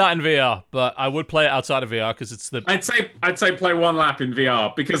not play that in VR, but I would play it outside of VR because it's the. I'd say play one lap in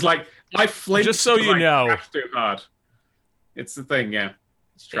VR because like I flinched. Just so you know, too hard. It's the thing, yeah.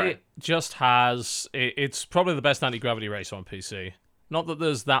 It just has. It's probably the best anti-gravity race on PC. Not that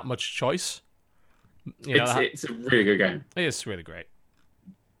there's that much choice. It's a really good game. It's really great.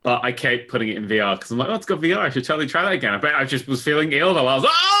 But I kept putting it in VR because I'm like, oh, it's got VR. I should totally try that again. I bet I just was feeling ill though. I was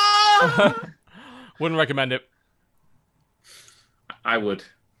like, oh! Wouldn't recommend it. I would.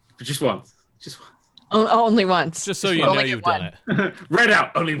 But just once. Only once. Just so you know you've done it. Read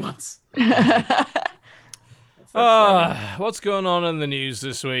out, only once. What's going on in the news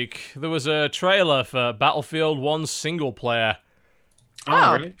this week? There was a trailer for Battlefield 1 single player.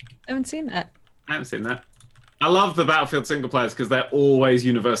 Oh, really? I haven't seen that. I haven't seen that. I love the Battlefield single players because they're always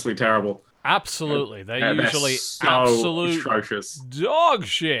universally terrible. Absolutely. They're usually so absolute atrocious. Dog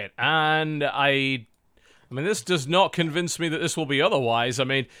shit. And I mean, this does not convince me that this will be otherwise. I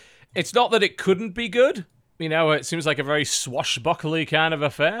mean, it's not that it couldn't be good. You know, it seems like a very swashbuckly kind of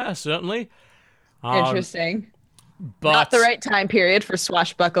affair, certainly. Interesting. But not the right time period for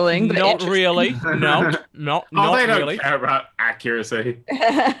swashbuckling. But not really. No, not they don't really. care about accuracy.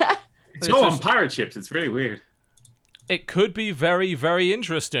 It's all on pirate ships. It's really weird. It could be very, very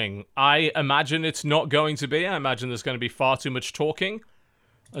interesting. I imagine it's not going to be. I imagine there's going to be far too much talking.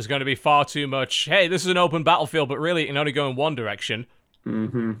 There's going to be far too much, hey, this is an open battlefield, but really it can only go in one direction.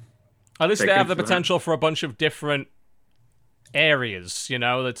 Mm-hmm. At least they have the potential for a bunch of different areas, you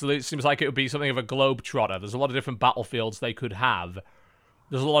know? It seems like it would be something of a globetrotter. There's a lot of different battlefields they could have.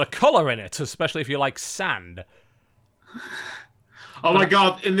 There's a lot of color in it, especially if you like sand. Oh my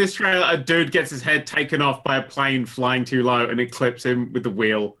god, in this trailer, a dude gets his head taken off by a plane flying too low and it clips him with the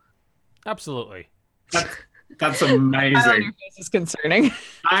wheel. Absolutely. That's amazing. This is concerning.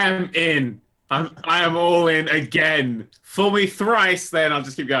 I am in. I am all in again. Fool me thrice, then I'll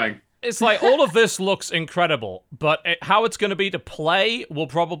just keep going. It's like, all of this looks incredible, but how it's going to be to play will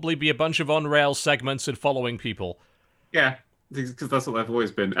probably be a bunch of on-rail segments and following people. Yeah. Because that's what they've always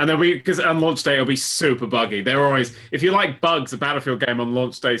been. And because on launch day, it'll be super buggy. They're always, if you like bugs, a Battlefield game on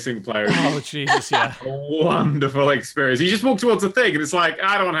launch day single player is oh, Jesus, yeah. a wonderful experience. You just walk towards a thing and it's like,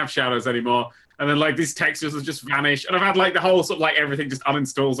 I don't want to have shadows anymore. And then like these textures will just vanish. And I've had like the whole sort of like everything just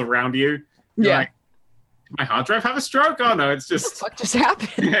uninstalls around you. You're like, did my hard drive have a stroke? Oh no, it's just. What just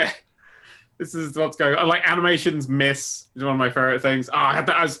happened? Yeah. This is what's going on. Like animations miss is one of my favorite things. Oh, I had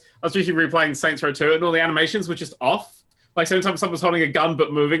that. I was recently replaying Saints Row 2 and all the animations were just off. Like sometimes someone's holding a gun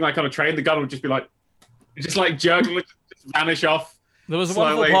but moving, like on a train, the gun would just be like, just like jerk, just vanish off. There was a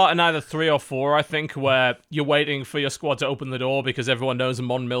wonderful part in either 3 or 4, I think, where you're waiting for your squad to open the door because everyone knows in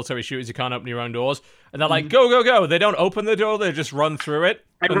modern military shooters you can't open your own doors. And they're like, go, go, go. They don't open the door, they just run through it.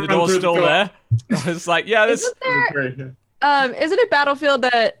 And the door's still there. It's like, yeah, this... Isn't it Battlefield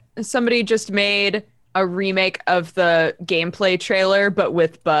that somebody just made a remake of the gameplay trailer, but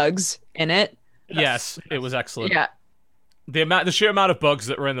with bugs in it? Yes, it was excellent. Yeah. The sheer amount of bugs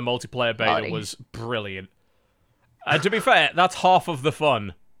that were in the multiplayer beta was brilliant. To be fair, that's half of the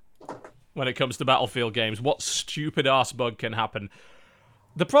fun when it comes to Battlefield games. What stupid-ass bug can happen?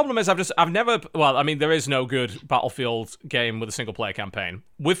 The problem is I've never... Well, I mean, there is no good Battlefield game with a single-player campaign.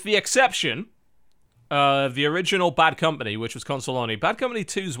 With the exception, the original Bad Company, which was console only. Bad Company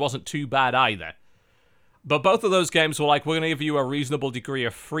 2's wasn't too bad either. But both of those games were like, we're going to give you a reasonable degree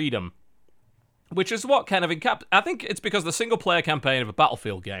of freedom. Which is what kind of I think it's because the single-player campaign of a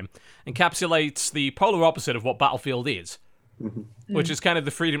Battlefield game encapsulates the polar opposite of what Battlefield is, which is kind of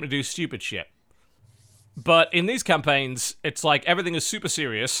the freedom to do stupid shit. But in these campaigns, it's like everything is super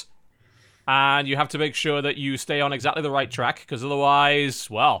serious, and you have to make sure that you stay on exactly the right track, because otherwise,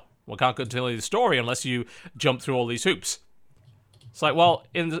 well, we can't continue the story unless you jump through all these hoops. It's like, well,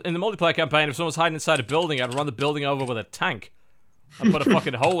 in the multiplayer campaign, if someone's hiding inside a building, I'd run the building over with a tank and put a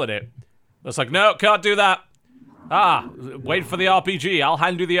fucking hole in it. It's like, no, can't do that. Wait for the RPG. I'll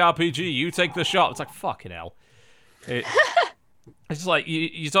hand you the RPG. You take the shot. It's like, fucking hell. It's just like,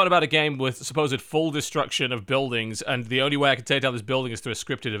 you're talking about a game with supposed full destruction of buildings, and the only way I can take down this building is through a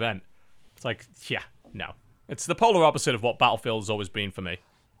scripted event. It's like, yeah, no. It's the polar opposite of what Battlefield has always been for me.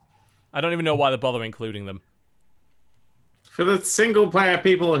 I don't even know why they bother including them. For the single-player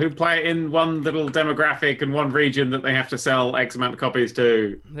people who play in one little demographic and one region that they have to sell X amount of copies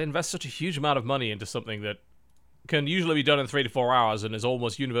to. They invest such a huge amount of money into something that can usually be done in 3 to 4 hours and is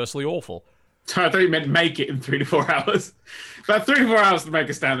almost universally awful. I thought you meant make it in 3 to 4 hours. About 3 to 4 hours to make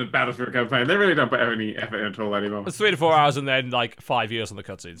a standard Battlefield campaign. They really don't put any effort into all anymore. It's 3 to 4 hours and then like 5 years on the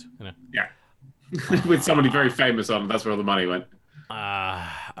cutscenes. You know. Yeah. With somebody very famous on, that's where all the money went.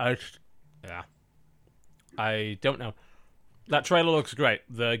 I don't know. That trailer looks great.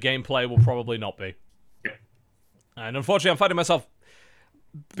 The gameplay will probably not be. Yeah. And unfortunately, I'm finding myself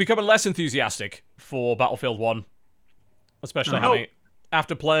becoming less enthusiastic for Battlefield 1. Especially having,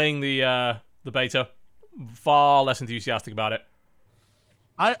 after playing the beta, far less enthusiastic about it.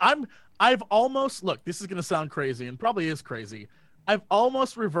 I've almost, look, this is going to sound crazy and probably is crazy. I've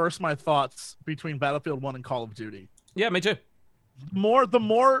almost reversed my thoughts between Battlefield 1 and Call of Duty. Yeah, me too. The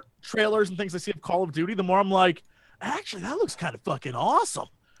more trailers and things I see of Call of Duty, the more I'm like, actually, that looks kind of fucking awesome.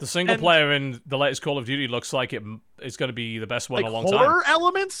 The single player in the latest Call of Duty looks like it's going to be the best one in a long time. Horror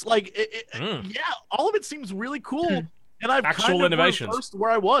elements, yeah, all of it seems really cool. And I've actual kind of innovations. reversed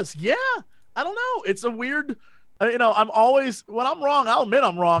where I was. Yeah, I don't know. It's a weird. I'm always, when I'm wrong, I'll admit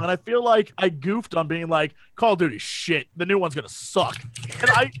I'm wrong, and I feel like I goofed on being like, Call of Duty, shit, the new one's gonna suck.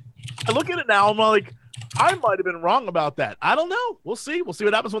 And I look at it now, I'm like, I might have been wrong about that. I don't know. We'll see. We'll see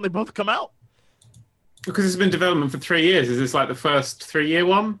what happens when they both come out. Because it's been in development for 3 years. Is this like the first 3-year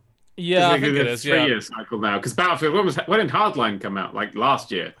one? Yeah, I think it is. 3-year cycle now. Because Battlefield, when did Hardline come out? Like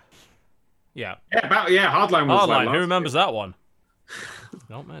last year. Yeah. Hardline was Hardline. like Who remembers that one?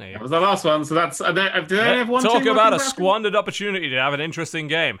 Not many. That was the last one. So that's. Did they have one? Talk about a squandered opportunity to have an interesting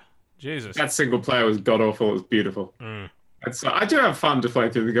game. Jesus. That single player was god awful. It was beautiful. I do have fun to play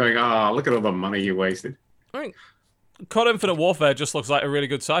through the going. Look at all the money you wasted. I mean, COD Infinite Warfare just looks like a really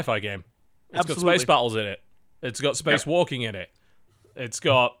good sci-fi game. It's got space battles in it. It's got space walking in it. It's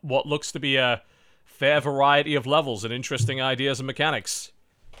got what looks to be a fair variety of levels and interesting ideas and mechanics.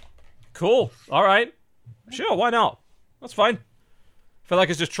 Cool. All right. Sure, why not? That's fine. I feel like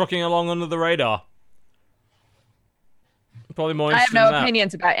it's just trucking along under the radar. Probably more I have interesting no than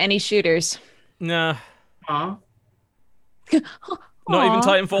opinions about any shooters. Nah. Aw. Not even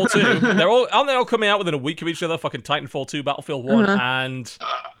Titanfall 2. Aren't they all coming out within a week of each other? Fucking Titanfall 2, Battlefield 1, and...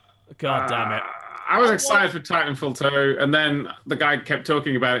 God damn it. I was excited for Titanfall 2, and then the guy kept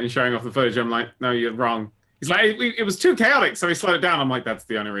talking about it and showing off the footage. I'm like, no, you're wrong. He's like, it was too chaotic, so he slowed it down. I'm like, that's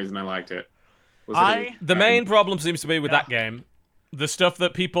the only reason I liked it. The main problem seems to be with that game, the stuff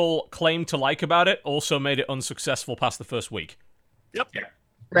that people claim to like about it also made it unsuccessful past the first week. Yep. Yeah.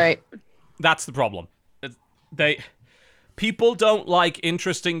 Right. That's the problem. People don't like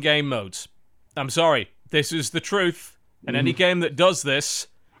interesting game modes. I'm sorry. This is the truth. And any game that does this,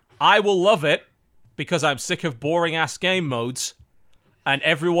 I will love it because I'm sick of boring-ass game modes, and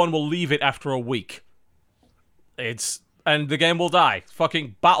everyone will leave it after a week. And the game will die.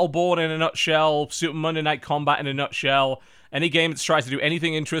 Fucking Battleborn in a nutshell, Super Monday Night Combat in a nutshell, any game that tries to do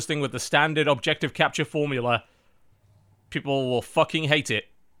anything interesting with the standard objective capture formula, people will fucking hate it.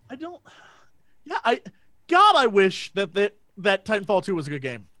 I wish that Titanfall 2 was a good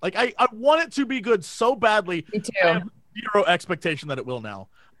game. Like, I want it to be good so badly. Me too. I have zero expectation that it will now.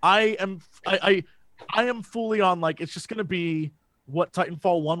 I am fully on, like, it's just going to be what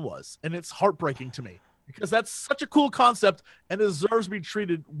Titanfall 1 was. And it's heartbreaking to me because that's such a cool concept and it deserves to be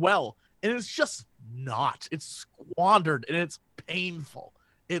treated well. And it's just not. It's squandered and it's painful.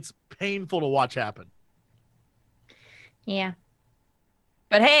 It's painful to watch happen. Yeah.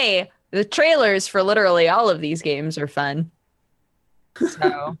 But hey, the trailers for literally all of these games are fun.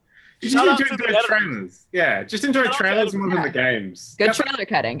 So just enjoy the trailers. Yeah, just enjoy trailers more than the games. Good trailer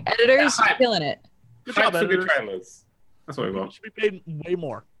cutting. Editors killing it. Good job, for good editors. trailers. That's what we want. Should be paid way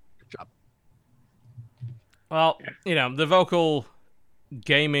more. Good job. Well, the vocal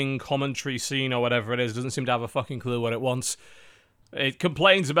gaming commentary scene or whatever it is doesn't seem to have a fucking clue what it wants. It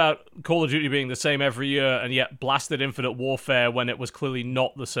complains about Call of Duty being the same every year and yet blasted Infinite Warfare when it was clearly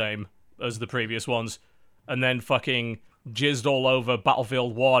not the same as the previous ones, and then fucking jizzed all over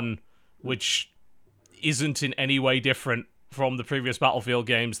Battlefield 1, which isn't in any way different from the previous Battlefield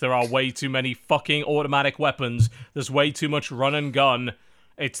games. There are way too many fucking automatic weapons. There's way too much run and gun.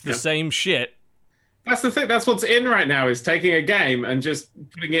 It's the same shit. That's the thing. That's what's in right now, is taking a game and just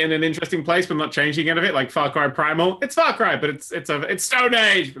putting it in an interesting place but not changing any of it, like Far Cry Primal. It's Far Cry, but it's Stone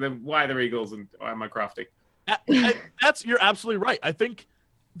Age. But then why the Eagles and why am I crafty? You're absolutely right. I think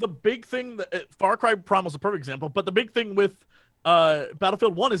the big thing that Far Cry Primal is a perfect example, but the big thing with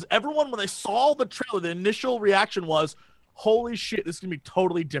Battlefield 1 is everyone, when they saw the trailer, the initial reaction was, holy shit, this is going to be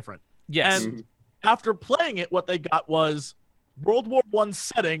totally different. Yes. And after playing it, what they got was World War I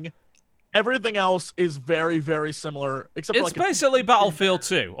setting. Everything else is very, very similar, except for It's basically Battlefield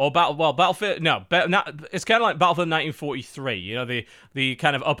 2, or Battlefield. No, it's kind of like Battlefield 1943. You know, the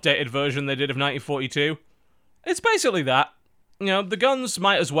kind of updated version they did of 1942. It's basically that. You know, the guns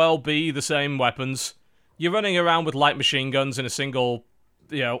might as well be the same weapons. You're running around with light machine guns in a single,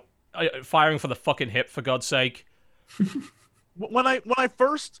 firing for the fucking hip, for God's sake. When I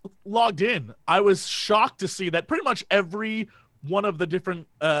first logged in, I was shocked to see that pretty much every one of the different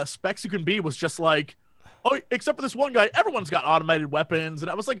specs you can be was just like, oh, except for this one guy, everyone's got automated weapons,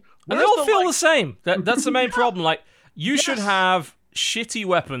 and I was like, and they all feel the same. That's the main problem. Like, you should have shitty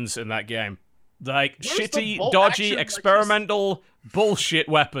weapons in that game, like shitty, dodgy, experimental bullshit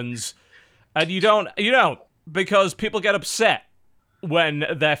weapons, and you don't, because people get upset when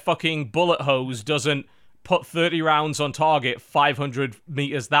their fucking bullet hose doesn't put 30 rounds on target 500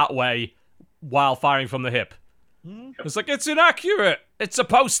 meters that way while firing from the hip. It's like, it's inaccurate. It's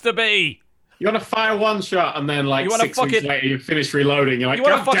supposed to be. You want to fire one shot and then, like, 6 weeks later, you finish reloading. You're like, you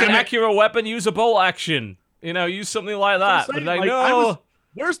want a God fucking damn it. accurate weapon? Use a bolt action. Use something like that. But they know.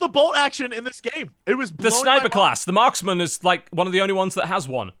 Where's the bolt action in this game? It was the sniper class. The marksman is, like, one of the only ones that has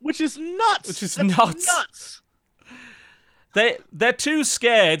one. Which is nuts. That's nuts. They're too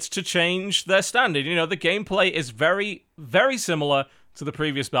scared to change their standard. The gameplay is very, very similar to the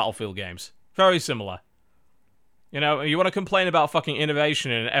previous Battlefield games. Very similar. You want to complain about fucking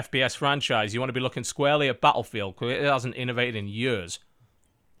innovation in an FPS franchise, you want to be looking squarely at Battlefield, because it hasn't innovated in years.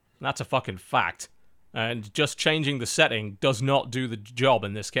 And that's a fucking fact. And just changing the setting does not do the job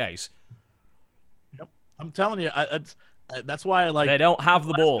in this case. Yep. I'm telling you, that's why I like... They don't have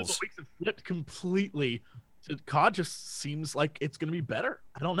the balls. The weeks have flipped completely. COD just seems like it's going to be better.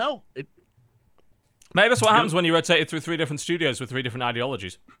 I don't know. Maybe that's what happens when you rotate it through 3 different studios with 3 different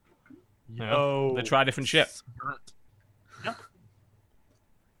ideologies. They try different shit. Yeah.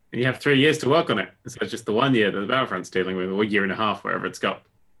 And you have 3 years to work on it. So it's just the 1 year that the Battlefront's dealing with, or 1.5 years, wherever it's got.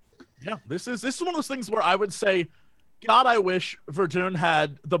 Yeah, this is one of those things where I would say, God, I wish Verdun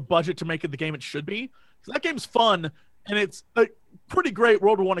had the budget to make it the game it should be. Because that game's fun, and it's a pretty great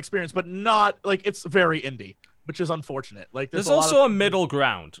World War I experience, but not, like, it's very indie, which is unfortunate. Like, there's also a middle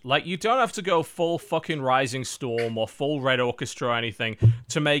ground. Like, you don't have to go full fucking Rising Storm or full Red Orchestra or anything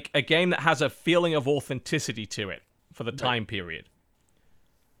to make a game that has a feeling of authenticity to it for the time period.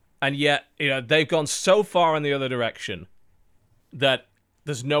 And yet, they've gone so far in the other direction that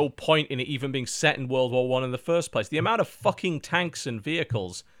there's no point in it even being set in World War I in the first place. The amount of fucking tanks and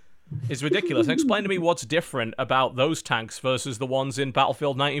vehicles is ridiculous. And explain to me what's different about those tanks versus the ones in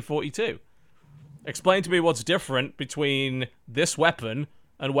Battlefield 1942. Explain to me what's different between this weapon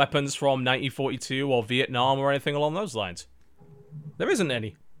and weapons from 1942 or Vietnam or anything along those lines. There isn't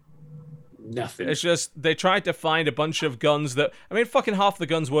any. Nothing. It's just, they tried to find a bunch of guns that... I mean, fucking half the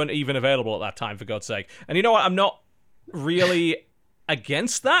guns weren't even available at that time, for God's sake. And you know what? I'm not really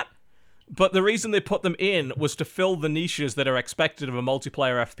against that, but the reason they put them in was to fill the niches that are expected of a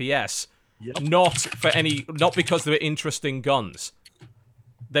multiplayer FPS, not because they were interesting guns.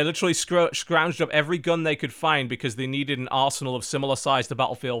 They literally scrounged up every gun they could find because they needed an arsenal of similar size to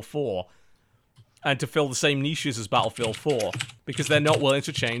Battlefield 4 and to fill the same niches as Battlefield 4 because they're not willing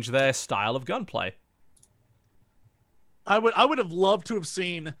to change their style of gunplay. I would have loved to have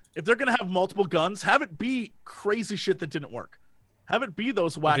seen, if they're going to have multiple guns, have it be crazy shit that didn't work. Have it be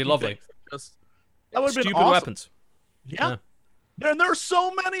those wacky That'd be lovely. Things. That would have been stupid awesome. weapons. Yeah. And there are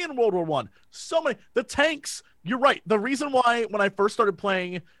so many in World War I. So many. The tanks, you're right. The reason why when I first started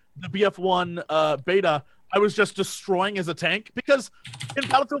playing the BF1 beta, I was just destroying as a tank, because in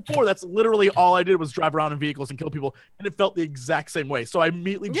Battlefield 4, that's literally all I did was drive around in vehicles and kill people, and it felt the exact same way. So I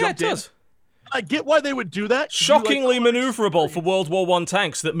immediately jumped in. I get why they would do that. Shockingly maneuverable for World War I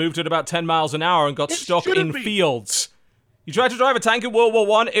tanks that moved at about 10 miles an hour and got stuck in fields. You tried to drive a tank in World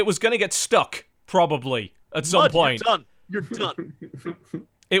War I, it was going to get stuck, probably, at some point. You're done.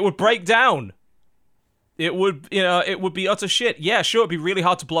 It would break down. It would, it would be utter shit. Yeah, sure, it'd be really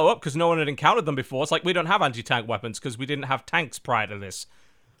hard to blow up because no one had encountered them before. It's like we don't have anti-tank weapons because we didn't have tanks prior to this.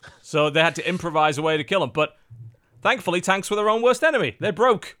 So they had to improvise a way to kill them. But thankfully, tanks were their own worst enemy. They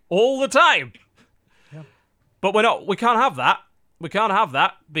broke all the time. Yeah. But we can't have that. We can't have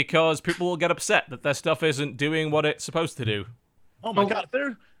that because people will get upset that their stuff isn't doing what it's supposed to do. Oh my God,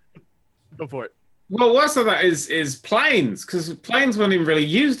 go for it. Well, worse than that is planes, because planes weren't even really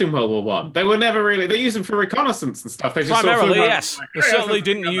used in World War One. They were never really. They used them for reconnaissance and stuff. They just primarily, sort of yes. They certainly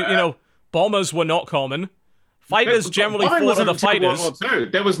didn't. Bombers were not common. Fighters generally fought other fighters. World War II.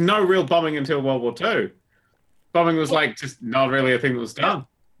 There was no real bombing until World War II. Bombing was just not really a thing that was done.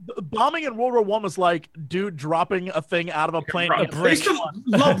 The bombing in World War One was like dude dropping a thing out of a plane. They used to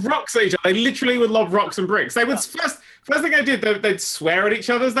lob rocks at each other. They literally would lob rocks and bricks. They would first thing they did, they'd swear at each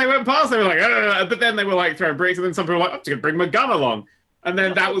other as they went past. They were like, but then they were like throwing bricks, and then some people were like, I'm just gonna bring my gun along. And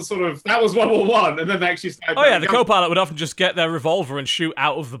then that was World War One, and then they actually started. Oh yeah, the co-pilot would often just get their revolver and shoot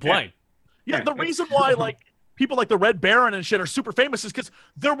out of the plane. Yeah, the reason why like people like the Red Baron and shit are super famous is because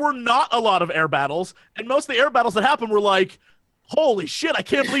there were not a lot of air battles, and most of the air battles that happened were like, holy shit, I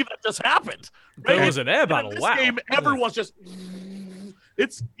can't believe that just happened. Right? There was an air battle. In this Wow. game, everyone's just.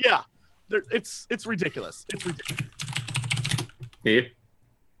 It's ridiculous. It's ridiculous. Here.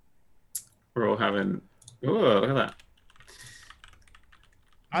 We're all having. Oh, look at that.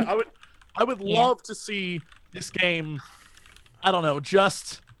 I would love to see this game, I don't know,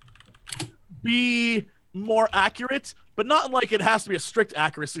 just be more accurate, but not in like it has to be a strict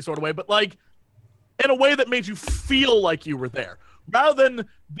accuracy sort of way, but like in a way that made you feel like you were there. Rather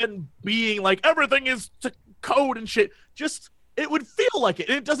than being like everything is to code and shit. Just it would feel like it.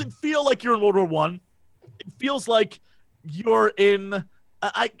 It doesn't feel like you're in World War One. It feels like you're in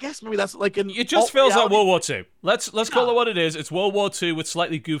I guess maybe that's like an. It just feels like World War II. Let's call it what it is. It's World War II with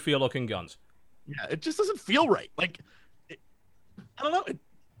slightly goofier looking guns. Yeah, it just doesn't feel right. Like, I don't know. And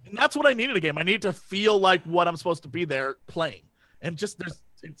that's what I need in a game. I need to feel like what I'm supposed to be there playing. And just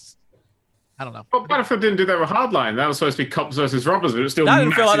I don't know. Well, Battlefield didn't do that with Hardline. That was supposed to be cops versus robbers, but it was still. That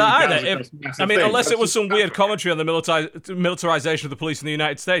didn't feel like that either. Unless it was some weird commentary on the militarization of the police in the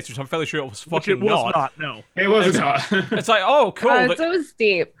United States, which I'm fairly sure it was fucking not. No, it was not. It's like, oh, cool. It was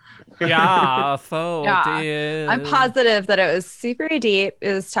deep. Yeah, so Yeah. I'm positive that it was super deep.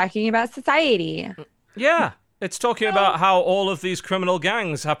 It was talking about society. Yeah. It's talking about how all of these criminal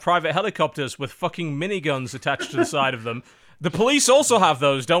gangs have private helicopters with fucking miniguns attached to the side of them. The police also have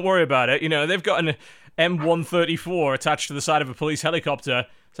those, don't worry about it. You know, they've got an M134 attached to the side of a police helicopter.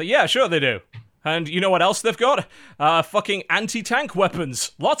 So yeah, sure they do. And you know what else they've got? Fucking anti-tank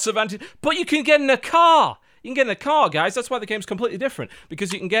weapons. Lots of But you can get in a car! You can get in a car, guys. That's why the game's completely different.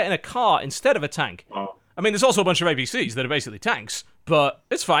 Because you can get in a car instead of a tank. Oh. I mean, there's also a bunch of APCs that are basically tanks. But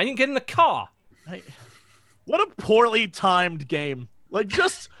it's fine, you can get in a car. What a poorly timed game. Like,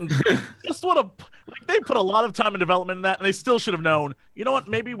 just what a... Like, they put a lot of time and development in that, and they still should have known, you know what,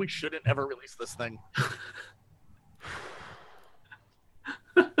 maybe we shouldn't ever release this thing.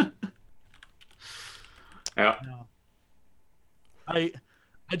 Yeah. I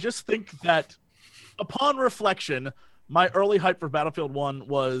just think that upon reflection, my early hype for Battlefield 1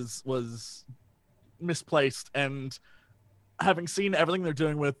 was misplaced, and having seen everything they're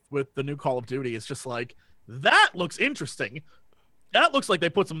doing with the new Call of Duty, it's just like, that looks interesting. That looks like they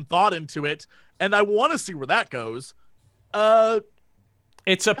put some thought into it, and I want to see where that goes.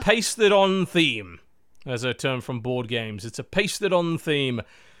 It's a pasted-on theme, as a term from board games. It's a pasted-on theme.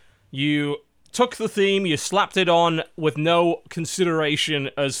 You took the theme, you slapped it on with no consideration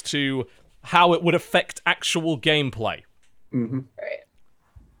as to how it would affect actual gameplay. Mm-hmm. Right.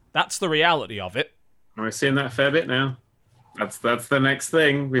 That's the reality of it. We're seeing that a fair bit now. That's the next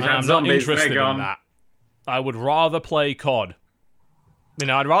thing. We've had I'm not zombies. interested in that. I would rather play COD. You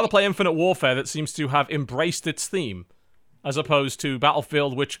know, I'd rather play Infinite Warfare that seems to have embraced its theme, as opposed to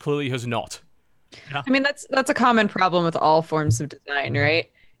Battlefield, which clearly has not. I mean, that's a common problem with all forms of design, right?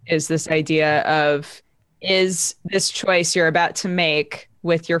 Is this idea of, is this choice you're about to make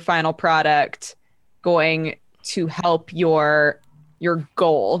with your final product going to help your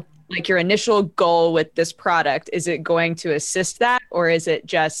goal? Like your initial goal with this product, is it going to assist that, or is it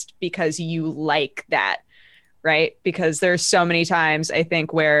just because you like that? Right? Because there's so many times, I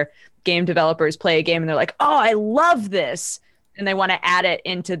think, where game developers play a game and they're like, oh, I love this. And they want to add it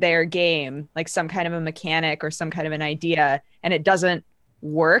into their game, like some kind of a mechanic or some kind of an idea. And it doesn't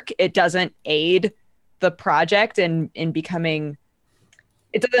work. It doesn't aid the project in becoming,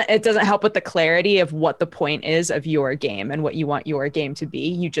 it doesn't help with the clarity of what the point is of your game and what you want your game to be.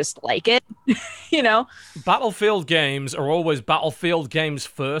 You just like it, you know? Battlefield games are always Battlefield games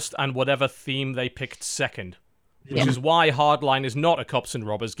first and whatever theme they picked second. Which is why Hardline is not a cops and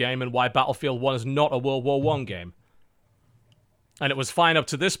robbers game and why Battlefield 1 is not a World War I game. And it was fine up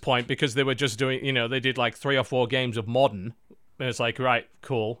to this point because they were just doing, you know, they did like 3 or 4 games of modern. And it's like, right,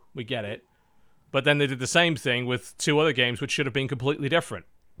 cool, we get it. But then they did the same thing with 2 other games which should have been completely different.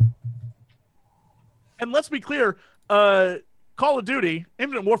 And let's be clear, Call of Duty,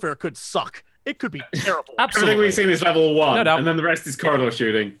 Infinite Warfare could suck. It could be terrible. Absolutely. Everything we've seen is level 1, No doubt. and then the rest is corridor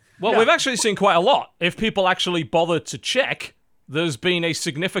shooting. Well, we've actually seen quite a lot. If people actually bothered to check, there's been a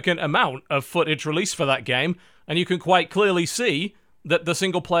significant amount of footage released for that game, and you can quite clearly see that the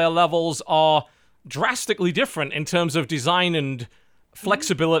single-player levels are drastically different in terms of design and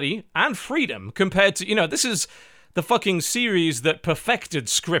flexibility and freedom compared to, this is the fucking series that perfected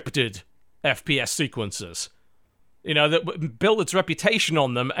scripted FPS sequences. That built its reputation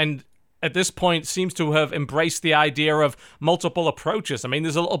on them, and at this point seems to have embraced the idea of multiple approaches. I mean,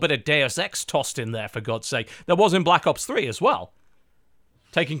 there's a little bit of Deus Ex tossed in there, for God's sake. There was in Black Ops 3 as well.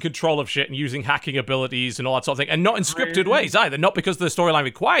 Taking control of shit and using hacking abilities and all that sort of thing. And not in scripted ways either. Not because the storyline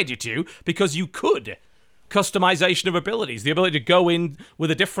required you to, because you could. Customization of abilities. The ability to go in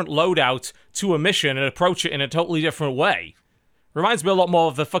with a different loadout to a mission and approach it in a totally different way. Reminds me a lot more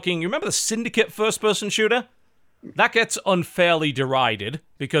of the fucking... You remember the Syndicate first-person shooter? That gets unfairly derided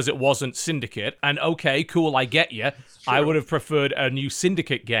because it wasn't Syndicate. And okay, cool, I get you. I would have preferred a new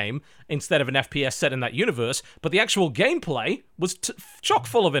Syndicate game instead of an FPS set in that universe. But the actual gameplay was chock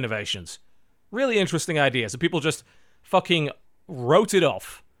full of innovations. Really interesting ideas. And people just fucking wrote it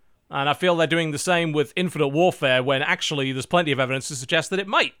off. And I feel they're doing the same with Infinite Warfare when actually there's plenty of evidence to suggest that it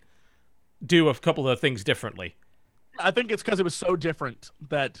might do a couple of things differently. I think it's because it was so different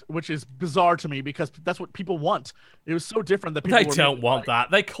which is bizarre to me because that's what people want. It was so different that people don't want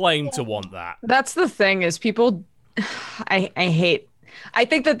that. They claim to want that. That's the thing is people. I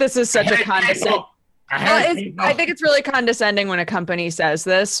think that this is such a condescending. I think it's really condescending when a company says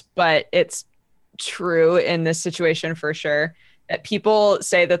this, but it's true in this situation for sure. That people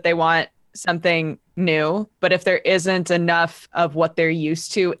say that they want something new, but if there isn't enough of what they're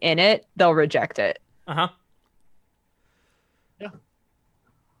used to in it, they'll reject it. Uh-huh. Yeah.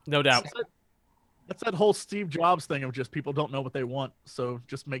 No doubt. That's that whole Steve Jobs thing of just people don't know what they want, so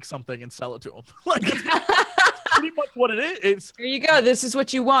just make something and sell it to them. Like, that's pretty much what it is. It's, here you go. This is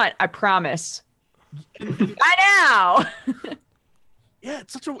what you want. I promise. By now. Yeah,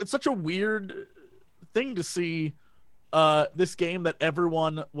 it's such a weird thing to see this game that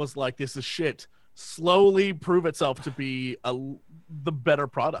everyone was like, this is shit, slowly prove itself to be the better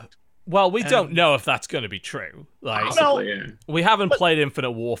product. Well, we don't know if that's going to be true. Like, we haven't played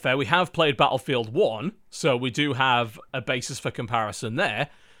Infinite Warfare. We have played Battlefield 1, so we do have a basis for comparison there.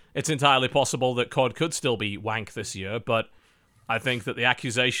 It's entirely possible that COD could still be wank this year, but I think that the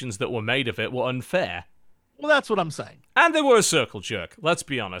accusations that were made of it were unfair. Well, that's what I'm saying. And they were a circle jerk, let's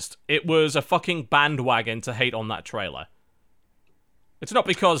be honest. It was a fucking bandwagon to hate on that trailer. It's not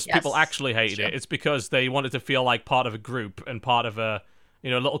because people actually hated it, it's because they wanted to feel like part of a group and part of a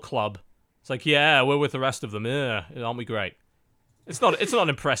little club. It's like, yeah, we're with the rest of them. Yeah, aren't we great? It's not an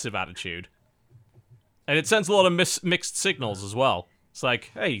impressive attitude. And it sends a lot of mixed signals as well. It's like,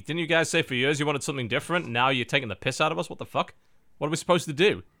 hey, didn't you guys say for years you wanted something different? Now you're taking the piss out of us? What the fuck? What are we supposed to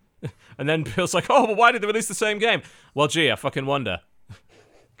do? And then Bill's like, oh, but why did they release the same game? Well, gee, I fucking wonder.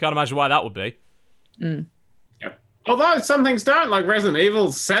 Can't imagine why that would be. Yep. Although some things don't, like Resident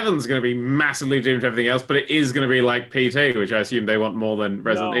Evil 7 is going to be massively doomed to everything else, but it is going to be like PT, which I assume they want more than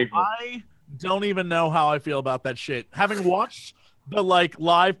Resident Evil. I don't even know how I feel about that shit. Having watched the live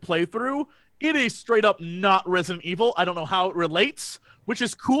playthrough, it is straight up not Resident Evil. I don't know how it relates, which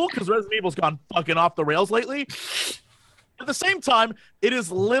is cool because Resident Evil's gone fucking off the rails lately. At the same time, it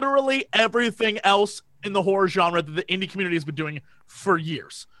is literally everything else in the horror genre that the indie community has been doing for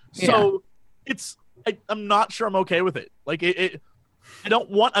years. So I'm not sure I'm okay with it. Like I don't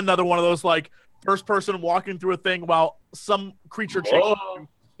want another one of those like first person walking through a thing while some creature chases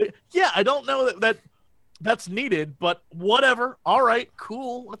you. Yeah, I don't know that's needed, but whatever. All right,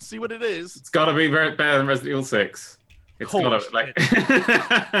 cool. Let's see what it is. It's got to be better than Resident Evil 6. It's got to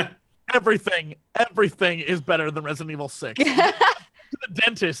like everything is better than Resident Evil 6. The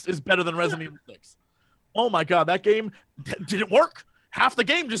Dentist is better than Resident Evil 6. Oh my god, that game didn't work. Half the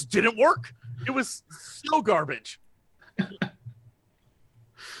game just didn't work. It was so garbage.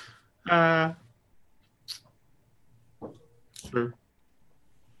 True.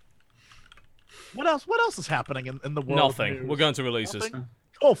 What else is happening in the world? Nothing. We're going to releases. Nothing?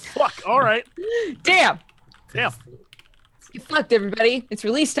 Oh fuck! All right. Damn. You fucked everybody. It's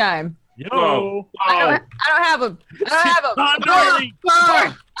release time. Yo. Whoa. I don't have them. I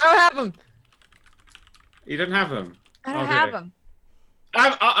don't have them. You didn't have them? I don't Okay. have them.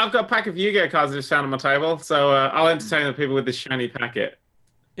 I've got a pack of Yu-Gi-Oh cards I just found on my table, so I'll entertain the people with this shiny packet.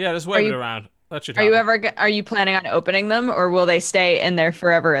 Yeah, just wave it around. That should Are you planning on opening them, or will they stay in there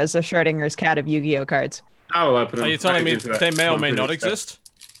forever as a Schrodinger's cat of Yu-Gi-Oh cards? I will open them. Are you telling me they may or may not exist?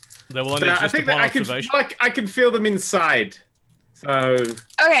 They will only I exist think that upon I can, observation. I can feel them inside. So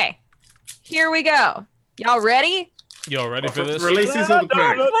Okay, here we go. Y'all ready? You're ready for this? releases of the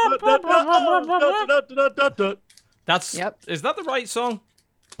pack. Is that the right song?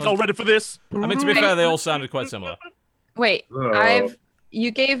 Y'all ready for this? I mean, to be fair, they all sounded quite similar. Wait, you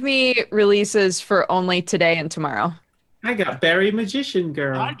gave me releases for only today and tomorrow. I got Berry Magician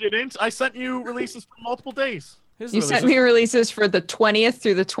Girl. I didn't. I sent you releases for multiple days. Here's You sent me releases for the 20th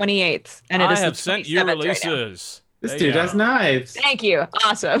through the 28th, and it I is have the sent you 27th right now. releases. This There dude you has go. knives. Thank you.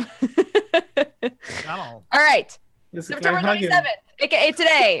 Awesome. I don't. All right. This is September like hugging. 27th, aka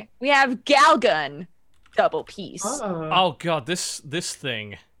today, we have Galgun double piece. Oh god, this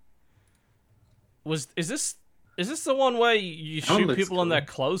thing is this the one where you shoot looks people and cool. their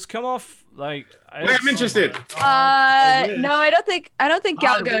clothes come off? Like, Wait, I'm interested. No, I don't think I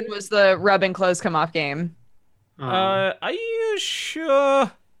Galgun was the rubbing clothes come off game. Are you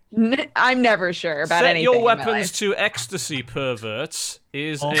sure? I'm never sure about Set anything. your in my weapons life. to ecstasy, perverts.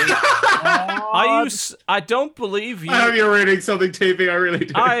 Is Oh. are you? I don't believe you. I hope you're reading something TV. I really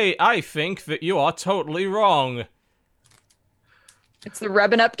do. I think that you are totally wrong. It's the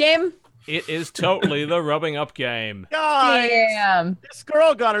rubbing up game. It is totally the rubbing up game. Guys, Damn. this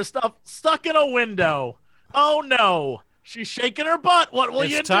girl got her stuff stuck in a window. Oh no. She's shaking her butt. What will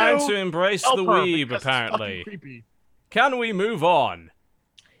you do? It's time to embrace Help the her, weeb, because it's apparently. fucking creepy. Can we move on?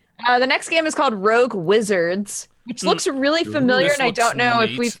 The next game is called Rogue Wizards, which looks really familiar, This and I looks don't know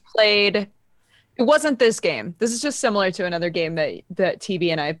if neat. we've played. It wasn't this game. This is just similar to another game that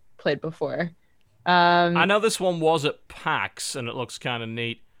TV and I played before. I know this one was at PAX, and it looks kind of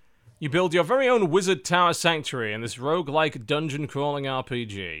neat. You build your very own wizard tower sanctuary in this roguelike dungeon crawling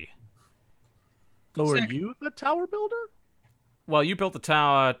RPG. So are you the tower builder? Well, you built the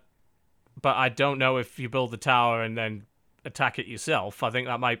tower, but I don't know if you build the tower and then attack it yourself. I think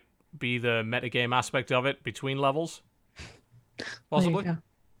that might be the metagame aspect of it between levels. Possibly. There you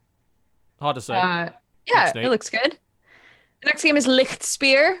Hard to say. go. Yeah, Looks neat. it looks good. The next game is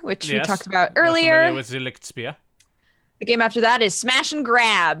Lichtspear, which we Yes, talked about We're earlier. familiar with the Lichtspear. The game after that is Smash and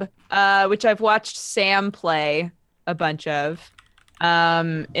Grab, which I've watched Sam play a bunch of.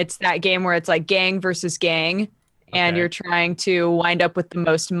 It's that game where it's like gang versus gang, and Okay. you're trying to wind up with the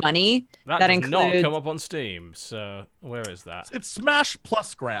most money. That That does not includes- come up on Steam, so where is that? It's Smash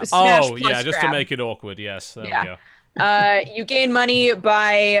plus grab. Smash Oh, plus yeah, just to grab. make it awkward, yes. There Yeah. we go. You gain money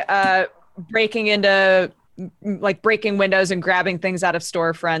by breaking into breaking windows and grabbing things out of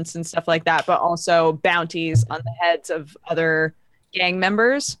storefronts and stuff like that, but also bounties on the heads of other gang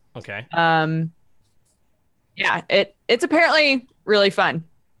members. Okay. Yeah, it's apparently really fun.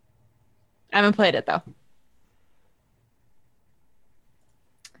 I haven't played it though.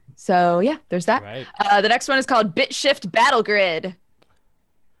 So yeah, there's that. Right. The next one is called BitShift Battle Grid.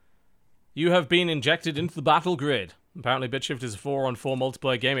 You have been injected into the battle grid. Apparently, BitShift is a 4-on-4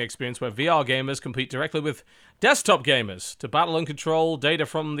 multiplayer gaming experience where VR gamers compete directly with desktop gamers to battle and control data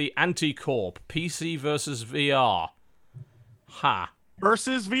from the Anti-Corp. PC versus VR. Ha.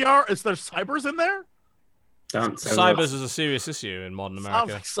 Versus VR? Is there cybers in there? Don't say Cybers is a serious issue in modern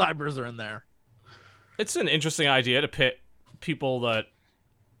Sounds America. like cybers are in there. It's an interesting idea to pit people that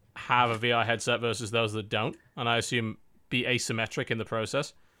have a VR headset versus those that don't, and I assume be asymmetric in the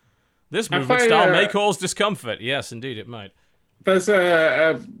process. This I movement find, style may cause discomfort. Yes, indeed, it might. There's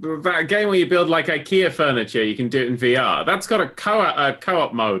that game where you build like IKEA furniture. You can do it in VR. That's got a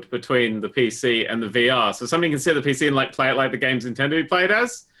co-op mode between the PC and the VR, so somebody can sit at the PC and like play it like the game's intended to be played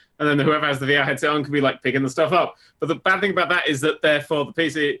as, and then whoever has the VR headset on can be like picking the stuff up. But the bad thing about that is that therefore the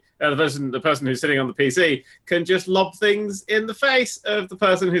PC, the person who's sitting on the PC can just lob things in the face of the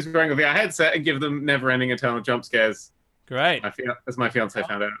person who's wearing a VR headset and give them never-ending eternal jump scares. Great. As my fiance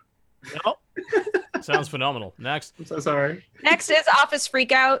found out. No? Sounds phenomenal. Next. I'm so sorry. Next is Office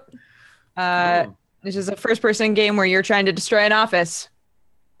Freakout, which is a first-person game where you're trying to destroy an office.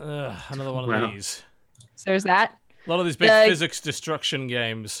 Another one of Wow. these. So there's that. A lot of these big The- physics destruction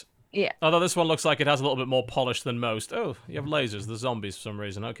games. Yeah. Although this one looks like it has a little bit more polish than most. Oh, you have lasers. The zombies for some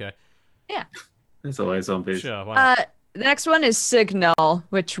reason. Okay. There's always zombies. Sure. Why not? The next one is Signal,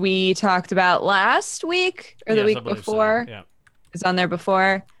 which we talked about last week or the Yes, I week believe so. before. Yeah. It's on there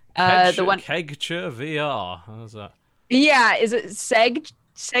before. Kegture, The one, Kegture VR. How's that? yeah, is it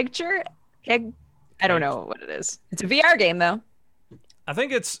Segture? I don't know what it is. It's a VR game though. I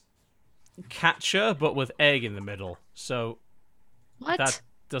think it's catcher, but with egg in the middle. So What? that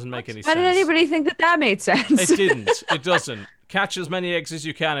doesn't make any Why sense. did anybody think that made sense? It didn't. It doesn't. Catch as many eggs as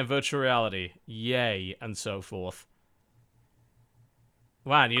you can in virtual reality. Yay, and so forth.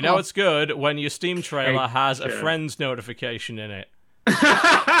 Man, you know Cool. it's good when your Steam trailer has a Sure. friends notification in it.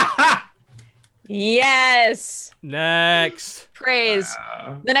 Yes. Next. Praise.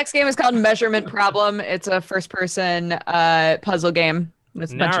 The next game is called Measurement Problem. It's a first-person puzzle game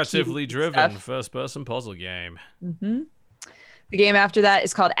with a bunch of keys Narratively and driven stuff. first-person puzzle game. The game after that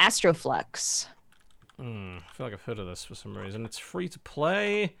is called Astroflux. I feel like I've heard of this for some reason. It's free to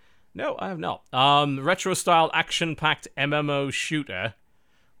play. No, I have not. Retro-style action-packed MMO shooter,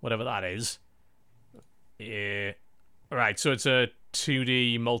 whatever that is. Yeah. Right, so it's a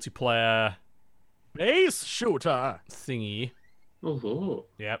 2D multiplayer Base shooter. thingy. Ooh.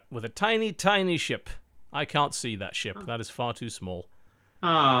 Yep, with a tiny, tiny ship. I can't see that ship. That is far too small.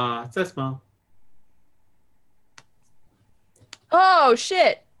 Ah, so small. Oh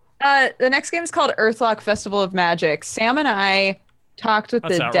shit! The next game is called Earthlock Festival of Magic. Sam and I talked with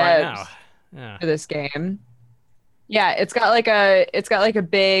That's the out devs right now. Yeah. for this game. Yeah, it's got like a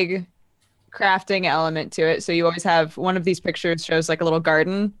big crafting element to it. So you always have one of these pictures shows like a little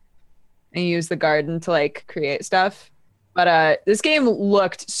garden, and you use the garden to like create stuff. But this game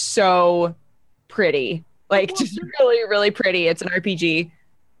looked so pretty, like just really, really pretty. It's an RPG.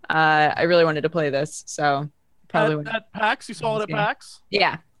 I really wanted to play this, so probably At PAX, you saw it at PAX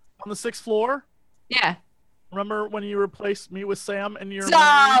yeah, on the 6th floor. yeah. Remember when you replaced me with Sam in your?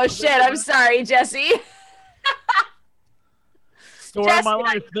 Oh shit! I'm sorry, Jesse. Story of my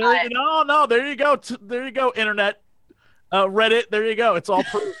life. There you go. No, there you go. There you go. Internet, Reddit. There you go. It's all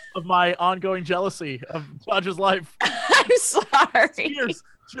proof of my ongoing jealousy of Dodge's life. I'm sorry. Tears,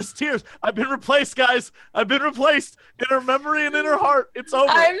 just tears. I've been replaced, guys. I've been replaced in her memory and in her heart. It's over.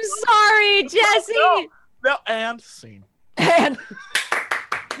 I'm sorry, Jesse. No, and scene. And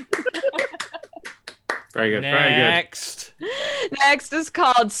Very good. Next. next is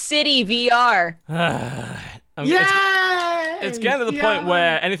called City VR. It's getting to the point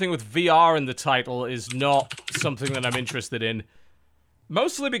where anything with VR in the title is not something that I'm interested in.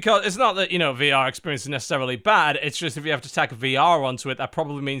 Mostly because it's not that, VR experience is necessarily bad. It's just if you have to tack VR onto it, that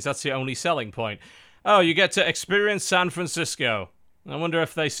probably means that's the only selling point. Oh, you get to experience San Francisco. I wonder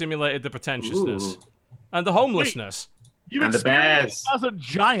if they simulated the pretentiousness. Ooh. And the homelessness. You And the experienced bears. as a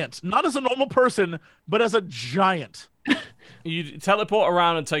giant, not as a normal person, but as a giant. You teleport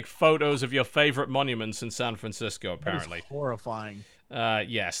around and take photos of your favorite monuments in San Francisco, apparently. That is horrifying.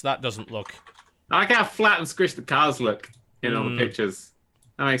 Yes, that doesn't look... I like how flat and squished the cars look in all the pictures.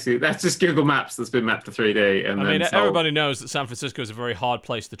 That makes you. That's just Google Maps that's been mapped to 3D. And I then mean, sold. everybody knows that San Francisco is a very hard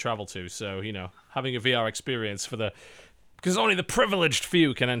place to travel to, so, having a VR experience because only the privileged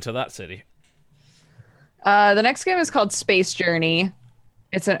few can enter that city. The next game is called Space Journey.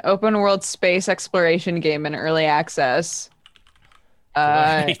 It's an open world space exploration game in early access.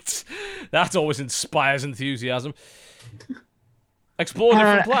 Right. That always inspires enthusiasm. Explore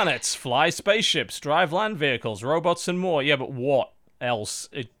different planets, fly spaceships, drive land vehicles, robots, and more. Yeah, but what else?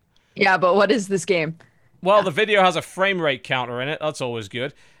 Yeah, but what is this game? Well, the video has a frame rate counter in it. That's always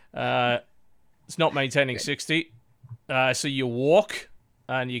good. It's not maintaining 60. So you walk,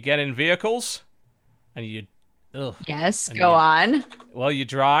 and you get in vehicles, and you... Ugh. Yes, And go you- on. Well, you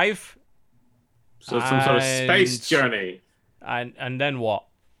drive, So it's some sort of space And- journey. and then what?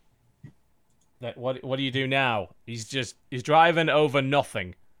 What do you do now? He's driving over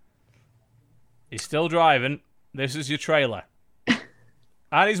nothing. He's still driving. This is your trailer.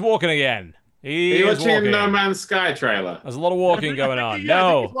 And he's walking again. Are you He's watching a walking. No Man's Sky trailer? There's a lot of walking going I on. think he's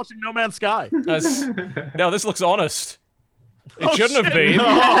No. watching No Man's Sky. No, this looks honest. It Oh, shouldn't have shit.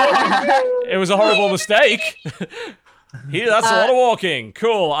 been. It was a horrible mistake. That's a lot of walking.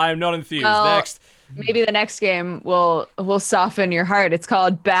 Cool. I'm not enthused. Well, Next. Maybe the next game will soften your heart. It's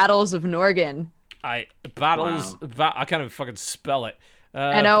called Battles of Norgan. I can't even fucking spell it.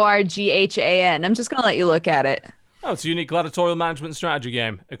 Norghan. I'm just gonna let you look at it. Oh, it's a unique gladiatorial management and strategy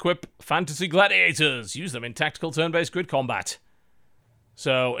game. Equip fantasy gladiators. Use them in tactical turn-based grid combat.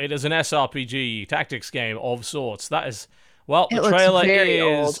 So it is an SRPG tactics game of sorts. That is, well, It the looks trailer very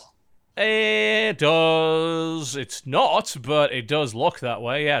is. old. It does. It's not, but it does look that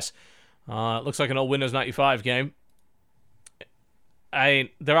way. Yes. It looks like an old Windows 95 game.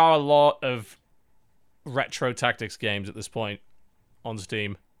 There are a lot of retro tactics games at this point on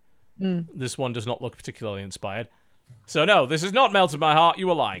Steam. This one does not look particularly inspired. So no, this has not melted my heart. You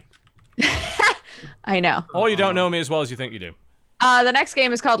were lying. I know. Or you don't know me as well as you think you do. The next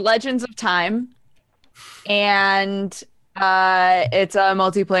game is called Legends of Time, and it's a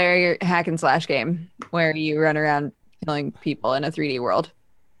multiplayer hack and slash game where you run around killing people in a 3D world.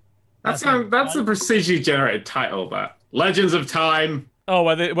 That's a procedurally generated title. That Legends of Time. Oh,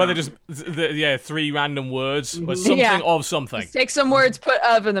 where they just three random words with something Yeah. of something. Take some words, put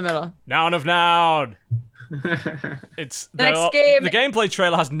of in the middle. Noun of noun. It's next game- The gameplay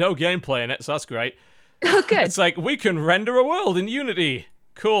trailer has no gameplay in it, so that's great. Oh, good. It's like we can render a world in Unity.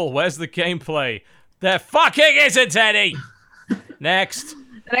 Cool. Where's the gameplay? There fucking isn't any. Next.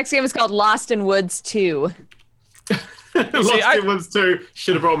 The next game is called Lost in Woods 2. Lost in Woods 2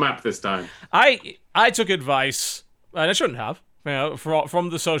 should have brought a map this time. I took advice, and I shouldn't have, from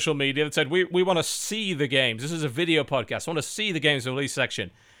the social media that said, we want to see the games. This is a video podcast. I want to see the games release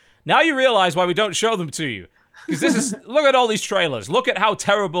section. Now you realize why we don't show them to you. Because this is, look at all these trailers. Look at how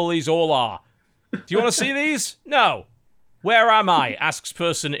terrible these all are. Do you want to see these? No. Where am I? Asks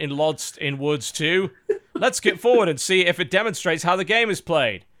person in Lost in Woods 2. Let's skip forward and see if it demonstrates how the game is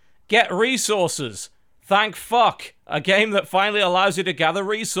played. Get resources. Thank fuck. A game that finally allows you to gather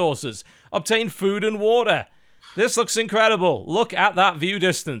resources. Obtain food and water. This looks incredible. Look at that view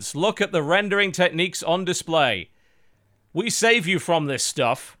distance. Look at the rendering techniques on display. We save you from this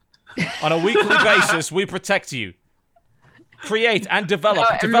stuff. On a weekly basis, we protect you. Create and develop.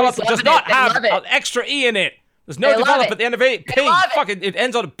 No, Develop does not have love it. an extra E in it. There's no They love develop it. at the end of it. P. love it. Fucking, it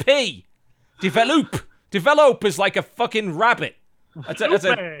ends on a P. Develop. Develop is like a fucking rabbit. It's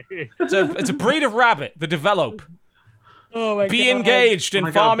a breed of rabbit. The develop. Oh my Be God. engaged in Oh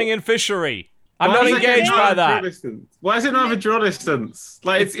my God. farming and fishery. I'm Why not does it get engaged no by draw that. distance? Why is it not have a draw distance?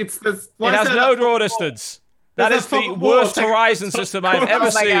 Like It has no draw distance. That There's is a the fucking worst wall. horizon system I've ever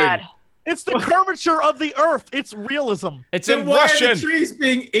Oh my seen. God. It's the curvature of the Earth. It's realism. It's Then in why are Russian. the trees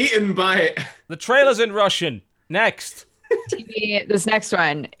being eaten by it? The trailer's in Russian. Next. TV, this next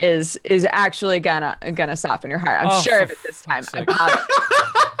one is actually gonna soften your heart. I'm Oh, sure for of it this time. I fuck's got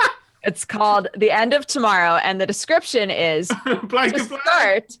it. It's called The End of Tomorrow, and the description is Blank to and blank.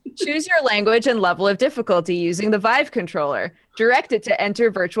 start, choose your language and level of difficulty using the Vive controller. Direct it to enter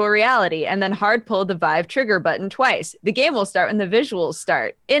virtual reality, and then hard pull the Vive trigger button twice. The game will start when the visuals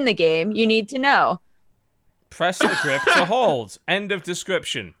start. In the game, you need to know. Press the grip to hold. End of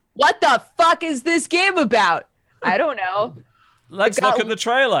description. What the fuck is this game about? I don't know. Let's got- look at the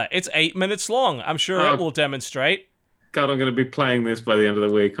trailer. It's 8 minutes long. I'm sure Oh. it will demonstrate. God, I'm going to be playing this by the end of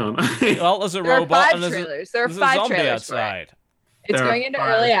the week, aren't I? Well, there's a There are robot 5 and there's trailers. There are there's a 5 zombie trailers for it. outside. It's There are going into 5.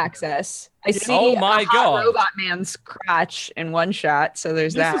 early access. I see Oh my a hot God. robot man's crotch in one shot, so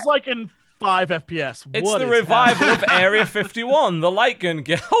there's This that. is like in 5 FPS. It's What the is revival happening? of Area 51, the light gun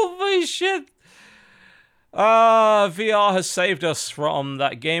game. Holy shit. VR has saved us from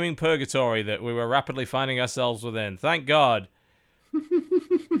that gaming purgatory that we were rapidly finding ourselves within. Thank God. All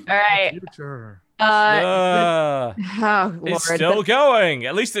right. Future. Uh, Oh, Lord. it's still going.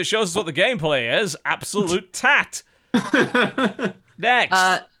 At least it shows us what the gameplay is. Absolute tat. Next.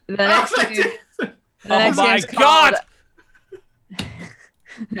 The next game. The oh next my game's God. called-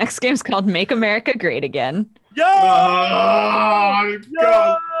 Next game's called Make America Great Again. Yo! Oh,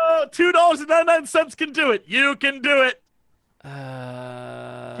 God. Yo! $2.99 can do it. You can do it.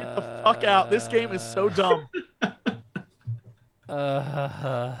 Get the fuck out. This game is so dumb.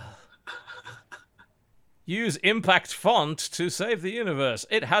 Use impact font to save the universe.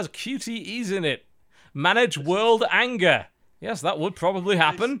 It has QTEs in it. Manage world anger. Yes, that would probably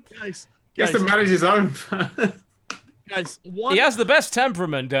happen. Guys, He has to manage his own. guys, one He has the best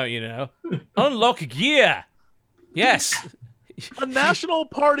temperament, don't you know? Unlock gear. Yes. a national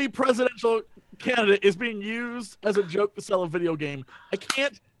party presidential candidate is being used as a joke to sell a video game. I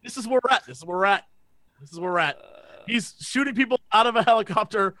can't. This is where we're at. This is where we're at. This is where we're at. He's shooting people out of a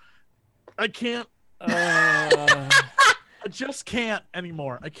helicopter. I can't. I just can't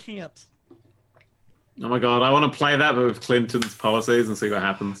anymore. I can't. Oh my God, I want to play that but with Clinton's policies and see what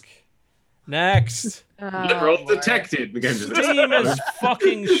happens. Next. Liberal Lord. detected. The game just Team is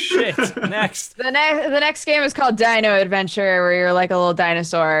fucking shit. Next. The next game is called Dino Adventure, where you're like a little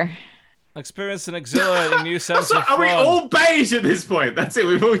dinosaur. Experience an exhilarating new sense of Are we fun. all beige at this point? That's it.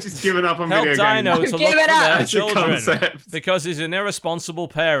 We've all just given up on Help video Dino games. to Give look it for up. their That's the children concept. because he's an irresponsible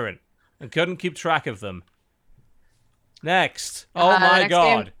parent and couldn't keep track of them. Next. Oh the my next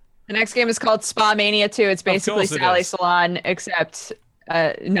God. game- The next game is called Spa Mania 2. It's basically course it Sally is. Salon, except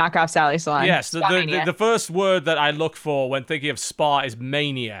knockoff Sally Salon. Yes, Spa Mania. the first word that I look for when thinking of spa is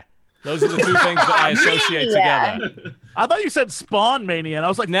mania. Those are the two things that I associate together. I thought you said Spawn Mania, and I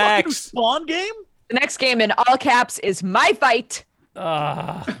was like, Next. fucking Spawn game? The next game in all caps is My Fight.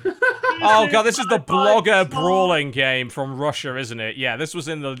 Oh God, this is the blogger brawling game from Russia, isn't it? Yeah, this was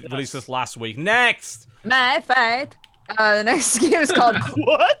in the release this last week. Next. My Fight. The next game is called.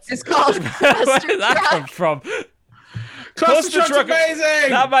 What? It's called. Where did that come from? Cluster Truck's Truck-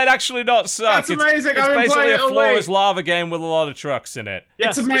 amazing! That might actually not suck. That's amazing. It's I've been basically playing a it all floorless week. lava game with a lot of trucks in it.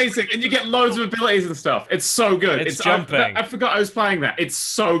 It's amazing, and you get loads of abilities and stuff. It's so good. It's jumping. I forgot I was playing that. It's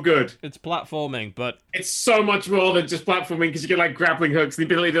so good. It's platforming, but It's so much more than just platforming because you get like grappling hooks, the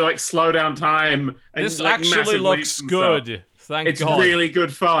ability to like slow down time. And, this like, actually massive looks leaps and good. stuff. Thank It's God. really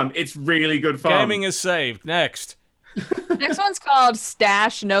good fun. It's really good fun. Gaming is saved. Next. Next one's called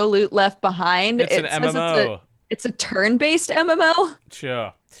Stash No Loot Left Behind. It's an It says MMO. It's a turn-based MMO.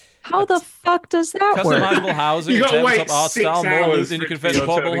 Sure. How the fuck does that work? Customizable housing, You gotta wait tabletop art 6 style, more hours than you for can it to fit be a your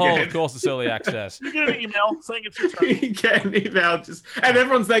portable turn hole. again. Of course, it's early access. You get an email saying it's your turn. You get an email and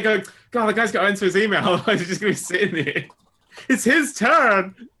everyone's there going, God, the guy's got to answer his email, otherwise he's just going to be sitting there. It's his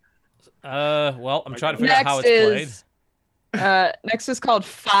turn. Well, I'm trying to figure out how Next it's played. is next is called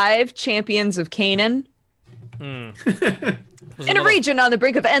 5 Champions of Canaan. In a region on the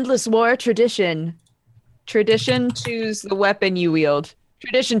brink of endless war, tradition choose the weapon you wield.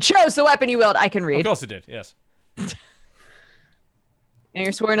 Tradition chose the weapon you wield. I can Of read. course it did, yes. And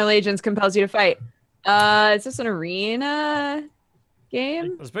your sworn allegiance compels you to fight. Is this an arena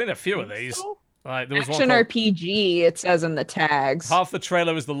game? There's been a few of these. Like, there was Action one called, RPG, it says in the tags. half the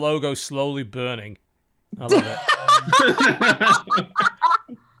trailer is the logo slowly burning. I love it.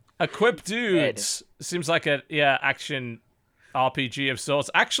 Equip Dudes seems like a action RPG of sorts.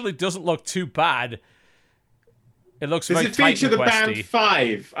 Actually doesn't look too bad. It looks Does very it feature the Titan band questy.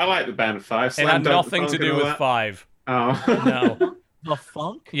 5? I like the band 5. It Slam had Dunk, nothing to Funk, do and all with that. 5. Oh. No. The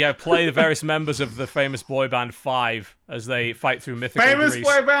funk? Yeah, play the various members of the famous boy band 5 as they fight through mythical Famous Greece.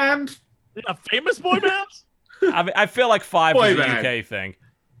 boy band? A famous boy band? I mean, I feel like 5 Boy was a band. UK thing.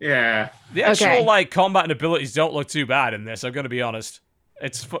 Yeah. The actual Okay. like combat and abilities don't look too bad in this. I'm going to be honest.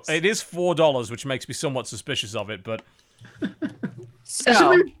 It is $4, which makes me somewhat suspicious of it, but It So,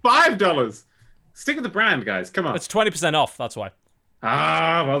 should be $5. Stick with the brand, guys. Come on. it's 20% off. That's why.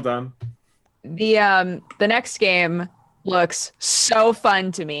 Ah, well done. the next game looks so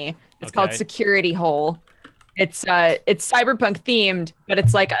fun to me. It's called Okay. Security Hole. It's cyberpunk themed, but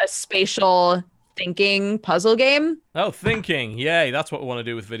it's like a spatial thinking puzzle game. Oh, thinking. Yay, that's what we want to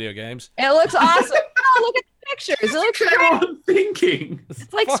do with video games. It looks awesome. Oh, look at the pictures. It looks Come great. on, thinking.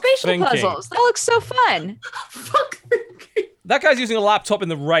 It's like Fuck spatial thinking. puzzles. That looks so fun. Fuck thinking. That guy's using a laptop in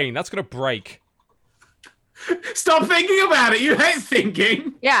the rain. That's going to break. Stop thinking about it. You hate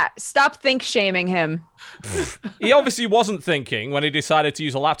thinking. Yeah, stop think shaming him. He obviously wasn't thinking when he decided to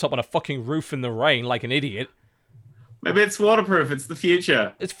use a laptop on a fucking roof in the rain like an idiot. Maybe it's waterproof. It's the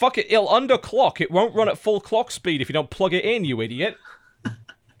future. It's fucking, it'll underclock. It won't run at full clock speed if you don't plug it in, you idiot.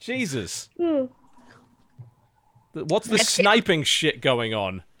 Jesus. What's the sniping shit going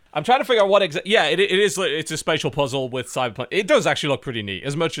on? I'm trying to figure out what exactly. Yeah, it is. It's a spatial puzzle with cyberpunk. It does actually look pretty neat.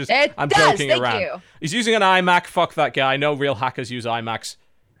 As much as It I'm does, joking thank around. you. He's using an iMac. Fuck that guy. No real hackers use iMacs.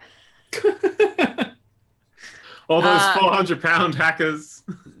 All those 400-pound hackers.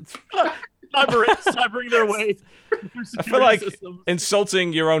 Cybering their way through I feel security like systems.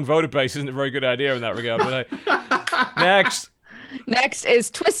 insulting your own voter base isn't a very good idea in that regard. But next. Next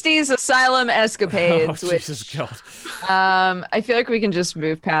is Twisty's Asylum Oh, Escapades, which Jesus God. I feel like we can just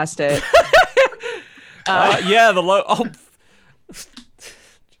move past it. Yeah, the low. Oh.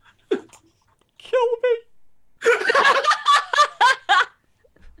 Kill me.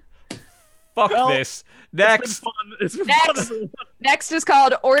 Fuck Well, this. It's been Next. fun. It's been Next. fun, everyone. Next is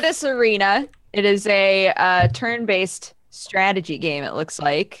called Ortis Arena. It is a turn-based strategy game. It looks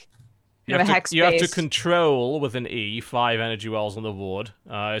like. You Kind of a have, hex to, you have to based. control with an E 5 energy wells on the board.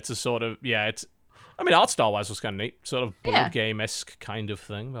 It's a sort of it's. I mean, art style wise, was kind of neat. Sort of board Yeah. game-esque kind of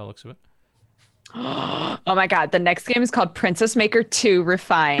thing. By the looks of it. Oh my god, the next game is called Princess Maker 2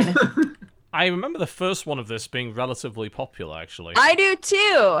 Refine. I remember the first one of this being relatively popular, actually. I do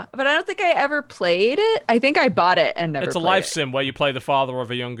too, but I don't think I ever played it. I think I bought it and never It's a played life it. sim where you play the father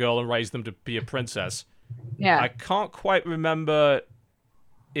of a young girl and raise them to be a princess. Yeah. I can't quite remember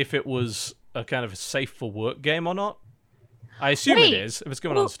if it was a kind of a safe for work game or not. I assume Wait. it is, if it's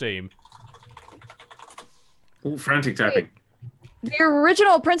going on Steam. Ooh, frantic tapping. The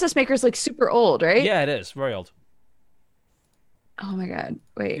original Princess Maker is like super old, right? Yeah, it is. Very old. Oh my god.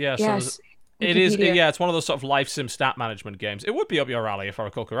 Wait. Yeah, so yes. it is. Wikipedia. Yeah, it's one of those sort of life sim stat management games. It would be up your alley if I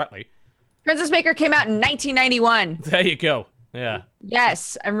recall correctly. Princess Maker came out in 1991. There you go. Yeah.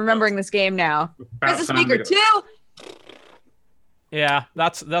 Yes, I'm remembering this game now. About Princess time Maker we 2. Yeah,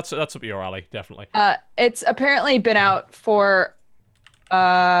 that's up your alley, definitely. It's apparently been out for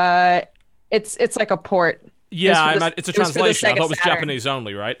it's like a port. Yeah, for the- it's a it was for the translation. I Sega thought it was Saturn. Japanese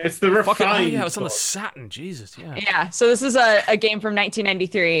only, right? It's the Fucking, oh refined. yeah, it's on the sort. Saturn. Jesus, yeah. Yeah, so this is a game from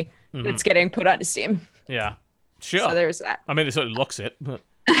 1993 that's getting put onto Steam. Yeah. Sure. So there's that. I mean, it certainly looks it, but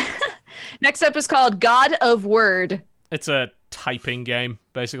Next up is called God of Word. it's a typing game,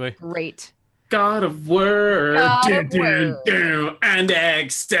 basically. Great. God of Word. God Dun, of dun, Word. dun, and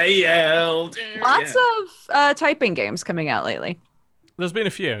XAL. Lots of typing games coming out lately. There's been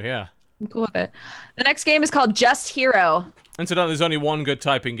a few, yeah. I'm cool with it. The next game is called Just Hero. Incidentally, there's only one good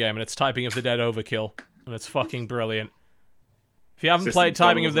typing game, and it's Typing of the Dead Overkill, and it's fucking brilliant. If you haven't System played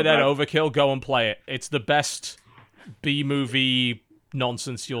Typing of the Dead bubbles Overkill, go and play it. It's the best B-movie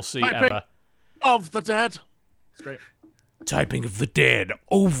nonsense you'll see Typing ever. of the dead. It's great. Typing of the dead,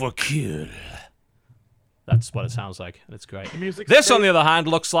 overkill. That's what it sounds like. It's great. The music's This, great. on the other hand,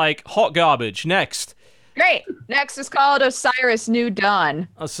 looks like hot garbage. Next, Great. Next is called Osiris New Dawn.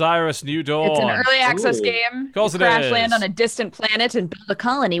 Osiris New Dawn. It's an early access Ooh. game. Course You it crash is. land on a distant planet and build a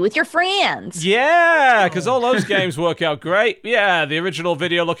colony with your friends. Yeah, because all those games work out great. Yeah, the original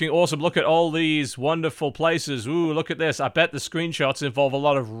video looking awesome. Look at all these wonderful places. Ooh, look at this. I bet the screenshots involve a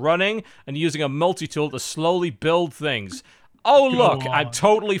lot of running and using a multi-tool to slowly build things. Oh, look, I'm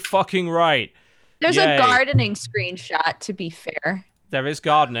totally fucking right. There's Yay. a gardening screenshot, to be fair. There is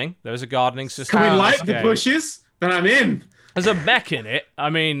gardening. There is a gardening system. Can we in light this the game. bushes? Then I'm in. There's a mech in it. I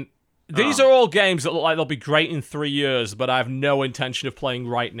mean, these are all games that look like they'll be great in 3 years, but I have no intention of playing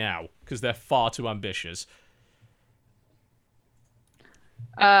right now because they're far too ambitious.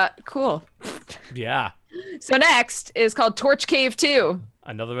 Cool. Yeah. So next is called Torch Cave 2.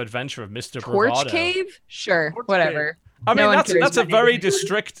 Another adventure of Mr. Torch Bravado. Cave? Sure, Torch whatever. I No mean, one that's cares a about very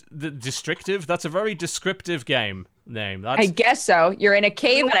anything. descriptive. That's a very descriptive game name. That's I guess so. You're in a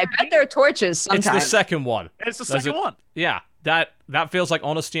cave, and I bet there are torches it's sometimes. the second one. It's the There's second one. Yeah, that feels like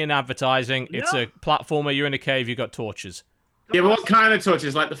honesty in advertising. It's Yeah. a platformer. You're in a cave. You got torches. Yeah, but what kind of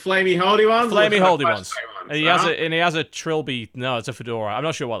torches? Like the flamey holdy ones? or the Flamey kind of holdy ones. flashbang And he has a trilby. No, it's a fedora. I'm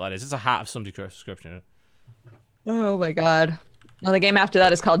not sure what that is. It's a hat of some description. Oh my god. Well, the game after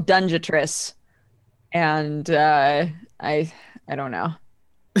that is called Dungeatress. And I don't know.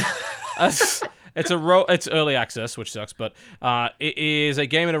 It's early access, which sucks, but it is a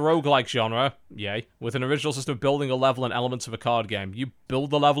game in a roguelike genre, yay, with an original system of building a level and elements of a card game. You build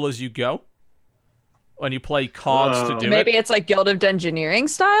the level as you go, and you play cards to do Maybe it. it's like Guild of Dungeoneering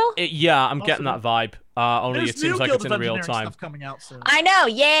style? Yeah, I'm getting that vibe. Only There's it seems new like Guild it's of in real Engineering time. stuff coming out soon. I know,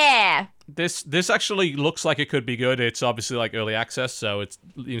 yeah. This actually looks like it could be good. It's obviously like early access, so it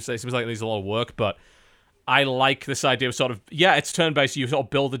seems like it needs a lot of work, but I like this idea of sort of, it's turn-based. You sort of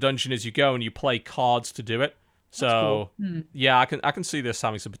build the dungeon as you go, and you play cards to do it. So, yeah, I can see this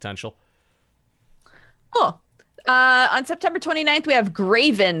having some potential. Cool. On September 29th, we have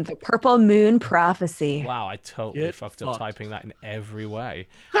Graven, the Purple Moon Prophecy. Wow, I totally Get fucked up fucked. typing that in every way.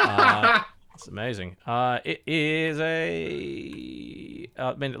 It's amazing. It is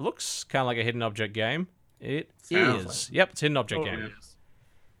I mean, it looks kind of like a hidden object game. It Sounds is. Yep, it's a hidden object Oh, game.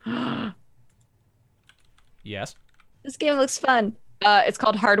 yes. Yes. This game looks fun. It's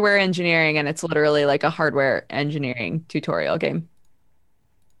called Hardware Engineering, and it's literally like a hardware engineering tutorial game.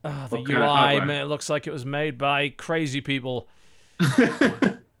 The What UI, kind of hardware? man, it looks like it was made by crazy people.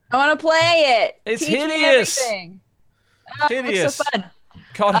 I want to play it. It's Teach me hideous. everything. Oh, it looks Hideous. so fun.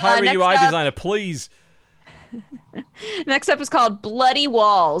 God, hire a next UI up- designer, please. Next up is called Bloody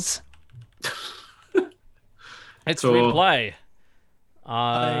Walls. It's Cool. free to play.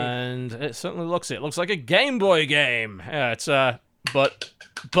 And it certainly looks like a Game Boy game. Yeah, it's but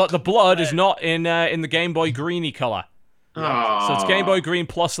the blood is not in the Game Boy greeny color. So it's Game Boy Green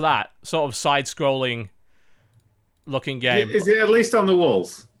plus that sort of side-scrolling looking game. Is it at least on the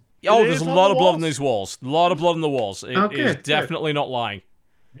walls? Oh, It there's is a on lot the of blood on walls? these walls. A lot of blood on the walls. It is Good. definitely not lying.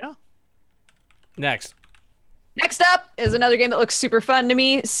 Yeah. Next. Next up is another game that looks super fun to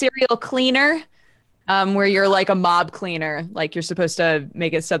me, Serial Cleaner, where you're like a mob cleaner. Like you're supposed to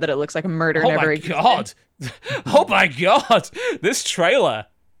make it so that it looks like a murder Oh never my existed. god. Oh my god. This trailer.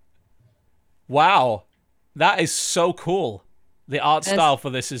 Wow. That is so cool. The art Yes. style for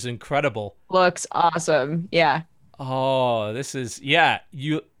this is incredible. Looks awesome. Yeah. Oh, this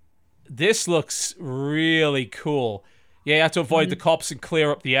looks really cool. Yeah, you have to avoid the cops and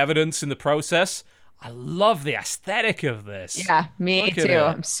clear up the evidence in the process. I love the aesthetic of this. Yeah, me Look at too. it.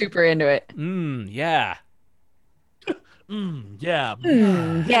 I'm super into it. Yeah. Yeah.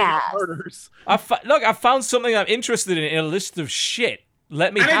 Yeah. Murders. I found something I'm interested in a list of shit.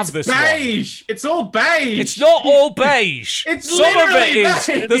 Let me And have it's this one. beige. It's all beige. It's not all beige. It's Some of it literally is.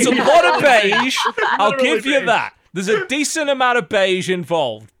 beige. There's a lot of beige. I'll Literally give you beige. that. There's a decent amount of beige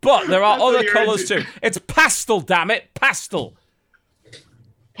involved, but there are That's what other you're colors into. too. It's pastel, damn it, pastel.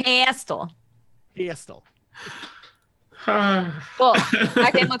 Pastel. Pastel. Well,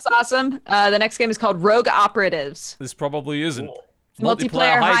 that game looks awesome. The next game is called Rogue Operatives. This probably isn't.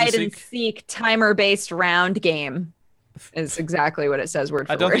 Multiplayer hide and seek timer-based round game is exactly what it says word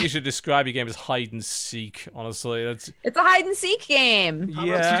for I don't word. think you should describe your game as hide and seek. Honestly, that's It's a hide and seek game.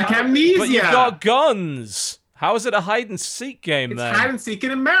 yeah. amnesia. But you've got guns. How is it a hide and seek game It's then? hide and seek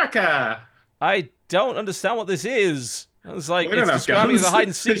in America. I don't understand what this is. It's like We don't it's have describing as a guns. hide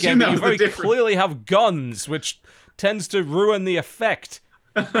and seek You game, but know you the very difference. clearly have guns, which tends to ruin the effect.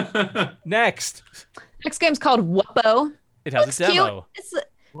 Next. Next game's called Wuppo. It has Looks a demo. cute.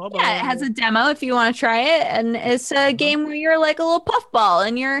 Yeah, it has a demo if you want to try it, and it's a game where you're like a little puffball,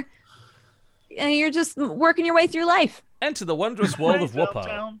 and you're just working your way through life. Enter the wondrous world of Whoopo.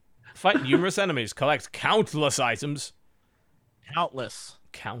 Downtown. Fight numerous enemies. Collect countless items.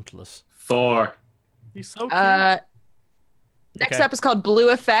 Countless. 4. He's so cute. Next up is called Blue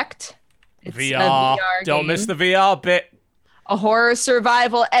Effect. It's VR. a VR Don't game. miss the VR bit. A horror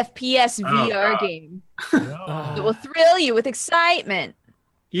survival FPS VR God. game. It will thrill you with excitement.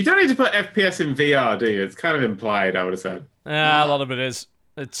 You don't need to put FPS in VR, do you? It's kind of implied, I would have said. Yeah, a lot of it is.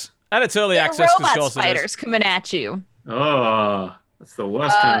 It's early There are access robot because spiders coming at you. Oh, that's the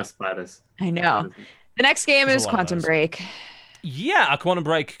worst kind of spiders. I know. The next game There's is a lot of Quantum those. Break. Yeah, a Quantum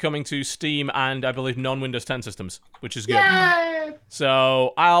Break coming to Steam and I believe non-Windows 10 systems, which is good. Yay!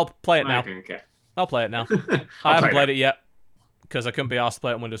 So I'll play it now. Okay. I'll play it now. I'll I haven't play played it yet because I couldn't be asked to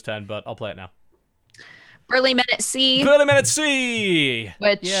play it on Windows 10, but I'll play it now. Burly Men at Sea, Burly Men at Sea!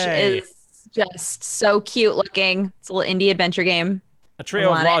 which Yay. is just so cute looking. It's a little indie adventure game. A trio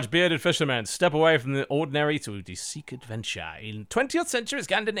I of want it. large bearded fishermen step away from the ordinary to seek adventure in 20th century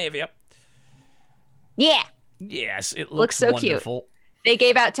Scandinavia. Yeah. Yes, it Looks so cute. wonderful. They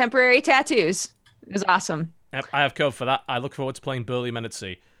gave out temporary tattoos. It was awesome. Yep, I have code for that. I look forward to playing Burly Men at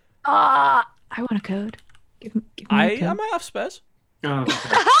Sea. I want a code. Give me a code. I might have spares. Oh,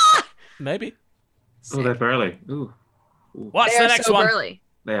 okay. Maybe. Oh, they're burly. Ooh, What's They the are next so one? burly.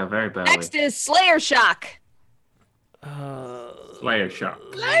 they are very burly. Next is Slayer Shock. Slayer Shock.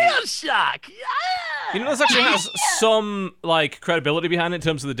 Layer shock. Yeah. You know, this actually has some credibility behind it in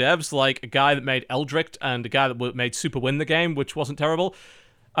terms of the devs. Like a guy that made Eldritch and a guy that made Super Win the game, which wasn't terrible.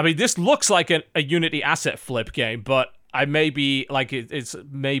 I mean, this looks like a Unity asset flip game, but I may be it's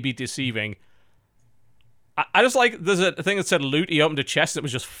maybe deceiving. I just there's a thing that said loot. He opened a chest. It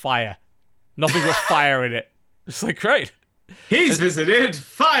was just fire, nothing but fire in it. It's great. He's visited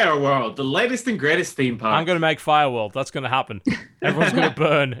Fireworld, the latest and greatest theme park. I'm going to make Fireworld. That's going to happen. Everyone's going to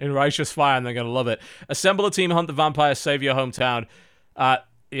burn in righteous fire, and they're going to love it. Assemble a team, hunt the vampires, save your hometown.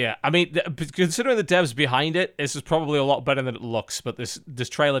 Yeah, I mean, considering the devs behind it, this is probably a lot better than it looks, but this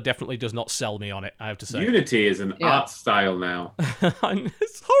trailer definitely does not sell me on it, I have to say. Unity is an art style now.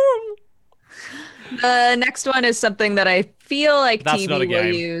 It's horrible. The next one is something that I feel like That's TV not a will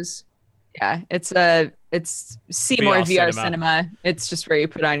game. use. Yeah, it's Seymour VR cinema. It's just where you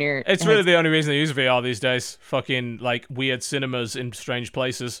put on your. It's really the only reason they use VR these days. Fucking, weird cinemas in strange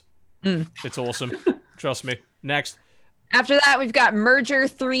places. It's awesome. Trust me. Next. After that, we've got Merger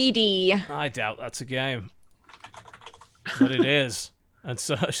 3D. I doubt that's a game. But it is. And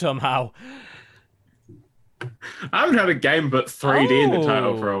so somehow. I haven't had a game but 3D in the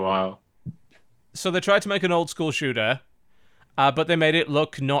title for a while. So they tried to make an old school shooter, but they made it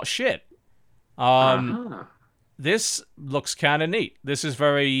look not shit. This looks kind of neat. This is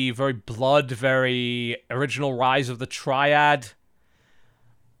very, very Blood, very original Rise of the Triad.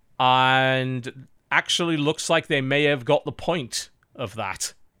 And actually looks like they may have got the point of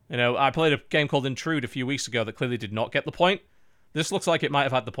that. You know, I played a game called Intrude a few weeks ago that clearly did not get the point. This looks like it might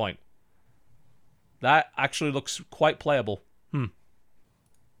have had the point. That actually looks quite playable.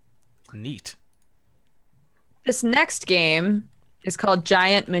 Neat. This next game is called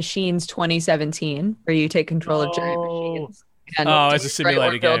Giant Machines 2017, where you take control of giant machines. And it's a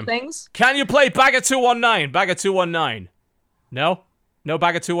simulator build game. Things. Can you play Bagger 219? Bagger 219. No? No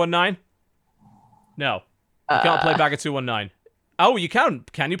Bagger 219? No. You can't play Bagger 219. Oh, you can.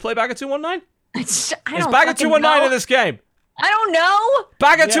 Can you play Bagger 219? Is Is Bagger 219 in this game? I don't know.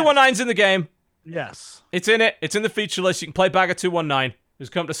 Bagger Yes. 219's in the game. Yes. It's in it. It's in the feature list. You can play Bagger 219. Who's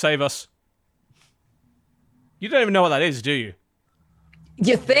come to save us. You don't even know what that is, do you?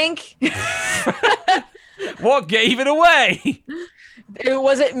 You think? What gave it away?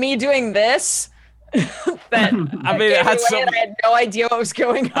 Was it me doing this? I mean, it had some. I had no idea what was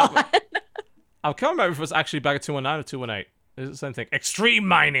going on. I can't remember if it was actually Bagger 219 or 218. Is it the same thing? Extreme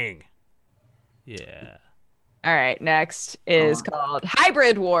mining. Yeah. All right, next is called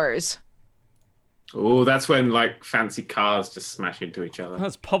Hybrid Wars. Oh, that's when fancy cars just smash into each other.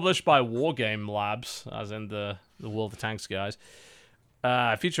 That's published by Wargame Labs, as in the World of Tanks guys.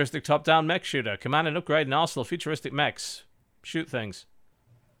 Futuristic top-down mech shooter. Command and upgrade an arsenal of futuristic mechs. Shoot things.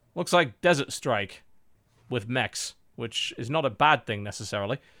 Looks like Desert Strike with mechs, which is not a bad thing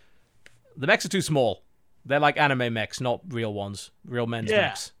necessarily. The mechs are too small. They're like anime mechs, not real ones. Real men's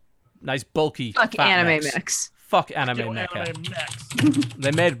mechs. Nice, bulky, Fuck fat anime mechs. mechs. Fuck anime mecha.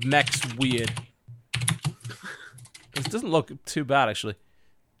 They made mechs weird. This doesn't look too bad, actually.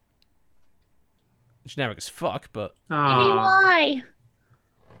 Generic as fuck, but Aw.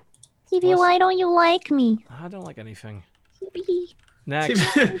 TV, why don't you like me? I don't like anything. Next.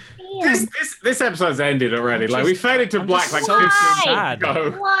 This episode's ended already. Like we faded to black like so 15 sad. minutes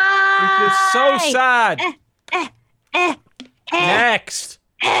ago. Why? So sad. Next.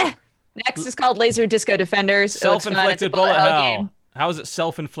 Next is called Laser Disco Defenders. Self-inflicted bullet hell. How is it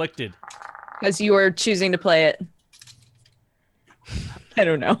self-inflicted? Because you are choosing to play it. I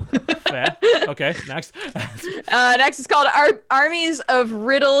don't know. Fair. Okay, next. Next is called Armies of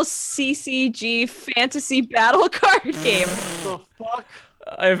Riddle CCG Fantasy Battle Card Game. The fuck?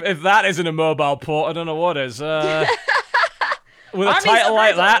 If that isn't a mobile port, I don't know what is. With a Armies title of like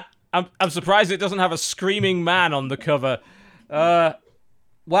Riddle. that, I'm surprised it doesn't have a screaming man on the cover.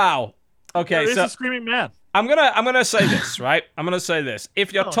 Wow. Okay, There is so a screaming man. I'm gonna say this, right? I'm gonna say this.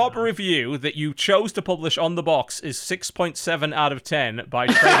 If your top review that you chose to publish on the box is 6.7 out of 10 by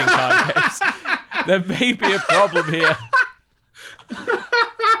Trading Card Games, there may be a problem here.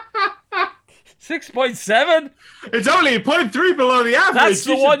 6.7? It's only 0.3 below the average. That's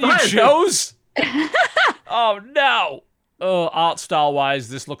the should one you buy it. chose? Oh no! Oh, art style wise,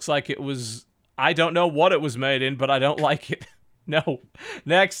 this looks like it was. I don't know what it was made in, but I don't like it. No.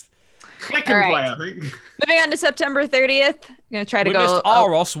 Next. Click and All play, right. I think. Moving on to September 30th. I'm going to try to We go. missed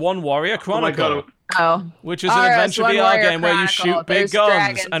Aros One Warrior Oh my Chronicle, god. which is an Aros, adventure One VR Warrior game where you Chronicle. shoot big There's guns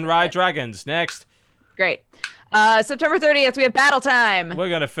dragons and in ride it. dragons. Next. Great. September 30th, we have Battle Time. We're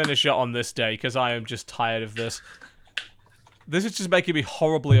going to finish it on this day because I am just tired of this. This is just making me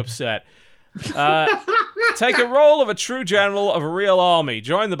horribly upset. Take a role of a true general of a real army.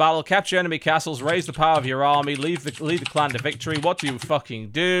 Join the battle, capture enemy castles, raise the power of your army, lead the clan to victory. What do you fucking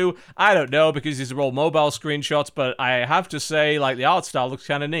do? I don't know because these are all mobile screenshots, but I have to say, like, the art style looks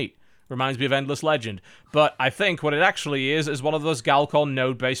kind of neat. Reminds me of Endless Legend. But I think what it actually is one of those Galcon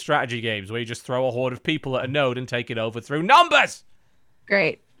node-based strategy games where you just throw a horde of people at a node and take it over through numbers!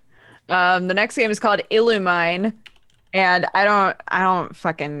 Great. The next game is called Illumine, and I don't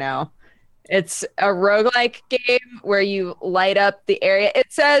fucking know. It's a roguelike game where you light up the area.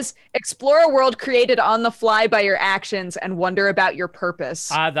 It says, explore a world created on the fly by your actions and wonder about your purpose.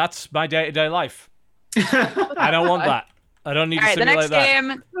 That's my day-to-day life. I don't want that. I don't need to All right, simulate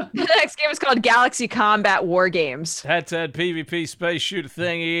that. the next game is called Galaxy Combat War Games. Head-to-head PvP space shooter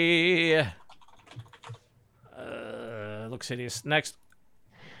thingy. Looks hideous. Next.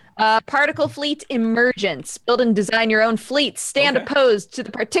 Particle Fleet Emergence. Build and design your own fleet. Stand Okay. opposed to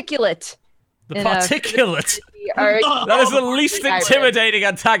the particulate. The In a- particulate. Oh That is the least intimidating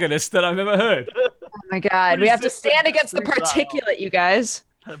antagonist that I've ever heard. my god. We have to stand against the particulate, you guys.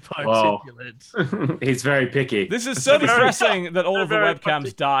 Particulate. He's very picky. This is so Very- depressing that all of the very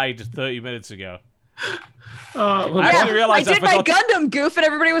webcams died 30 minutes ago. Well, I actually I realized I did my forgot. Gundam goof, and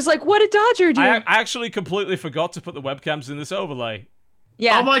everybody was like, "What did Dodger do?" I actually completely forgot to put the webcams in this overlay.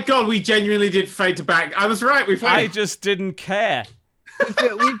 Yeah, Oh my god, we genuinely did fade to back. I was right. We I faded. just didn't care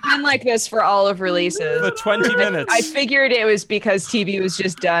we've been like this for all of releases. for 20 minutes. I figured it was because TV was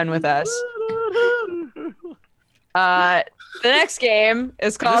just done with us. The next game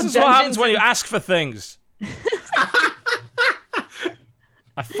is called This is what happens Dungeons when you and- ask for things.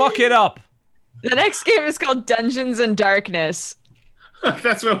 I fuck it up. The next game is called Dungeons and Darkness.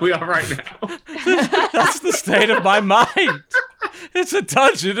 That's where we are right now. That's the state of my mind. It's a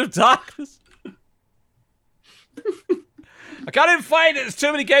dungeon of darkness. I can't even find it. There's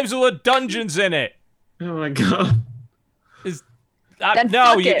too many games with dungeons in it. Oh my god. Then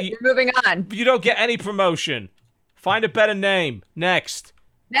No, fuck it. We're moving on. you don't get any promotion. Find a better name. Next.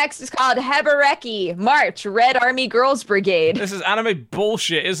 Next is called Hebereki March Red Army Girls Brigade. This is anime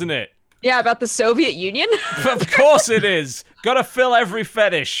bullshit, isn't it? Yeah, about the Soviet Union. Of course it is. Gotta fill every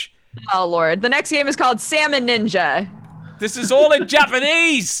fetish. Oh lord. The next game is called Salmon Ninja. This is all in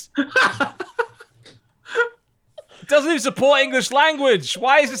Japanese. It doesn't even support English language.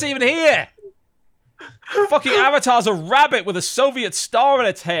 Why is this even here? Fucking Avatar's a rabbit with a Soviet star on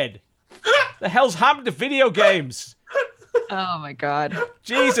its head. The hell's happened to video games? Oh my god.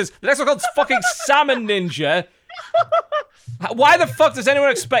 Jesus. The next one called fucking Salmon Ninja. Why the fuck does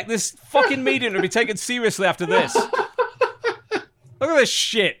anyone expect this fucking medium to be taken seriously after this? Look at this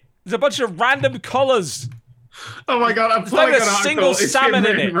shit. There's a bunch of random colors. Oh my god, I'm not playing even an a article. single It's salmon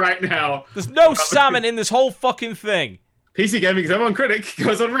getting in it. written right now. There's no salmon in this whole fucking thing. PC Gaming's #1 critic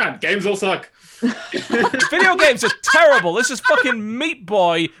goes on rant. Games all suck. Video games are terrible. This is fucking Meat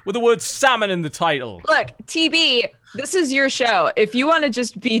Boy with the word salmon in the title. Look, TB, this is your show. If you want to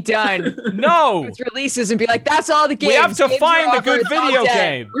just be done No! with releases and be like, that's all the games. We have to Games find are a good over, it's all video dead.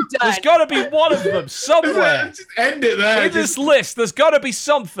 game. We're done. There's gotta be one of them somewhere. Just end it there. In this list, there's gotta be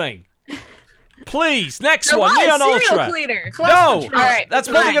something. Please, next There one, was Neon Serial Ultra. Cleaner. No, All right, that's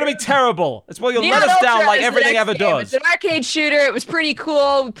probably fine. going to be terrible. It's probably going to Neon let us down Ultra like is the everything next ever game. does. It's an arcade shooter. It was pretty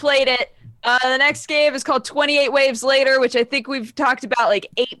cool. We played it. The next game is called 28 Waves Later, which I think we've talked about like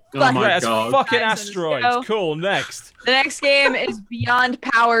 8 Oh fucking my Yeah, it's God. fucking times on this asteroids. show. Cool, next. The next game is Beyond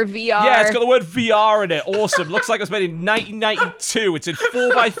Power VR. Yeah, it's got the word VR in it. Awesome. Looks like it was made in 1992. It's in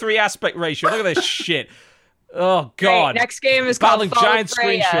 4:3 aspect ratio. Look at this shit. Oh, Great. God. Next game is called Battling Fall giant of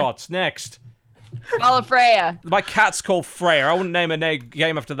Freya. screenshots. Next. Fall of Freya. My cat's called Freya. I wouldn't name a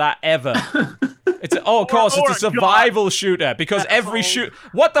game after that ever. Of course, it's a survival shooter because every shoot.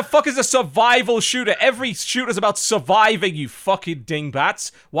 What the fuck is a survival shooter? Every shooter's about surviving. You fucking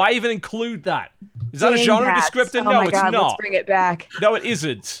dingbats. Why even include that? Is that a genre Dingbats. descriptor? Oh No, my it's God, not. Let's bring it back. No, it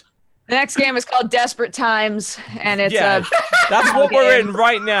isn't. The next game is called Desperate Times, and it's Yeah, a that's what we're game. in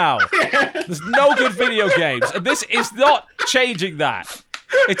right now. There's no good video games, and this is not changing that.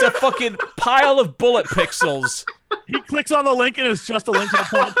 It's a fucking pile of bullet pixels. He clicks on the link and it's just a link to the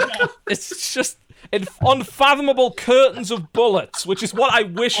podcast. It's just unfathomable curtains of bullets, which is what I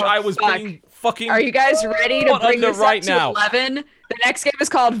wish I was fuck. being fucking. Are you guys ready to Put bring under this right up to now. 11? The next game is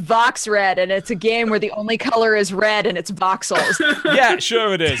called Vox Red, and it's a game where the only color is red, and it's voxels. Yeah,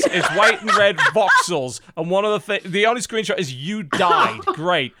 sure it is. It's white and red voxels, and one of the only screenshot is you died.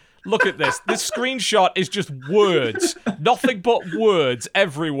 Great. Look at this. This screenshot is just words. Nothing but words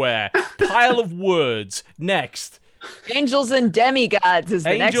everywhere. Pile of words. Next. Angels and Demigods is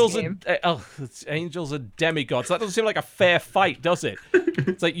the Angels next game. and it's angels and demigods. That doesn't seem like a fair fight, does it?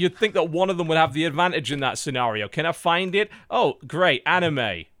 It's like you'd think that one of them would have the advantage in that scenario. Can I find it? Oh, great,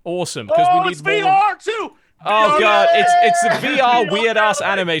 anime, awesome. Because Oh, we need it's more. VR too. Oh god, it's the VR VR. weird ass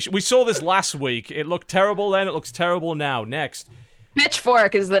animation. We saw this last week. It looked terrible then. It looks terrible now. Next.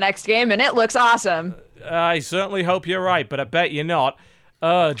 Pitchfork is the next game, and it looks awesome. I certainly hope you're right, but I bet you're not.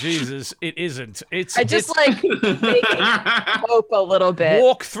 Oh Jesus, it isn't. I just like make hope a little bit.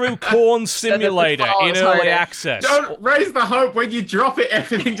 Walk through Corn Simulator fall in is early harder. access. Don't raise the hope. When you drop it,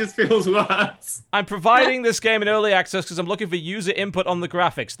 everything just feels worse. I'm providing this game in early access because I'm looking for user input on the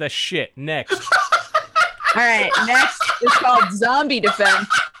graphics. They're shit. Next. All right, next is called Zombie Defense.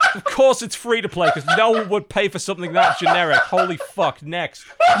 Of course it's free to play because no one would pay for something that generic. Holy fuck. Next.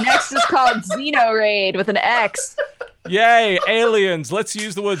 Next is called Xenoraid with an X. Yay, aliens. Let's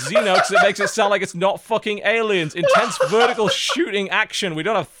use the word Xeno because it makes it sound like it's not fucking aliens. Intense vertical shooting action. We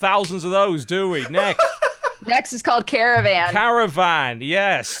don't have thousands of those, do we? Next. Next is called Caravan. Caravan,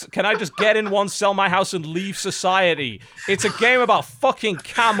 yes. Can I just get in one, sell my house, and leave society? It's a game about fucking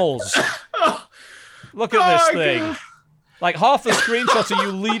camels. Look at this thing. God. Like half the screenshots are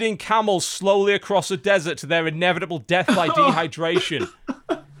you leading camels slowly across a desert to their inevitable death by dehydration.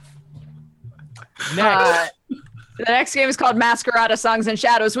 Next. The next game is called Masquerada Songs and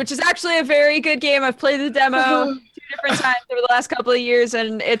Shadows, which is actually a very good game. I've played the demo 2 different times over the last couple of years,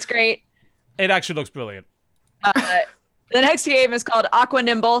 and it's great. It actually looks brilliant. The next game is called Aqua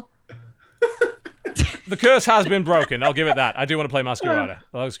Nimble. The curse has been broken. I'll give it that. I do want to play Masquerada.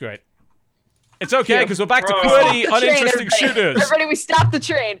 That looks great. It's okay because we're back to Bro. pretty Stop the train, uninteresting everybody. shooters. Everybody, we stopped the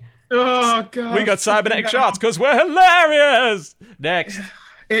train. Oh god. We got cybernetic shots because we're hilarious. Next.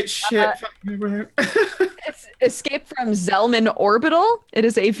 It's shit. It's Escape from Zellman Orbital. It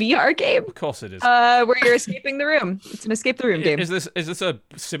is a VR game Of course it is. where you're escaping the room. It's an escape the room game. Is this a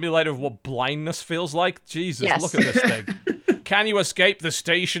simulator of what blindness feels like? Jesus, Yes. look at this thing. Can you escape the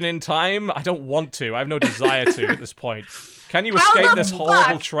station in time? I don't want to. I have no desire to at this point. Can you How escape the this horrible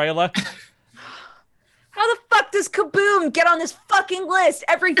fuck? trailer? How the fuck does Kaboom get on this fucking list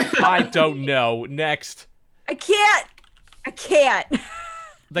every I don't know. Next. I can't.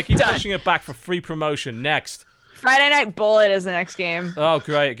 They keep Done. pushing it back for free promotion. Next. Friday Night Bullet is the next game. Oh,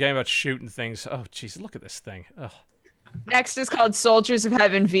 great. A game about shooting things. Oh, jeez. Look at this thing. Ugh. Next is called Soldiers of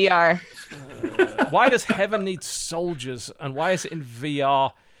Heaven VR. Why does Heaven need soldiers? And why is it in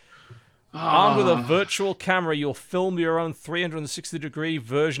VR? Armed with a virtual camera, you'll film your own 360-degree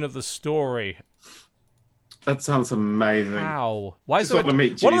version of the story. That sounds amazing. How? Why is Just there want to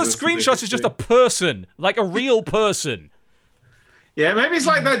meet one of the Jesus screenshots is just a physically. person, like a real person. Yeah, maybe it's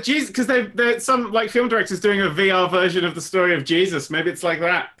like that Jesus, because there's some like film directors doing a VR version of the story of Jesus. Maybe it's like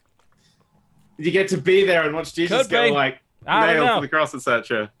that. You get to be there and watch Jesus Could go be. like I don't nailed know. to the cross,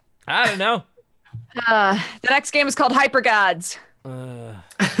 etc. I don't know. The next game is called Hyper Gods.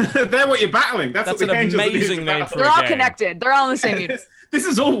 They're what you're battling. That's That's what the an angels are amazing used to name battle. for They're a all game. connected. They're all in the same unit. This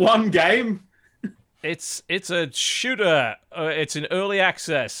is all one game. It's a shooter. It's in early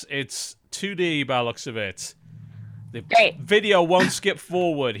access. It's 2D by the looks of it. The Great. video won't skip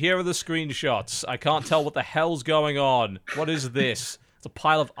forward. Here are the screenshots. I can't tell what the hell's going on. What is this? It's a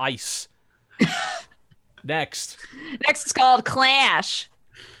pile of ice. Next, Next, it's called Clash.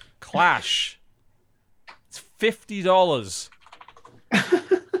 Clash. It's $50.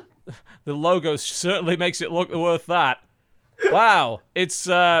 The logo certainly makes it look worth that. Wow, it's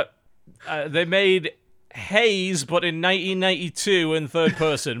they made Haze, but in 1992 in third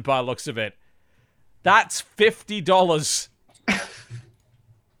person by the looks of it. That's $50.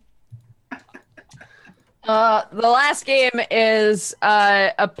 The last game is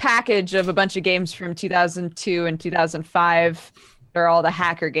a package of a bunch of games from 2002 and 2005. They're all the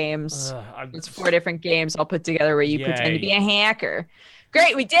hacker games. It's 4 different games all put together where you pretend to be a hacker.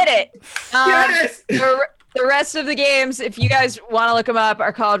 Great, we did it. Yes! The rest of the games, if you guys want to look them up,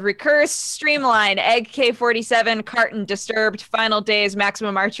 are called Recurse, Streamline, Egg K47, Carton, Disturbed, Final Days,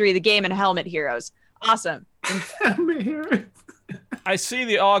 Maximum Archery, The Game, and Helmet Heroes. Awesome. Helmet Heroes. I see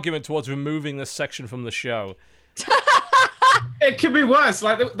the argument towards removing this section from the show. It could be worse.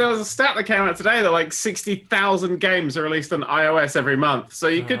 Like there was a stat that came out today that like 60,000 games are released on iOS every month. So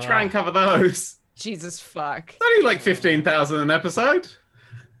you could try and cover those. Jesus fuck. It's only like 15,000 an episode.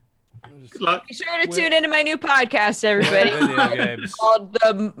 Good luck. Be sure to tune into my new podcast, everybody. Video games. Called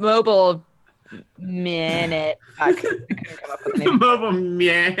The Mobile Minute. I couldn't come up with a name. Mobile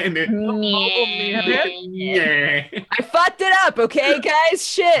minute. Yeah. I fucked it up, okay, guys?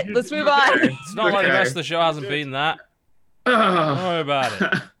 Shit, let's move on. It's not like the Okay. rest of the show hasn't been that. Don't worry about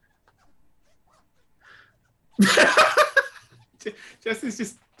it.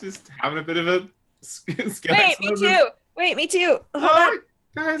 Jesse's just having a bit of a Wait, me too. Hold on. Oh,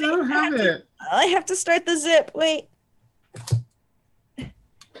 guys, I don't have it. I have to start the zip. Wait.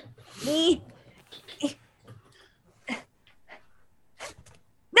 Me.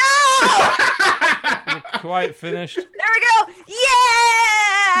 No! Quite finished. There we go.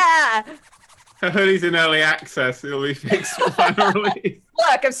 Yeah! Her hoodie's in early access. It'll be fixed for final release.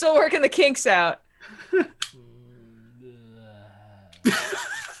 Look, I'm still working the kinks out.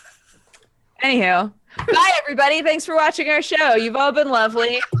 Anywho, bye everybody. Thanks for watching our show. You've all been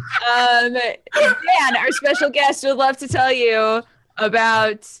lovely. Dan, our special guest, would love to tell you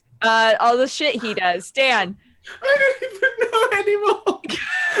about all the shit he does. Dan. I don't even know anymore.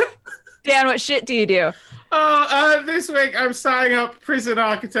 Dan, what shit do you do? This week I'm starting up Prison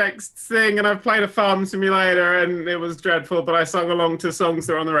Architects thing, and I've played a farm simulator, and it was dreadful, but I sung along to songs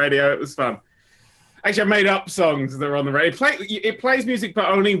that are on the radio. It was fun. Actually, I made up songs that are on the radio. It plays music, but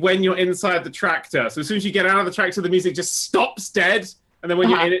only when you're inside the tractor. So as soon as you get out of the tractor, the music just stops dead. And then when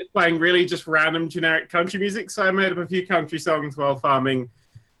you're in it, it's playing really just random generic country music. So I made up a few country songs while farming.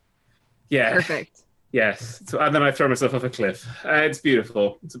 Yeah. Perfect. Yes. So, and then I throw myself off a cliff. It's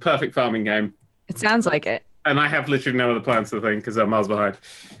beautiful. It's a perfect farming game. It sounds like it. And I have literally no other plans for the thing because I'm miles behind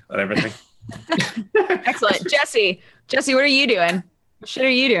on everything. Excellent. Jesse, what are you doing? What shit are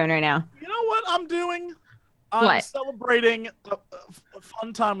you doing right now? You know what I'm doing? I'm What? celebrating a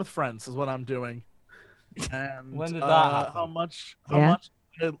fun time with friends is what I'm doing. And When did that happen? how much Yeah.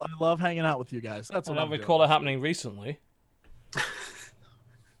 I love hanging out with you guys. That's I what don't I'm doing. recall it happening recently.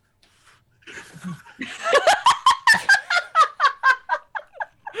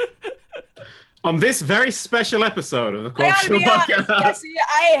 On this very special episode of the I Corp gotta Show be honest, Podcast. Jesse,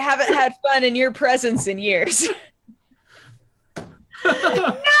 I haven't had fun in your presence in years. No,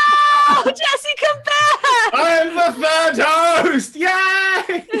 Jesse, come back! I'm the third host! Yay!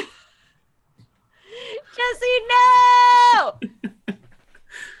 Jesse, no!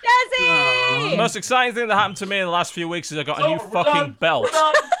 Jesse! The most exciting thing that happened to me in the last few weeks is I got a new fucking belt.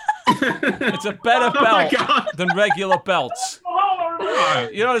 It's a better Oh my belt God. than regular belts.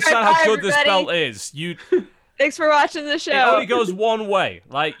 You don't understand Bye, how good this everybody. belt is. Thanks for watching the It show. only goes one way.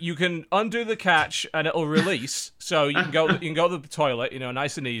 Like you can undo the catch and it'll release, so you can go to the toilet,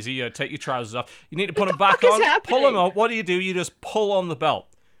 nice and easy. Take your trousers off. You need to put them back fuck is on. Pull them happening? up. What do? You just pull on the belt,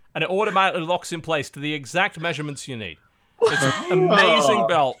 and it automatically locks in place to the exact measurements you need. It's an amazing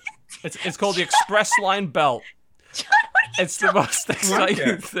belt. It's called the Express Line belt. It's the most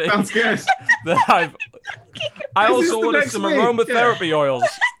exciting thing Sounds good. that I've. I This is also the ordered next some week, aromatherapy oils.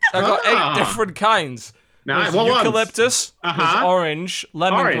 I got Ah. 8 different kinds. Nice. There's What ones? eucalyptus, there's Uh-huh. orange,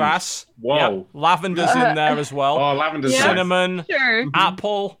 lemongrass. Whoa. Yep, lavender's in there as well. Oh, lavender's Yeah. nice. Cinnamon, Sure.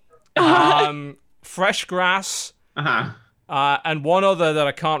 apple, fresh grass, Uh-huh. and one other that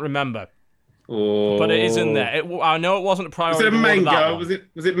I can't remember. Oh. But it is in there. I know it wasn't a Was priority. it a to order that mango? one. Was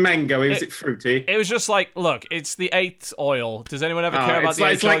it mango? Was it fruity? It was just like, look, it's the 8th oil. Does anyone ever care about it's the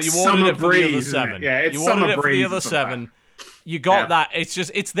like- 8th it's oil? like You ordered summer it for the other breeze, isn't it? 7. Yeah, it's you ordered summer it for the breeze other or something. 7. You got Yeah. that.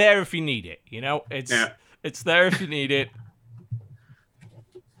 It's there if you need it. It's there if you need it.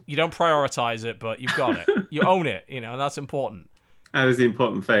 You don't prioritize it, but you've got it. You own it. And that's important. That is the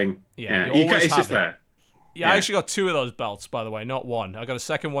important thing. Yeah, you You always it's have just it. there. Yeah, I Yeah. actually got 2 of those belts, by the way, not 1. I got a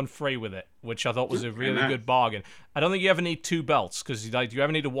second one free with it, which I thought was a really nice. good bargain. I don't think you ever need 2 belts, because like, do you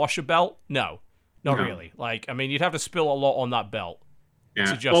ever need to wash a belt? No, not No. really. Like, I mean, you'd have to spill a lot on that belt. Yeah.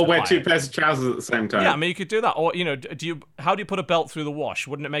 to Or wear justify 2 it. pairs of trousers at the same time. Yeah, I mean, you could do that. Or, how do you put a belt through the wash?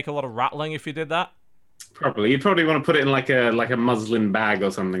 Wouldn't it make a lot of rattling if you did that? Probably. You'd probably want to put it in like a muslin bag or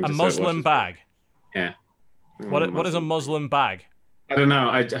something. A just so it muslin washes. bag. Yeah. What is a muslin bag? I don't know.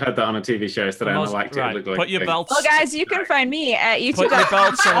 I heard that on a TV show yesterday, and I liked it. Right. It looked like Put your a thing. belts. Well, guys, you can find me at Put your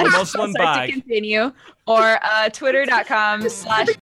belts on a youtube.com/to muslin bag. continue or twitter.com/